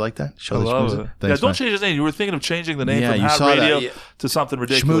schmoozes. You like that? Show that schmoozes? Thanks, don't change his name. You were thinking of changing the name from Hat Radio to something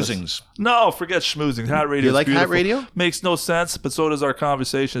ridiculous. Schmoozings. No, forget schmoozing. Hat Radio. You like Hat Radio? Makes no sense, but so does our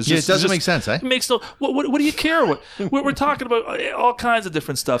conversation. It doesn't make sense, eh? It makes no. What do you care? We're talking about all kinds of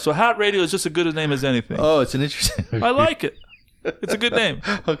different stuff. So Hat Radio is just as good a name as anything. Oh, it's an interesting. I like it. It's a good name.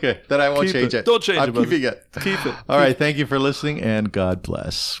 Okay, then I won't change it. Don't change it. I'm keeping it. Keep it. All right, thank you for listening, and God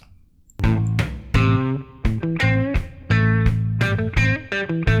bless.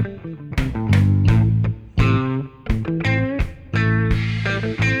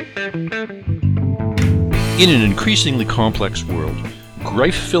 In an increasingly complex world,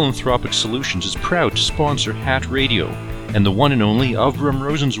 Greif Philanthropic Solutions is proud to sponsor Hat Radio and the one and only Avram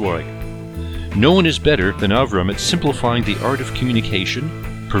Rosenzweig. No one is better than Avram at simplifying the art of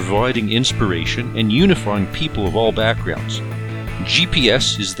communication, providing inspiration, and unifying people of all backgrounds.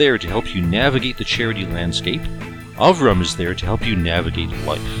 GPS is there to help you navigate the charity landscape. Avram is there to help you navigate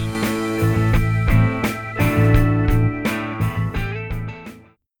life.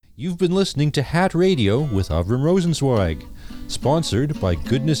 You've been listening to Hat Radio with Avram Rosenzweig, sponsored by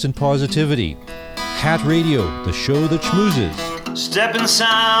Goodness and Positivity. Hat Radio, the show that schmoozes. Step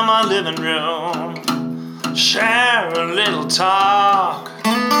inside my living room, share a little talk,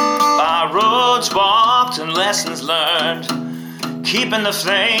 by roads walked and lessons learned, keeping the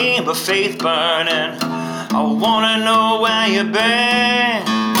flame of faith burning. I wanna know where you've been,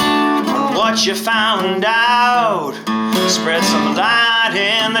 and what you found out. Spread some light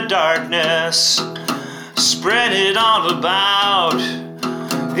in the darkness. Spread it all about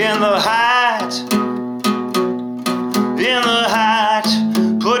in the high